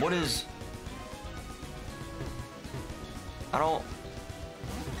item. What is... I don't...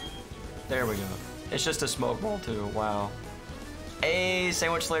 There we go. It's just a smoke ball too, wow. Hey,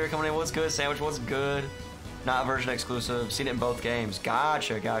 Sandwich Slayer coming in, what's good? Sandwich, what's good? Not version exclusive, seen it in both games.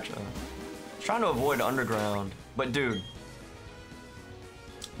 Gotcha, gotcha. Trying to avoid underground, but dude.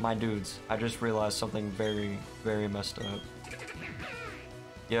 My dudes, I just realized something very, very messed up.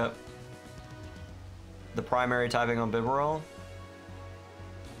 Yep. The primary typing on Bibarel.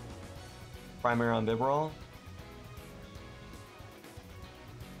 Primary on Bibarel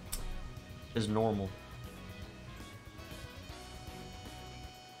is normal.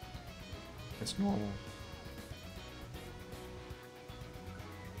 It's normal.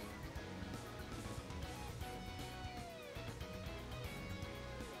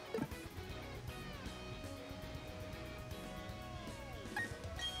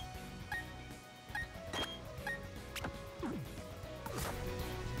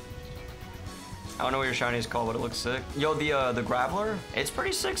 I don't know what your shiny is called, but it looks sick. Yo, the Graveler, it's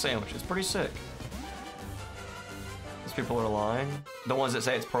pretty sick, Sandwich. It's pretty sick. These people are lying. The ones that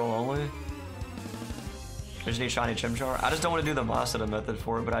say it's Pearl only. I just need shiny Chimchar. I just don't want to do the Masada method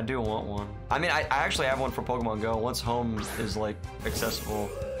for it, but I do want one. I mean, I actually have one for Pokemon Go. Once home is like accessible,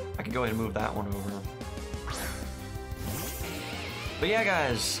 I can go ahead and move that one over. But yeah,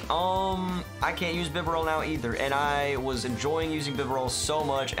 guys, I can't use Bibarel now either, and I was enjoying using Bibarel so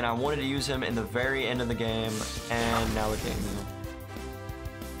much, and I wanted to use him in the very end of the game, and now we can't use him.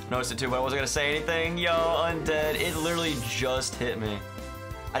 Noticed it too, but I wasn't gonna say anything. Yo, Undead, it literally just hit me.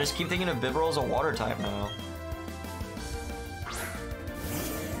 I just keep thinking of Bibarel as a water type now.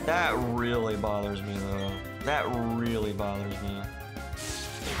 That really bothers me, though. That really bothers me.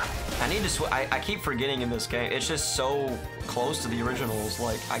 I need to I keep forgetting in this game. It's just so close to the originals.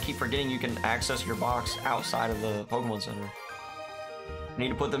 Like, I keep forgetting you can access your box outside of the Pokemon Center. I need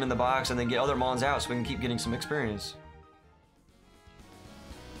to put them in the box and then get other Mons out so we can keep getting some experience.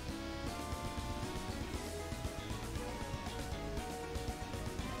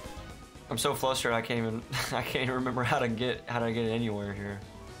 I'm so flustered I can't even remember how to get anywhere here.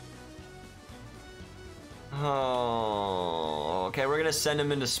 Oh, okay, we're gonna send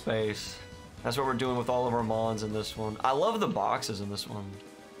him into space. That's what we're doing with all of our Mons in this one. I love the boxes in this one.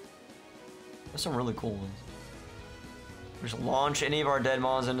 There's some really cool ones. Just launch any of our dead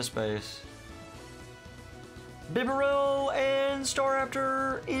Mons into space. Bibarel and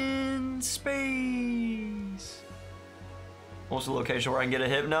Staraptor in space. What's the location where I can get a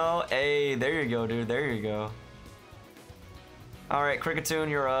Hypno? Hey, there you go, dude. There you go. All right, Cricketune,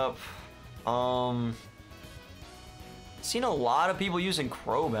 you're up. Seen a lot of people using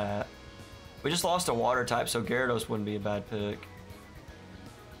Crobat. We just lost a water type, so Gyarados wouldn't be a bad pick.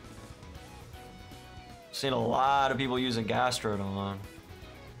 Seen a lot of people using Gastrodon.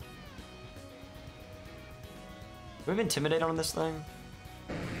 Do we have Intimidate on this thing?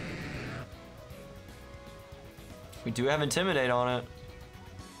 We do have Intimidate on it.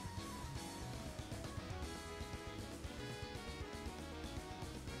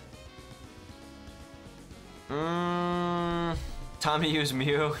 Time to use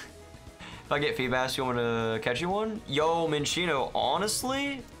Mew. If I get feedback, you want me to catch you one? Yo, Minchino,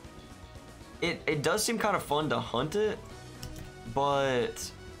 honestly, it does seem kind of fun to hunt it,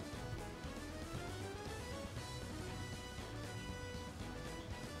 but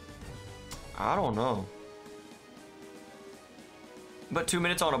I don't know. But 2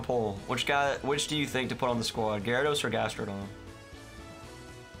 minutes on a poll. Which do you think to put on the squad? Gyarados or Gastrodon?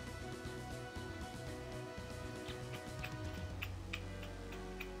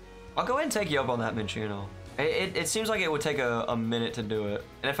 I'll go ahead and take you up on that, Minchino. It seems like it would take a minute to do it.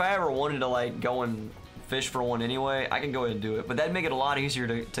 And if I ever wanted to like go and fish for one anyway, I can go ahead and do it. But that'd make it a lot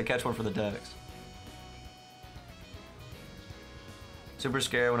easier to catch one for the Dex. Super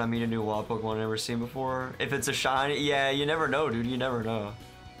scared when I meet a new wild Pokemon I've never seen before. If it's a shiny, yeah, you never know, dude. You never know.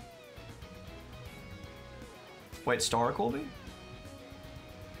 Wait, Star Colby?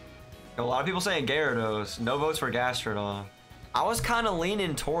 A lot of people saying Gyarados. No votes for Gastrodon. I was kind of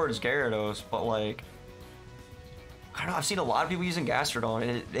leaning towards Gyarados, but like, I don't know. I've seen a lot of people using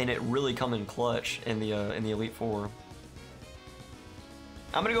Gastrodon, and it really come in clutch in the Elite Four.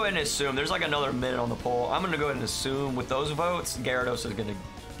 I'm gonna go ahead and assume there's like another minute on the poll. I'm gonna go ahead and assume with those votes, Gyarados is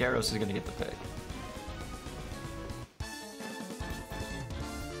gonna get the pick.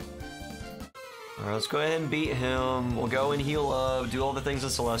 All right, let's go ahead and beat him. We'll go and heal up, do all the things in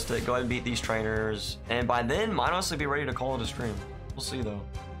Celestic, go ahead and beat these trainers, and by then, might honestly be ready to call it a stream. We'll see though.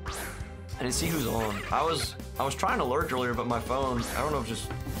 I didn't see who's on. I was trying to lurk earlier, but my phone, I don't know if just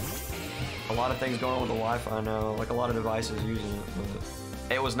a lot of things going on with the Wi-Fi now, like a lot of devices using it, but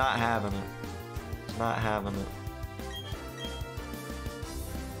it was not having it. It's not having it.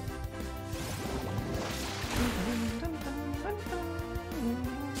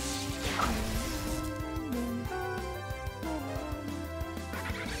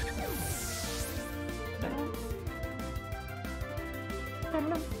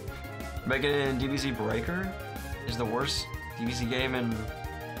 Making it in DBZ Breaker is the worst DBZ game in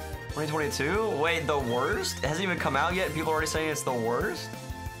 2022? Wait, the worst? It hasn't even come out yet. People are already saying it's the worst?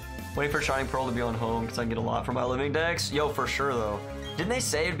 Waiting for Shining Pearl to be on home because I can get a lot from my living decks. Yo, for sure though. Didn't they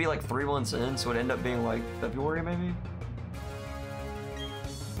say it'd be like 3 months in, so it'd end up being like February maybe?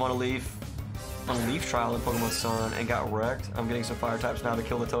 I'm on a leaf trial in Pokemon Sun and got wrecked. I'm getting some fire types now to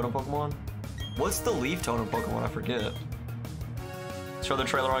kill the totem Pokemon. What's the leaf totem Pokemon? I forget. Show the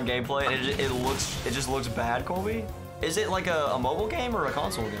trailer on gameplay and it just looks bad, Colby. Is it like a mobile game or a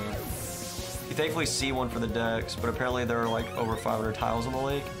console game? You thankfully see one for the decks, but apparently there are like over 500 tiles in the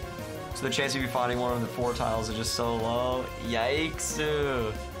lake. So the chance of you finding one of the 4 tiles is just so low. Yikes.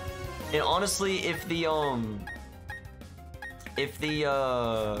 And honestly, if the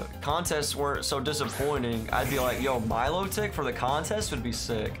contests weren't so disappointing, I'd be like, yo, Milotic for the contest would be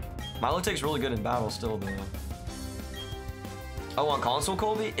sick. Milotic's really good in battle still though. Oh, on console,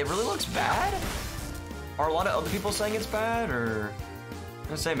 Colby? It really looks bad? Are a lot of other people saying it's bad, or? I'm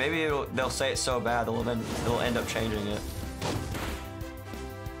gonna say maybe they'll say it's so bad they'll end up changing it.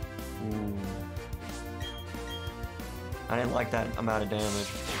 Ooh. I didn't like that amount of damage.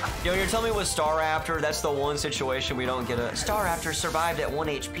 Yo, you're telling me with Staraptor, that's the one situation we don't get a... Staraptor survived at 1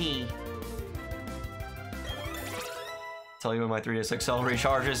 HP. Tell you when my 3DS XL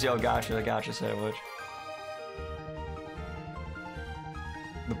recharges. Yo, gotcha, sandwich.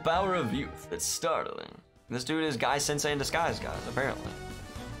 The power of youth, it's startling. This dude is Guy Sensei in disguise, guys, apparently.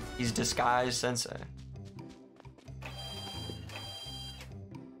 He's disguised Sensei.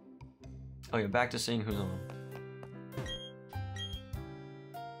 Oh yeah, back to seeing who's on.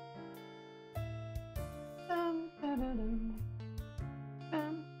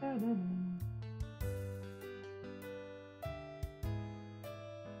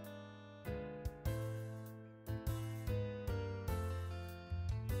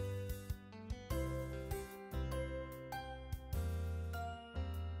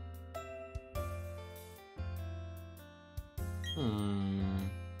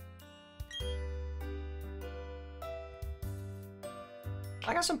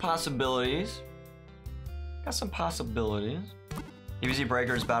 I got some possibilities. DBZ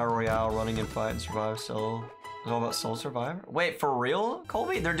Breakers, Battle Royale, running and fight and survive solo. It's all about Soul Survivor? Wait, for real,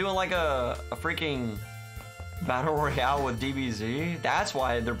 Colby? They're doing like a freaking Battle Royale with DBZ? That's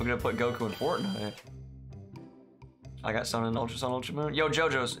why they're gonna put Goku in Fortnite. I got Sun and Ultra Sun, Ultra Moon. Yo,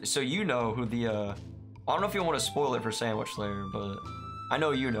 JoJo's, so you know who the, I don't know if you want to spoil it for Sandwich Slayer, but I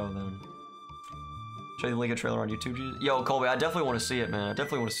know you know then. Show you the link of trailer on YouTube. Yo, Colby, I definitely want to see it, man. I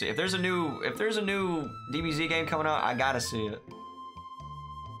definitely want to see it. If there's a new DBZ game coming out, I gotta see it.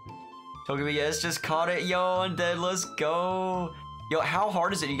 Togepi, yes, just caught it. Yo, Undead, let's go. Yo, how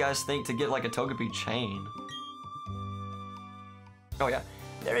hard is it, you guys think, to get like a Togepi chain? Oh yeah.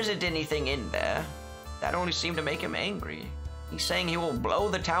 There isn't anything in there. That only seemed to make him angry. He's saying he will blow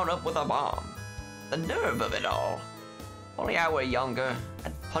the town up with a bomb. The nerve of it all. If only I were younger,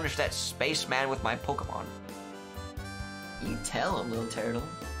 I'd punish that spaceman with my Pokemon. You tell him, little turtle.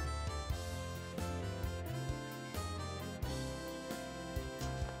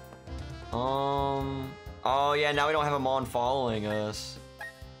 Oh yeah, now we don't have him on following us.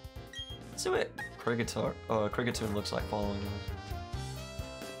 Let's see what Kricketune looks like following us.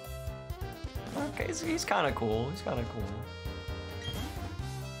 Okay, so he's kind of cool.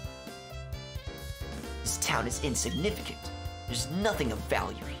 This town is insignificant. There's nothing of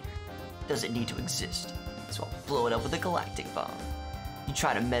value here. It doesn't need to exist. So I'll blow it up with a galactic bomb. You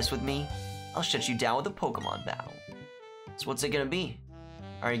try to mess with me, I'll shut you down with a Pokemon battle. So what's it gonna be?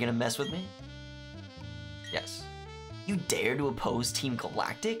 Are you gonna mess with me? Yes. You dare to oppose Team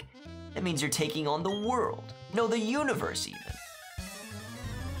Galactic? That means you're taking on the world. No, the universe even.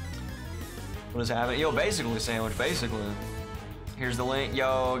 What is happening? Yo, basically, Sandwich, basically. Here's the link.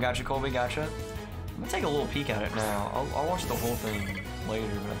 Yo, gotcha, Colby, gotcha. I'm gonna take a little peek at it now. I'll watch the whole thing later,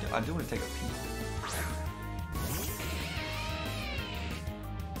 but I do want to take a peek.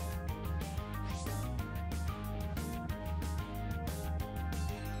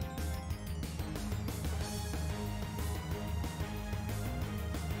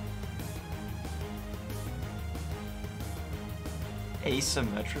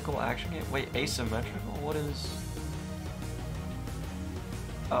 asymmetrical action game? Wait, asymmetrical? What is...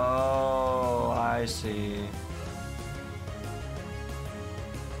 Oh, I see.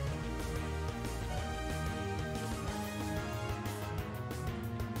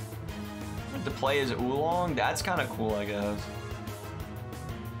 To play as Oolong? That's kind of cool, I guess.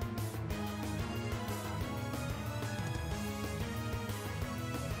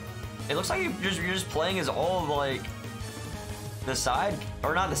 It looks like you're just playing as all of, like, the side,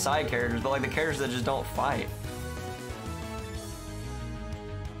 or not the side characters, but like the characters that just don't fight.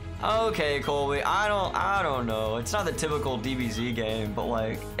 Okay, Colby, I don't know. It's not the typical DBZ game, but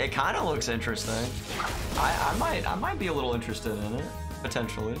like it kind of looks interesting. I might be a little interested in it,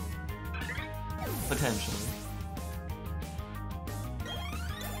 potentially. Potentially.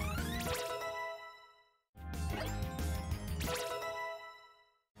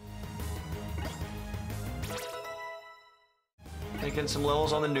 Taking some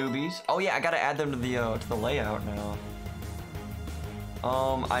levels on the newbies. Oh yeah, I gotta add them to the layout now.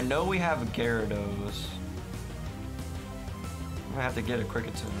 I know we have Gyarados. I'm gonna have to get a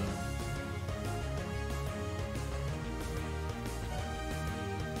Cricketon.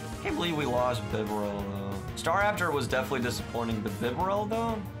 Can't believe we lost Bibarel though. Staraptor was definitely disappointing, but Bibarel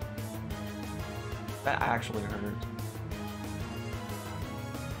though? That actually hurt.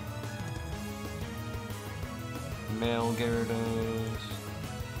 Male Gyarados.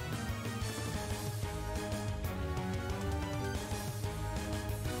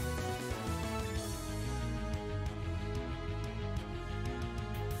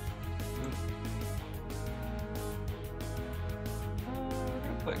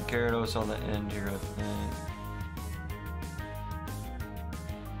 Put Gyarados on the end here, I think.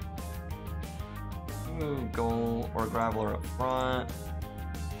 Ooh, Goal or Graveler up front.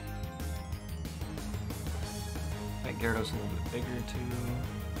 Make Gyarados a little bit bigger too.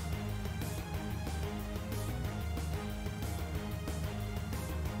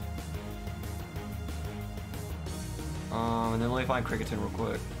 And then let me find Cricketon real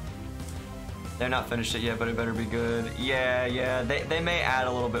quick. They're not finished it yet, but it better be good. Yeah, they may add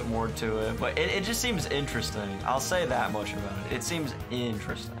a little bit more to it, but it just seems interesting. I'll say that much about it. It seems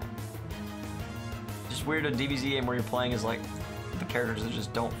interesting. Just weird a DBZ game where you're playing as like the characters that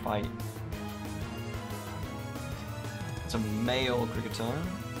just don't fight. It's a male Cricketon.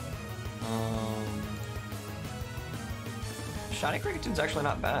 Shiny Cricketon's actually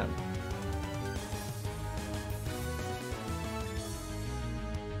not bad.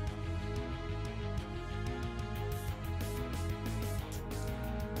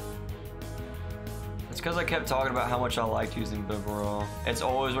 It's because I kept talking about how much I liked using Bibarel. It's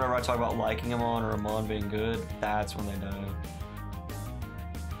always whenever I talk about liking him on or Amon being good, that's when they die.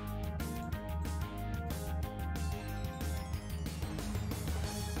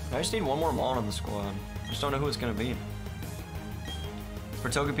 I just need one more Mon on the squad. I just don't know who it's gonna be. For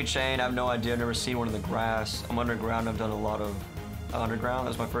Togepi Chain, I have no idea. I've never seen one in the grass. I'm underground. I've done a lot of underground. That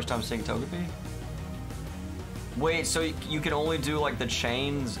was my first time seeing Togepi. Wait, so you can only do like the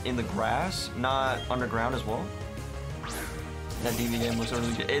chains in the grass, not underground as well? That DB game looks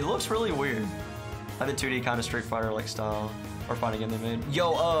really good. It looks really weird. Like the 2D kind of Street Fighter like style or fighting game they made.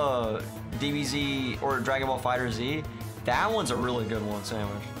 Yo, DBZ or Dragon Ball Fighter Z. That one's a really good one,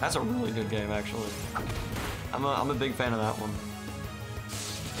 Sandwich. That's a really good game, actually. I'm a big fan of that one.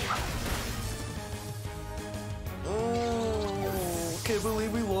 Oh, can't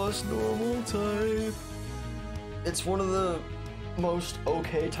believe we lost normal type. It's one of the most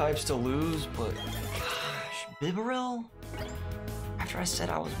okay types to lose, but gosh, Bibarel? After I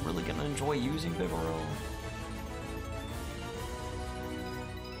said I was really gonna enjoy using Bibarel.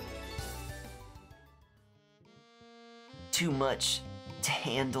 Too much to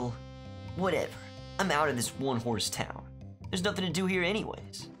handle. Whatever. I'm out of this one-horse town. There's nothing to do here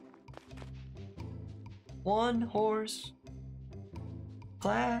anyways. One horse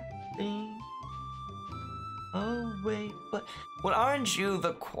clapping. Oh wait, but aren't you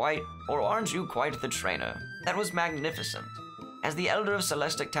quite the trainer? That was magnificent. As the elder of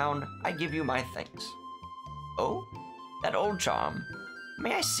Celestic Town, I give you my thanks. Oh, that old charm.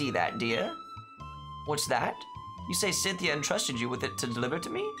 May I see that, dear? What's that? You say Cynthia entrusted you with it to deliver to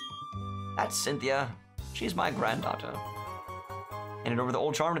me? That's Cynthia. She's my granddaughter. Handed over the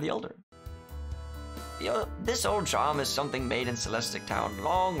old charm to the elder. This old charm is something made in Celestic Town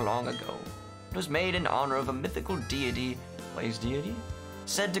long, long ago. It was made in honor of a mythical deity, Blaze deity,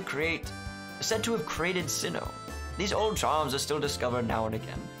 said to have created Sinnoh. These old charms are still discovered now and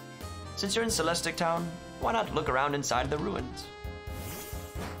again. Since you're in Celestic Town, why not look around inside the ruins?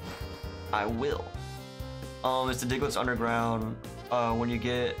 I will. It's the Diglett's Underground. when you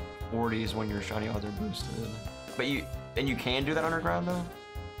get 40s when your shiny odds are boosted. But you can do that underground though.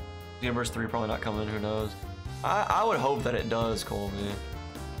 Universe 3 probably not coming, who knows. I would hope that it does, Colby.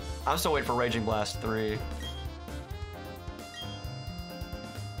 I'm still waiting for Raging Blast 3.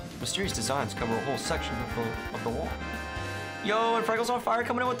 Mysterious designs cover a whole section of the wall. Yo, and Freckles on fire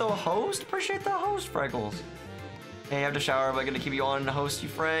coming in with the host? Appreciate the host, Freckles. Hey, I have to shower, but gonna keep you on and host you,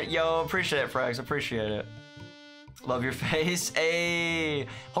 friend. Yo, appreciate it, Frex. Appreciate it. Love your face. Hey,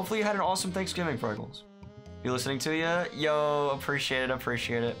 hopefully you had an awesome Thanksgiving, Freckles. You listening to you? Yo, appreciate it,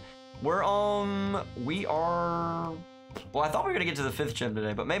 appreciate it. We are... Well, I thought we were gonna get to the 5th gym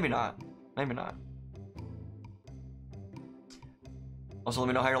today, but maybe not. Maybe not. Also, let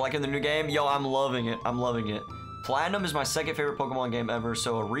me know how you're liking the new game. Yo, I'm loving it. I'm loving it. Platinum is my 2nd favorite Pokemon game ever,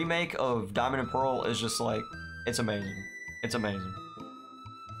 so a remake of Diamond and Pearl is just like, it's amazing. It's amazing.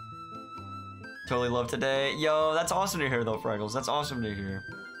 Totally love today. Yo, that's awesome to hear though, Freckles. That's awesome to hear.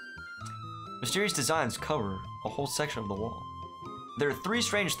 Mysterious designs cover a whole section of the wall. There are 3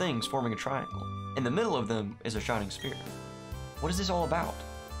 strange things forming a triangle. In the middle of them is a shining sphere. What is this all about?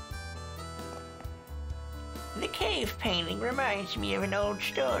 The cave painting reminds me of an old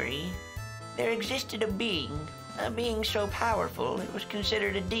story. There existed a being so powerful it was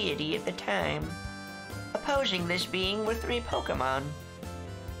considered a deity at the time. Opposing this being were 3 Pokémon.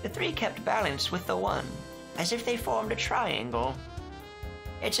 The 3 kept balance with the 1, as if they formed a triangle.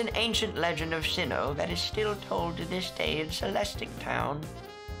 It's an ancient legend of Sinnoh that is still told to this day in Celestic Town.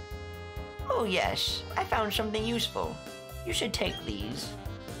 Oh yes, I found something useful. You should take these.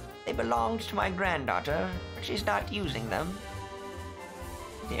 They belonged to my granddaughter, but she's not using them.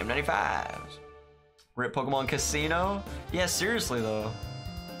 TM95s. Rip Pokemon Casino? Yeah, seriously though.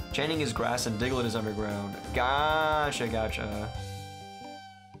 Chaining is grass and Diglett is underground. Gotcha, gotcha.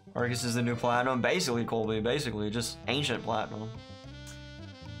 Arceus is the new Platinum. Basically, Colby, basically, just ancient Platinum.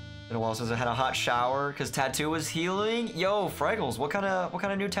 Been a while since I had a hot shower because tattoo was healing. Yo, Freckles, what kind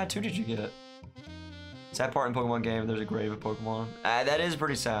of new tattoo did you get? Sad part in Pokemon game, there's a grave of Pokemon. That is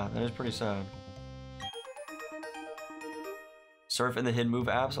pretty sad. That is pretty sad. Surf and the hidden move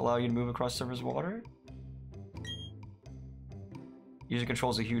apps allow you to move across surface water. User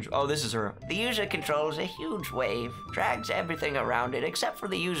controls a huge... Oh, this is her. The user controls a huge wave, drags everything around it except for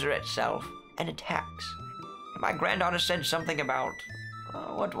the user itself, and attacks. My granddaughter said something about...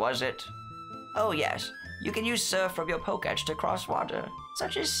 what was it? Oh yes, you can use surf from your Pokédex to cross water,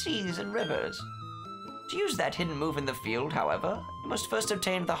 such as seas and rivers. To use that hidden move in the field, however, you must first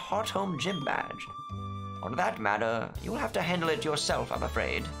obtain the Hot Home Gym Badge. On that matter, you will have to handle it yourself, I'm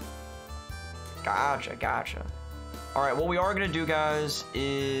afraid. Gotcha, gotcha. Alright, what we are gonna do, guys,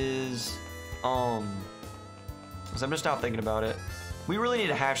 is... Because I'm just not thinking about it. We really need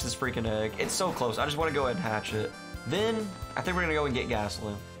to hatch this freaking egg. It's so close. I just want to go ahead and hatch it. Then, I think we're gonna go and get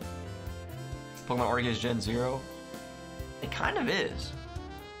Gasly. Pokemon Arceus Gen 0. It kind of is.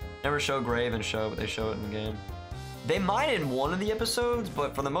 Never show Grave and Show, but they show it in the game. They might in one of the episodes,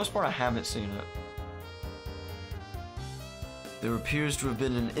 but for the most part, I haven't seen it. There appears to have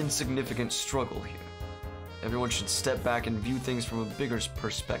been an insignificant struggle here. Everyone should step back and view things from a bigger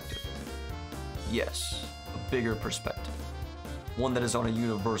perspective. Yes, a bigger perspective. One that is on a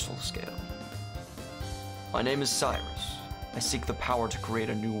universal scale. My name is Cyrus. I seek the power to create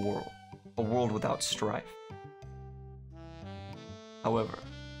a new world. A world without strife. However,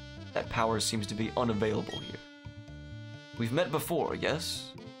 that power seems to be unavailable here. We've met before,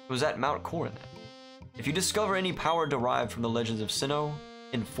 yes? It was at Mount Coronet. If you discover any power derived from the legends of Sinnoh,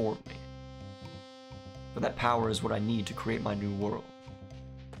 inform me. For that power is what I need to create my new world.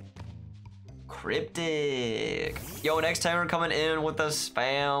 Cryptic. Yo, and X-Timer coming in with the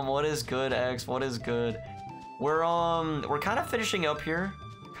spam. What is good, X? What is good? We're kind of finishing up here.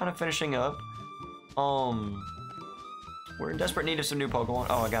 Kind of finishing up. We're in desperate need of some new Pokemon.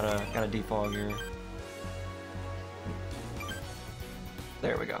 Oh, I gotta defog here.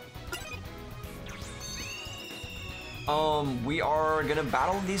 There we go. We are gonna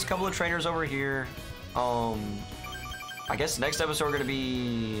battle these couple of trainers over here. I guess next episode we're gonna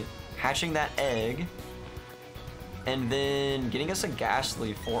be hatching that egg, and then getting us a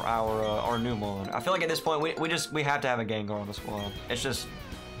Ghastly for our Numon. I feel like at this point we have to have a Gengar on the squad. It's just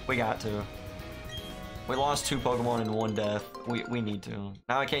we got to. We lost 2 Pokemon in 1 death. We need to.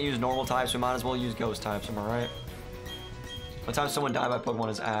 Now I can't use normal types. We might as well use ghost types. Am I right? One time someone died by Pokemon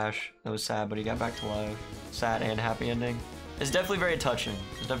is Ash. That was sad, but he got back to life. Sad and happy ending. It's definitely very touching.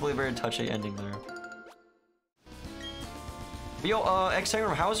 It's definitely a very touchy ending there. But yo,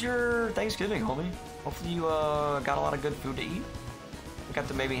 X-Tagram, how's your Thanksgiving, homie? Hopefully you got a lot of good food to eat. You got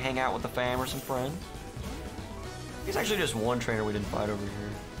to maybe hang out with the fam or some friends. There's actually just one trainer we didn't fight over here.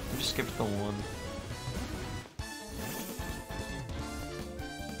 We just skipped the one.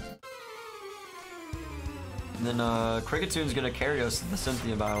 And then Krickettoon's gonna carry us in the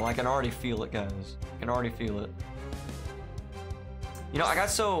Cynthia battle. I can already feel it, guys. I can already feel it. You know, I got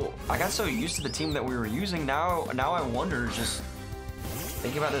so used to the team that we were using. Now I wonder, just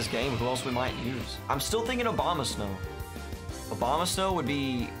thinking about this game, who else we might use. I'm still thinking Obama Snow. Obama Snow would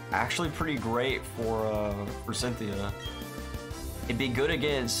be actually pretty great for Cynthia. It'd be good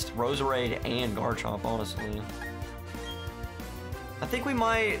against Roserade and Garchomp, honestly. I think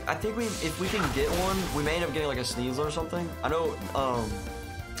if we can get one, we may end up getting like a Sneasel or something. I know,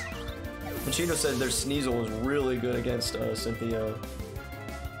 Machino said their Sneasel was really good against Cynthia.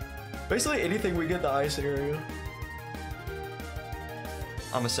 Basically anything we get the ice area.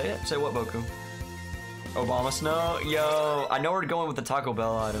 I'ma say it. Say what, Boku? Obama Snow? Yo, I know we're going with the Taco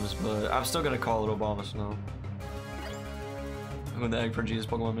Bell items, but I'm still gonna call it Obama Snow. When the egg for Jesus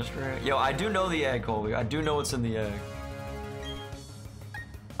Pokemon Mystery. Yo, I do know the egg, Colby. I do know what's in the egg.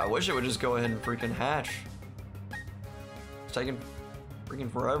 I wish it would just go ahead and freaking hatch. It's taking freaking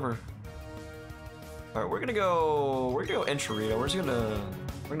forever. All right, we're gonna go Enchirito. We're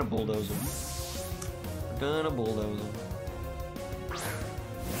gonna bulldoze him. We're gonna bulldoze him.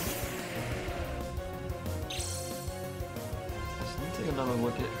 Let me take another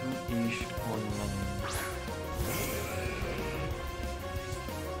look at Hoopish online.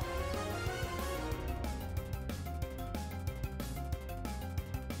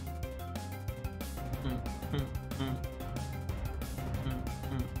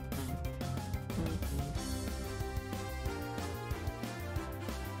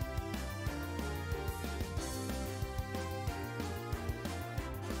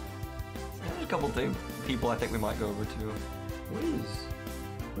 People I think we might go over to. What is?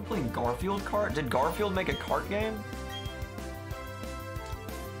 We're playing Garfield kart? Did Garfield make a kart game?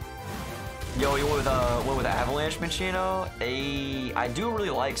 Yo, you went with Avalanche Machino? I do really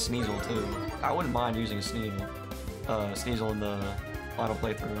like Sneasel too. I wouldn't mind using a Sneasel. Sneasel in the final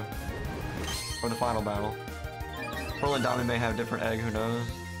playthrough. Or the final battle. Pearl and Diamond may have a different egg, who knows?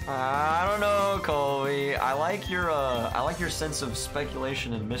 I don't know, Colby. I like your sense of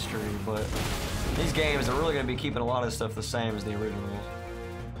speculation and mystery, but these games are really gonna be keeping a lot of stuff the same as the originals.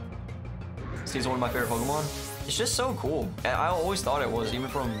 Sneasel, one of my favorite Pokemon. It's just so cool. I always thought it was, even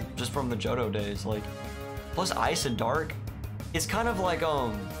from the Johto days. Like, plus Ice and Dark, it's kind of like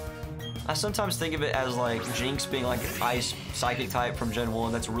I sometimes think of it as like Jinx being like Ice Psychic type from Gen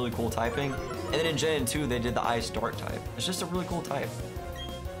 1. That's a really cool typing. And then in Gen 2 they did the Ice Dark type. It's just a really cool type.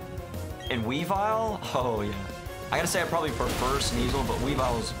 And Weavile, oh yeah. I gotta say I probably prefer Sneasel, but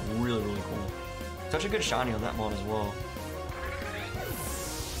Weavile is really, really cool. Such a good shiny on that one as well.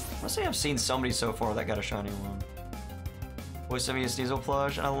 I must say I've seen somebody so far that got a shiny one. Boy sent me a Sneasel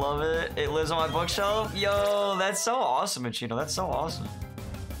plush, and I love it. It lives on my bookshelf. Yo, that's so awesome, Machino. That's so awesome.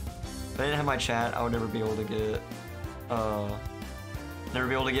 If I didn't have my chat, I would never be able to get,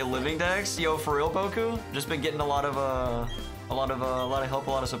 living decks. Yo, for real, Boku. Just been getting a lot of help, a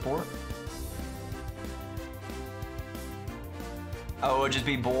lot of support. Oh, it would just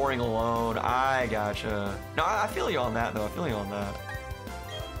be boring alone. I gotcha. No, I feel you on that, though. I feel you on that.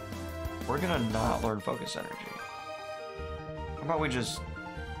 We're gonna not learn Focus Energy. How about we just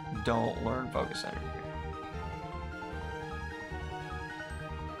don't learn Focus Energy?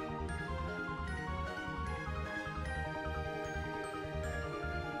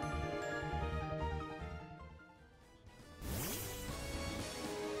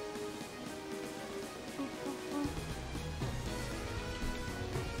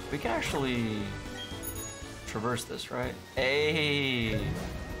 We can actually traverse this, right? Hey!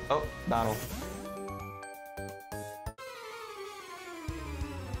 Oh, battle.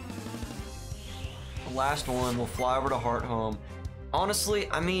 The last one, we'll fly over to Heart Home. Honestly,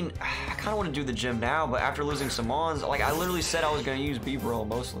 I mean, I kind of want to do the gym now, but after losing Samons, like, I literally said I was going to use Beebrel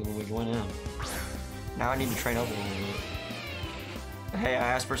mostly when we went in. Now I need to train up a little bit. Hey, I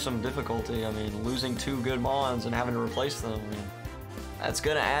asked for some difficulty. I mean, losing 2 good Mons and having to replace them, I mean, that's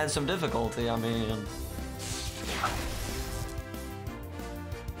gonna add some difficulty, I mean.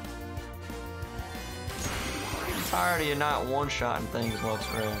 I'm tired of you not one-shotting things,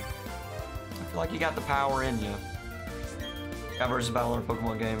 Luxray. I feel like you got the power in you. Got versus Battle or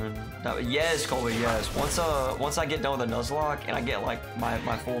Pokemon game and yes, Colby, yes. Once I get done with the Nuzlocke and I get like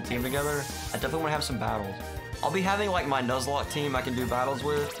my full team together, I definitely want to have some battles. I'll be having like my Nuzlocke team I can do battles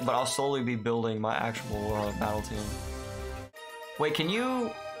with, but I'll slowly be building my actual battle team. Wait, can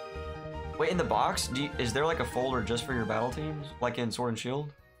you... Wait, in the box, is there like a folder just for your battle teams? Like in Sword and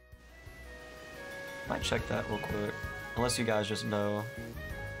Shield? Might check that real quick. Unless you guys just know.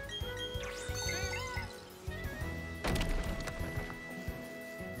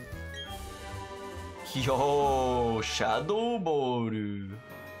 Yo, Shadow Boru.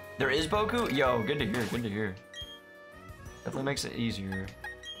 There is Boku? Yo, good to hear, good to hear. Definitely makes it easier.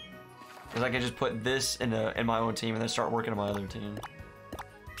 Because I can just put this in my own team and then start working on my other team.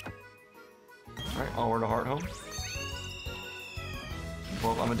 Alright, onward to Heart Home.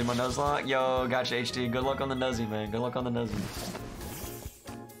 Well, I'm gonna do my Nuzlocke. Yo, gotcha HD. Good luck on the Nuzzy, man. Good luck on the Nuzzy.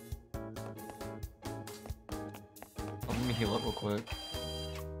 Let me heal up real quick.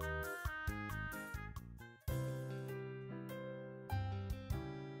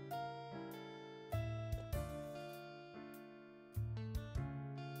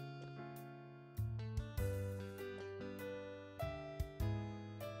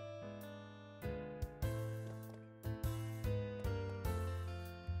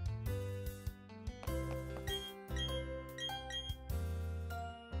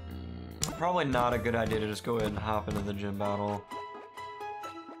 Probably not a good idea to just go ahead and hop into the gym battle.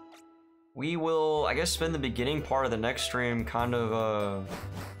 We will, I guess, spend the beginning part of the next stream kind of,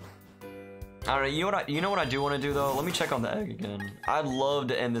 I don't know, you know what I do want to do though? Let me check on the egg again. I'd love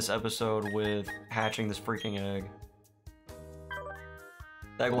to end this episode with hatching this freaking egg.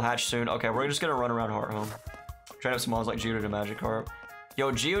 The egg will hatch soon. Okay, we're just gonna run around Heart Home. Train up some mons like Geodude and Magikarp.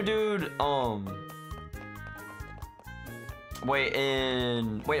 Yo, Geodude, wait,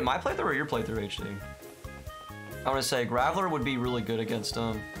 in my playthrough or your playthrough, HD? I want to say Graveler would be really good against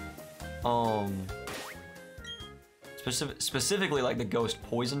him. Specifically like the ghost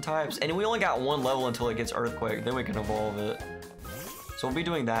poison types, and we only got one level until it gets Earthquake. Then we can evolve it. So we'll be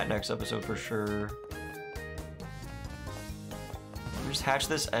doing that next episode for sure. Just hatch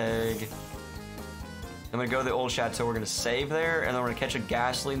this egg. I'm gonna go to the old chateau. We're gonna save there, and then we're gonna catch a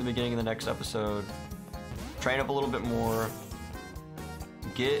Ghastly in the beginning of the next episode. Train up a little bit more.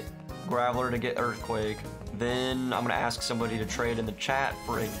 Get Graveler to get Earthquake. Then I'm gonna ask somebody to trade in the chat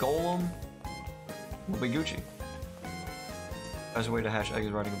for a Golem. We'll be Gucci. As a way to hatch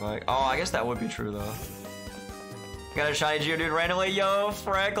eggs riding a bike. Oh, I guess that would be true though. Got a shiny Geodude randomly. Yo,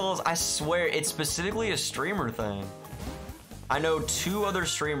 Freckles. I swear it's specifically a streamer thing. I know 2 other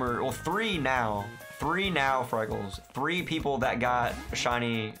streamers, well 3 now. 3 now, Freckles. 3 people that got a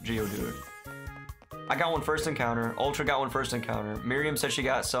shiny Geodude. I got one first encounter. Ultra got one first encounter. Miriam said she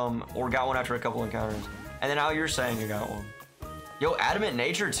got some, or got one after a couple encounters. And then now you're saying you got one. Yo, Adamant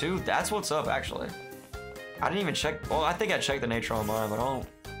Nature too. That's what's up, actually. I didn't even check. Well, I think I checked the nature on mine, but I don't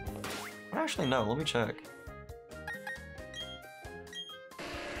actually know. Let me check.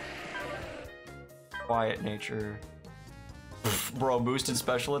 Quiet Nature. Bro, boosted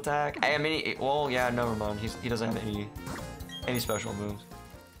special attack. I mean, well, yeah, never mind. He doesn't have any special moves.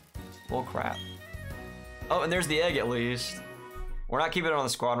 Well, crap. Oh, and there's the egg at least. We're not keeping it on the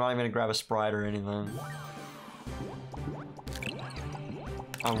squad. I'm not even gonna grab a Sprite or anything.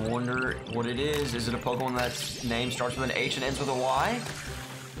 I wonder what it is. Is it a Pokemon that's name starts with an H and ends with a Y?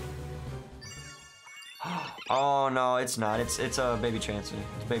 Oh no, it's not. It's a Baby Chansey.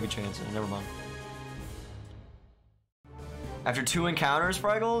 It's Baby Chansey. Never mind. After 2 encounters,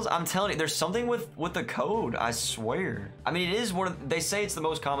 Freckles, I'm telling you, there's something with the code. I swear. I mean, it is one of, they say it's the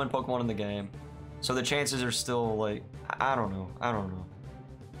most common Pokemon in the game. So the chances are still like, I don't know. I don't know.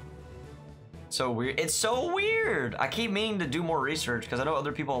 So weird. It's so weird. I keep meaning to do more research because I know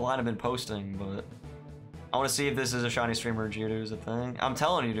other people online have been posting, but I want to see if this is a shiny streamer Geodude is a thing. I'm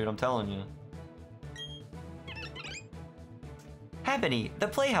telling you, dude. I'm telling you. Happiny, the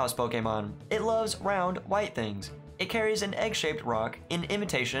Playhouse Pokemon. It loves round, white things. It carries an egg-shaped rock in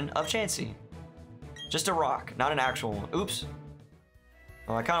imitation of Chansey. Just a rock, not an actual one. Oops.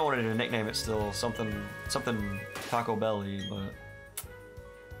 Well, I kind of wanted to nickname it still something Taco Belly, but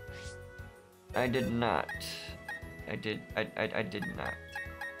I did not. I did not.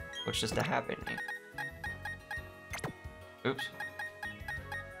 What's just a happening? Oops.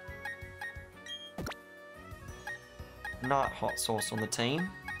 Not hot sauce on the team.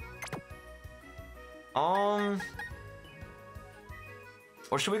 Or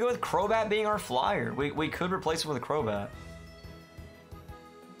should we go with Crobat being our flyer? We could replace it with a Crobat.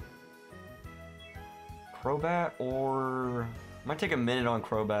 Crobat or... Might take a minute on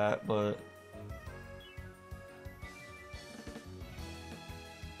Crobat, but...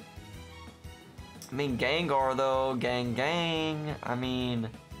 I mean, Gengar though, gang. I mean...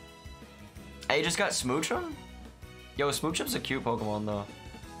 Hey, just got Smoochum? Yo, Smoochum's a cute Pokemon though.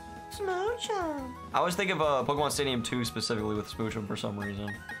 Smoochum. I was thinking of Pokemon Stadium 2 specifically with Smoochum for some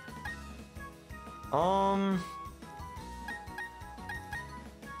reason.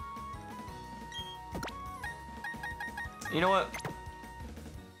 You know what?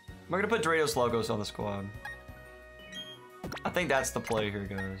 We're gonna put Doritos Logos on the squad. I think that's the play here,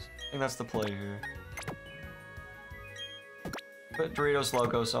 guys. I think that's the play here. Put Doritos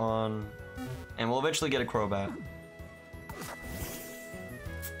Logos on, and we'll eventually get a Crobat.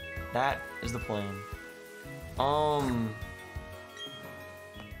 That is the plan.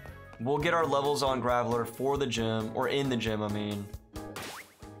 We'll get our levels on Graveler for the gym, or in the gym, I mean.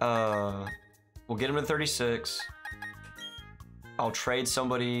 We'll get him to 36. I'll trade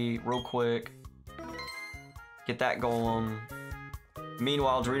somebody real quick. Get that Golem.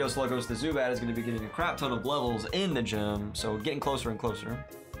 Meanwhile, Doritos Logos the Zubat is going to be getting a crap ton of levels in the gym, so getting closer and closer.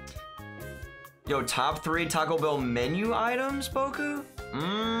 Yo, top 3 Taco Bell menu items, Boku?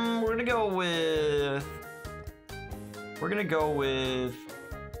 We're gonna go with... We're gonna go with...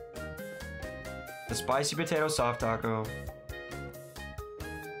 the spicy potato soft taco.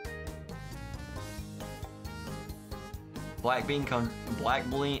 Black bean crunch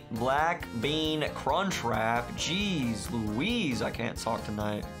wrap. Jeez Louise, I can't talk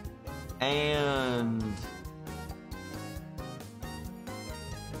tonight. And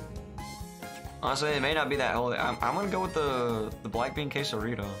honestly, it may not be that healthy. I'm gonna go with the black bean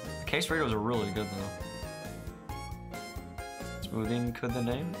quesarito. The quesaritos are really good though. Smoothing could the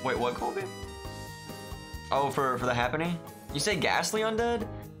name? Wait, what, Colby? Oh, for the happening? You say Ghastly Undead?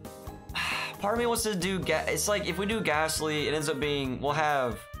 Part of me wants to do it's like if we do Ghastly, it ends up being we'll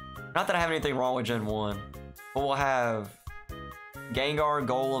have, not that I have anything wrong with Gen 1, but we'll have Gengar,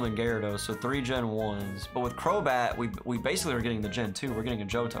 Golem, and Gyarados, so 3 Gen 1s. But with Crobat, we basically are getting the Gen 2. We're getting a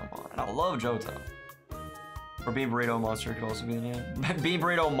Johto on, and I love Johto. Or Bean Burrito Monster could also be the name. Bean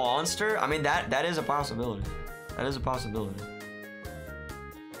Burrito Monster? I mean, that is a possibility. That is a possibility.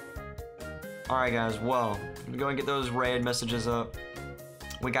 Alright guys, well, I'm gonna go and get those raid messages up.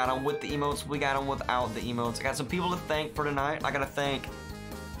 We got them with the emotes, we got them without the emotes. I got some people to thank for tonight. I gotta thank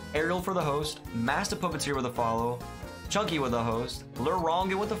Ariel for the host, Master Puppeteer with a follow, Chunky with a host,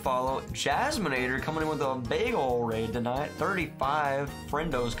 Luronga with a follow, Jasminator coming in with a big ol' raid tonight, 35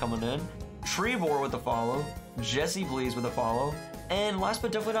 friendos coming in, Treebor with a follow, Jesse Blees with a follow, and last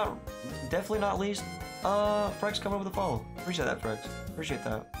but definitely not least, Frex coming with a follow. Appreciate that, Frex. Appreciate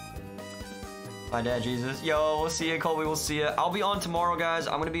that. My dad, Jesus. Yo, we'll see you, Colby. We'll see you. I'll be on tomorrow, guys.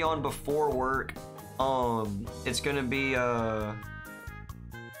 I'm gonna be on before work. It's gonna be let's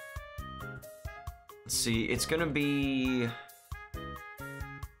see. It's gonna be, I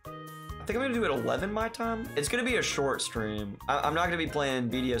think I'm gonna do it 11 my time. It's gonna be a short stream. I'm not gonna be playing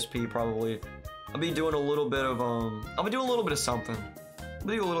BDSP probably. I'll be doing a little bit of I'll be doing a little bit of something. I'll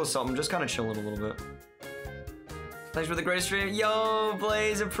be doing a little something, just kind of chilling a little bit. Thanks for the great stream. Yo,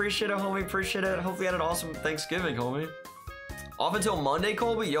 Blaze, appreciate it, homie, appreciate it. Hopefully you had an awesome Thanksgiving, homie. Off until Monday,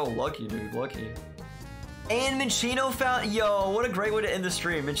 Colby? Yo, lucky, dude, lucky. And Minchino found, yo, what a great way to end the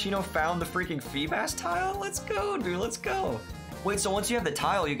stream. Minchino found the freaking Feebas tile? Let's go, dude, let's go. Wait, so once you have the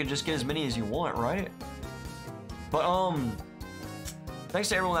tile, you can just get as many as you want, right? But, thanks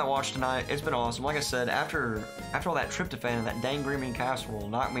to everyone that watched tonight. It's been awesome. Like I said, after all that tryptophan and that dang green casserole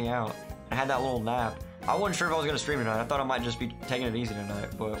knocked me out, I had that little nap. I wasn't sure if I was going to stream tonight. I thought I might just be taking it easy tonight.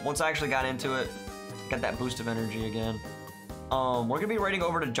 But once I actually got into it, got that boost of energy again. We're going to be rating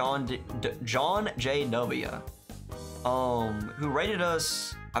over to John JW, who rated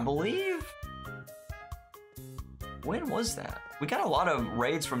us, I believe, when was that? We got a lot of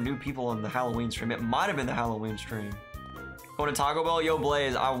raids from new people on the Halloween stream. It might have been the Halloween stream. Going to Taco Bell? Yo,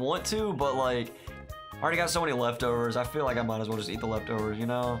 Blaze, I want to, but like, I already got so many leftovers. I feel like I might as well just eat the leftovers, you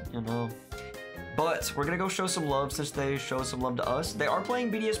know? But we're gonna go show some love since they show some love to us. They are playing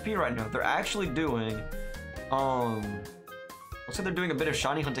BDSP right now. They're actually doing, looks like they're doing a bit of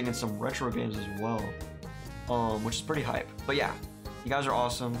shiny hunting and some retro games as well, which is pretty hype. But yeah, you guys are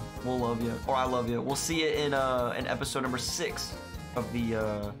awesome. We'll love you, or I love you. We'll see you in episode number 6 of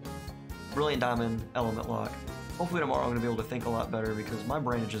the Brilliant Diamond Elementlocke. Hopefully tomorrow I'm gonna be able to think a lot better because my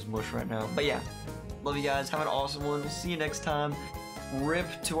brain is just mush right now. But yeah, love you guys. Have an awesome one. We'll see you next time. Rip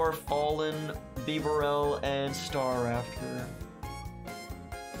to our fallen Bieberell and Star Raptor.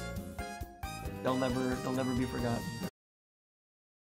 They'll never be forgotten.